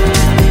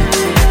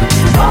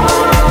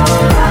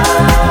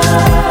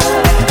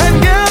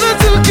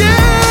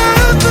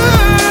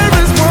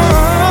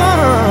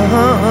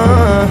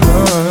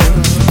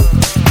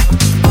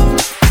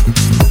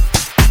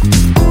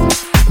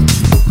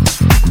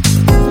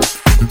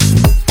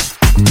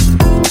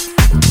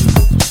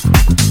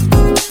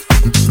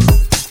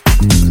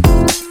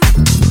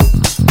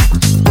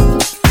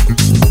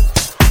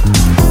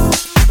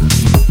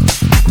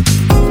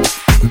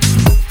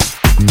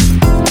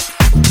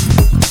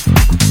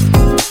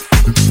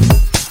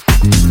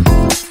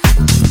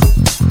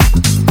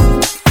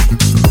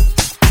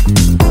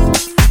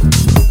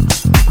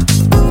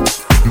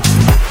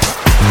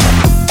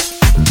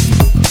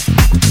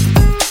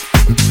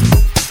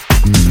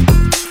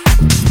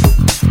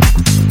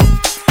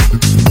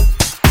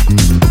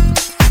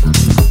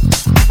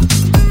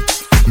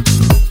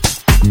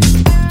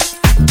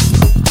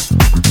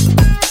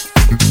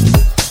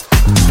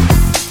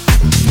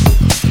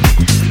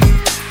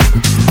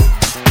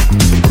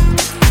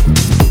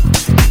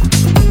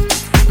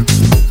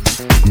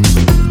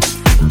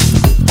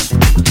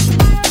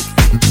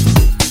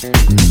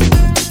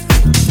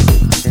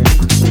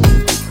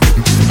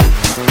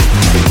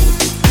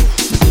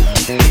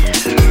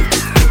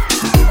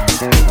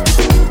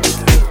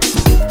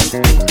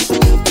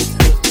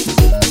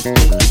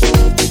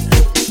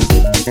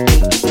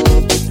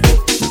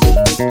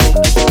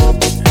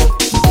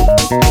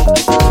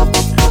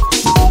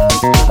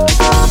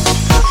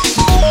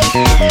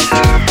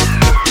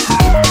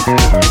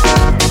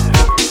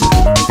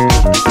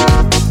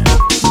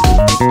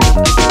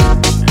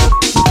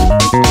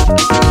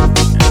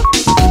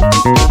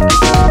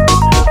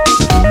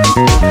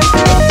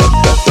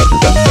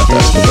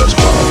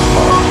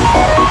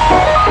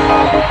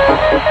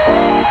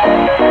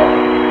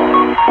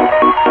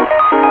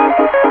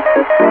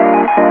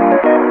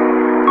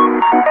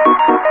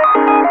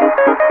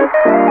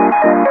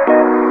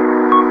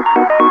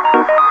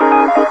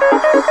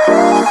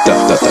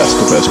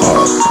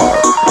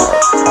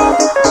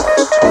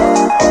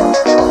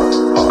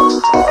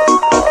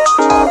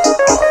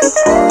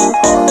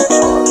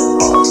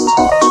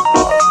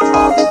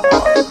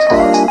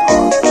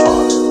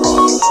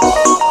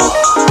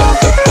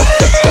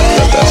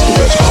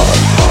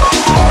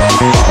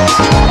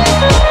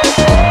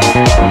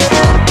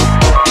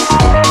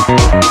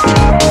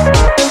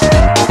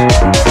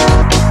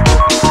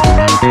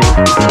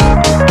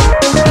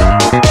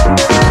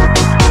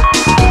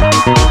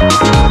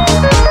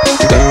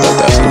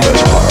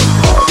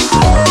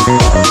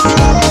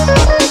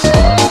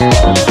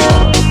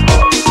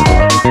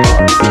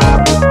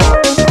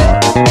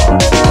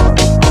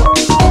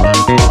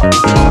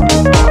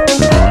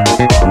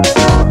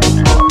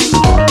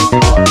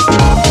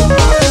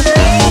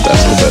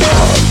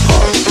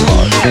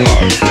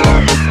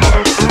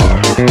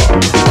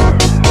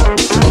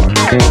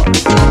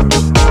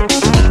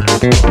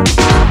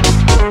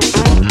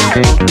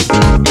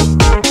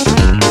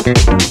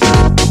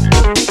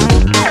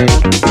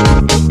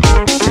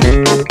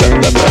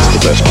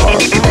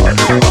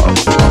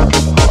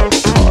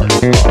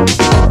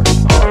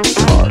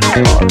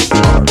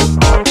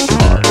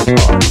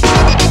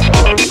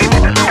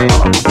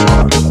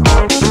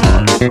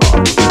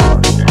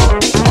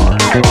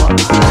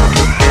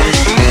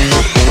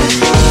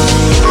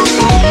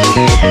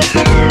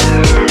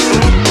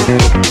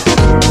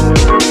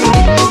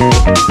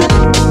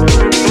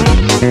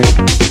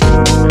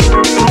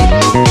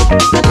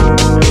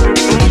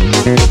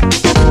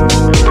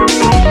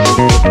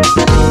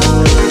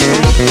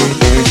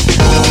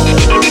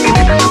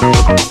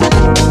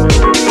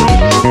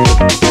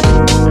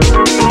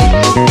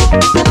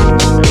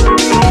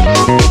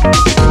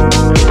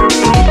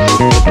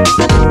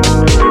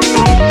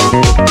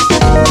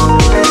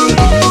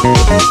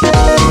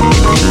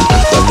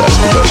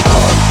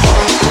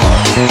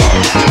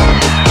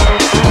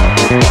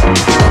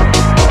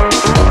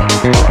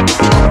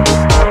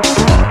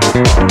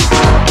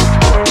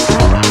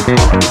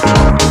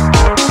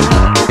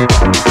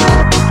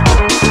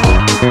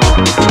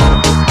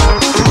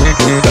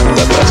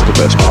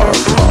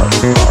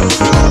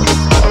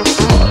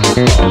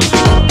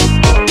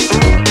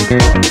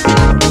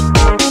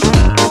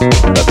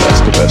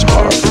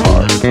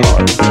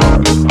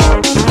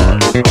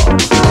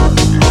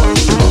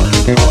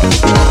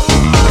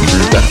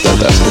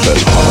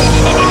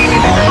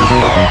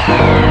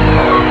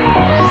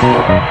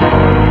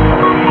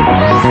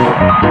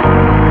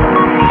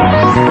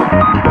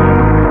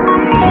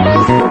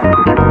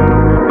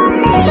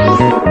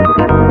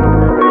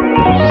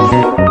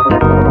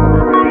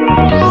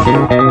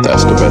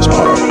 That's the best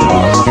part.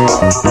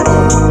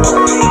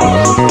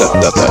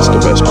 That's the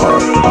best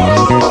part.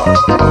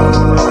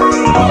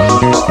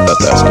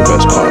 That's the best part. That's the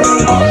best part.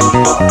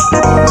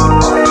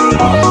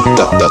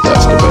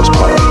 That's the best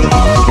part.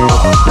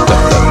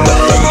 That's the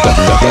best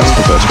part. That's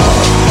the best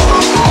part.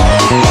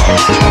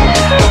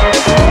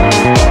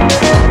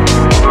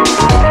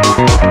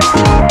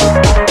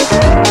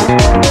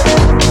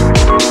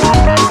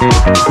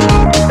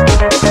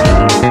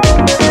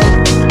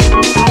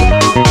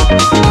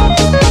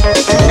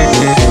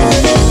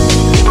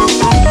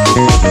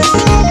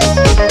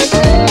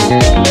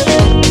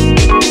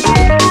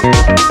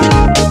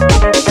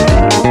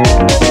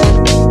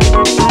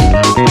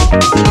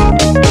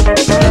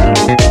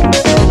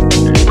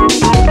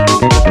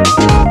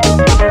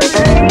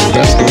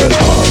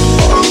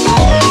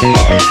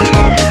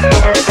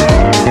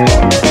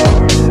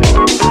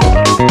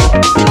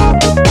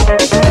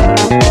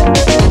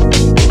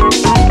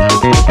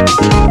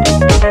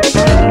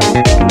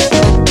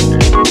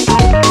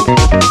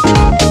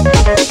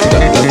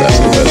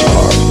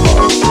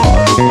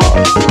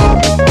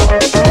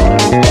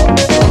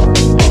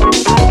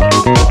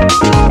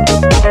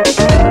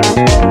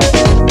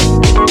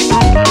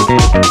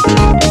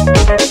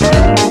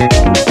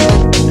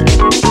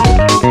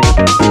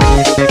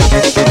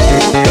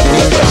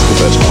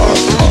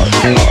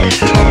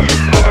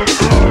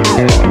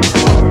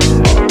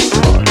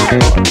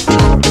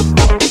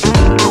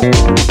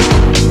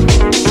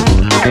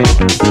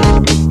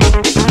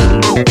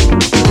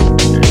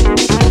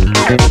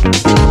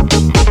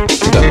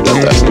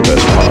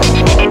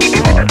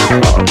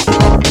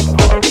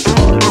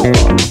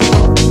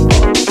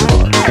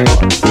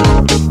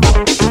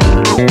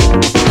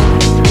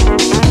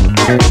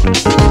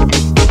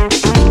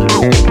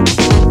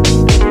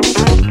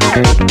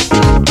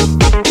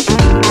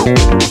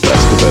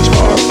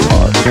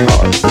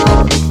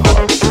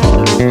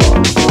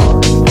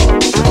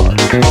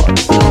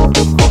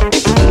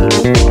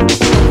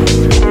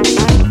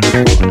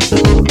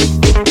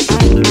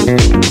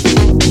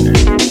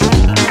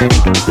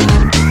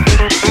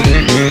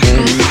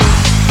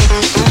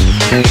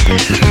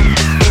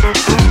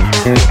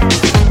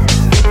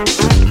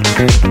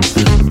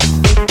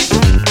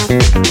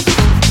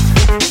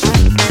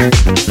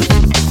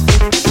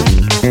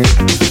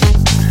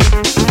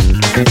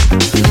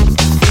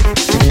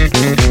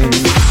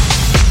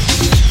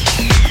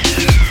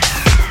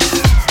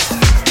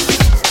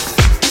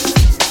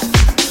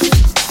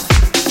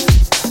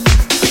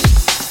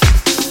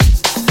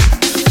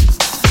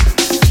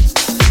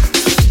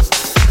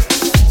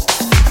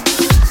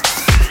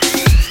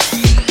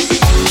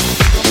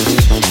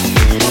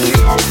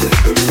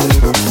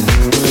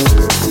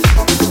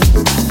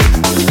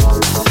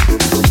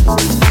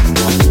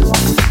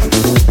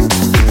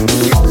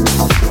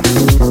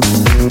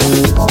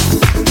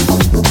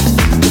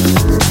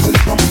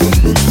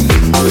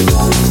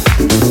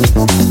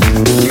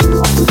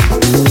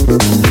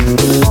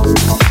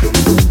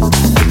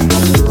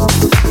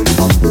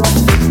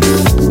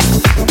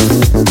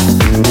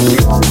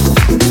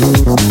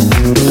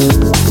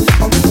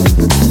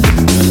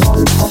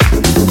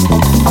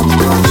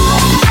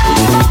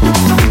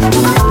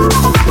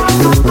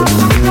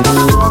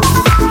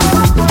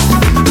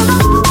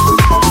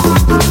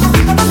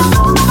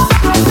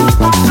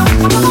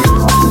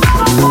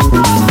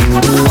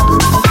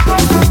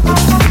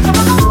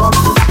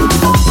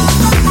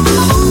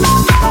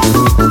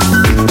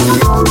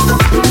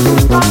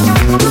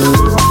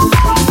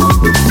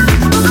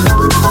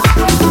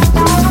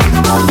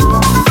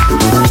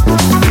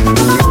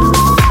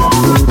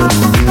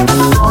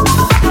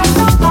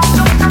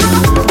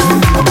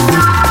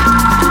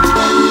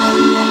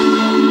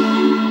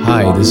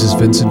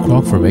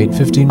 From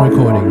 815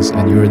 Recordings,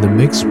 and you're in the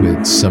mix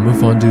with Summer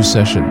Fondue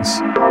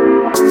Sessions.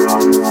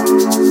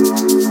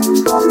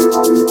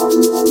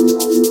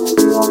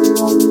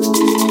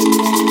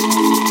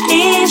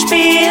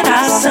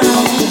 Inspiração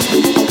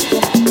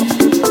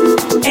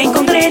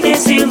encontrei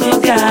nesse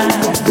lugar,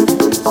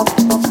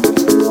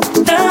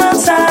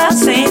 dança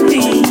sem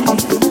fim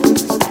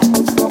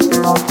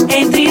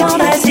entre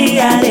ondas e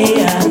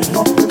areia.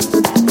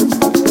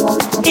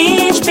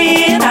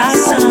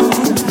 Inspiração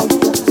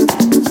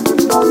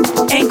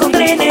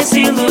encontrei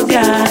nesse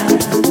lugar,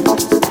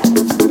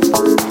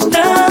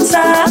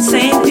 dança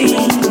sem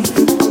fim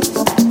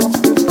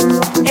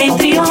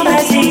entre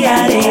ondas e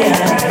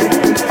areia.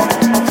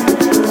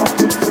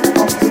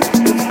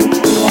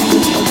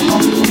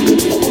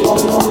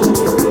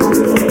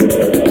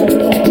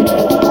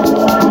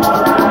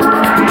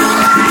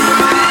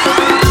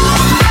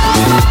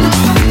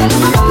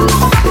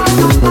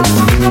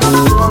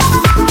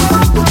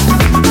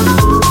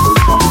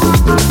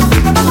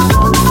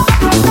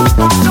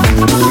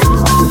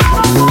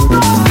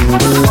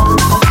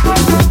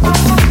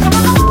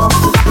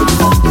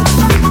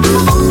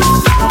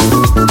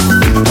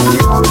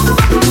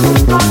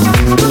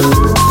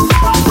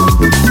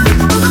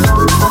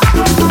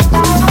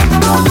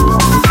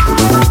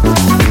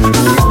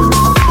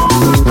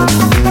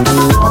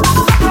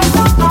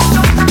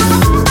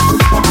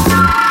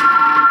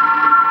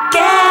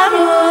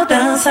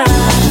 dançar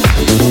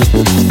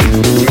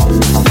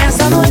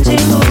nessa noite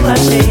em lua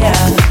cheia.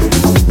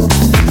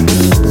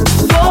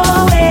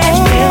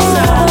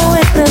 Vou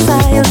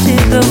expressar, eu te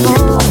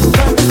amo.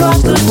 Quanto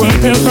gosto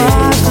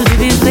de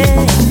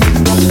viver.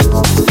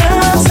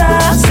 Dança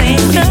sem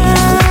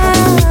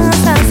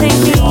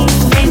fim,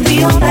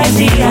 entre ondas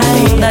e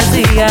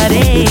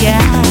areia.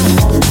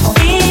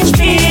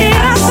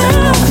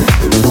 Inspiração,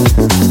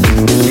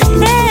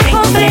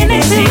 encontrei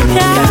nesse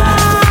lugar.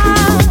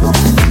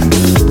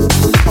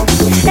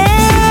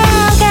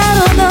 Eu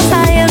quero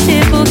dançar, eu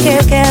digo que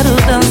eu quero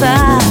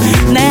dançar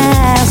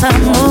nessa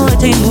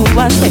noite em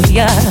lua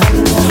cheia.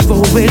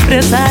 Vou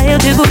expressar, eu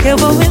digo que eu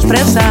vou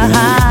expressar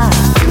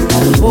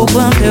o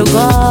quanto eu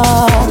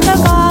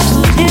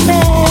gosto de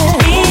ver.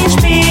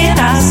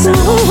 Inspiração,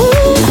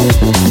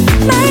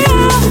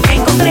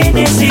 encontrei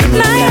nesse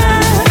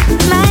lugar.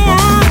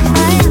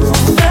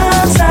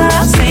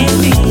 Dança sem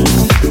fim,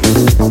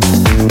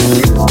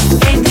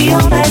 entre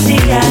ondas e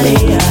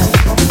areia.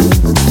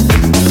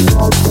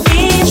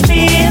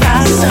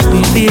 Inspiração,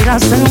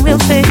 eu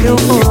sei que eu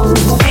vou.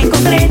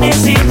 Encontrei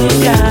nesse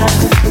lugar.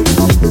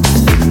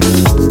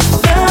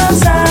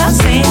 Dança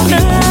sem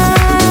fim,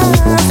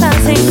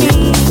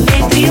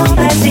 entre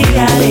ondas e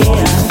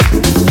areia.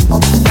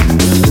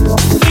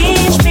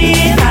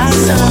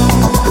 Inspiração,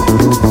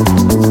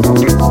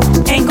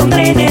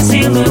 encontrei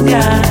nesse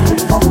lugar.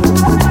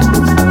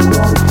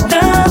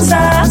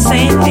 Dança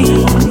sem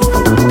fim,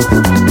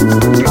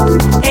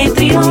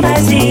 entre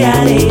ondas e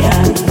areia.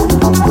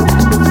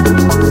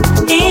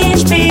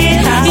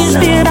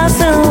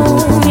 Inspiração,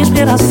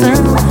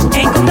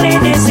 encontrei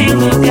nesse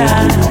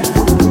lugar.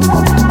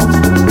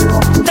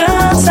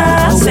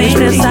 Dança sem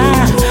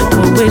expressar,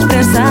 vou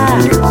expressar,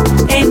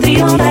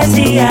 entre ondas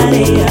e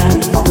areia.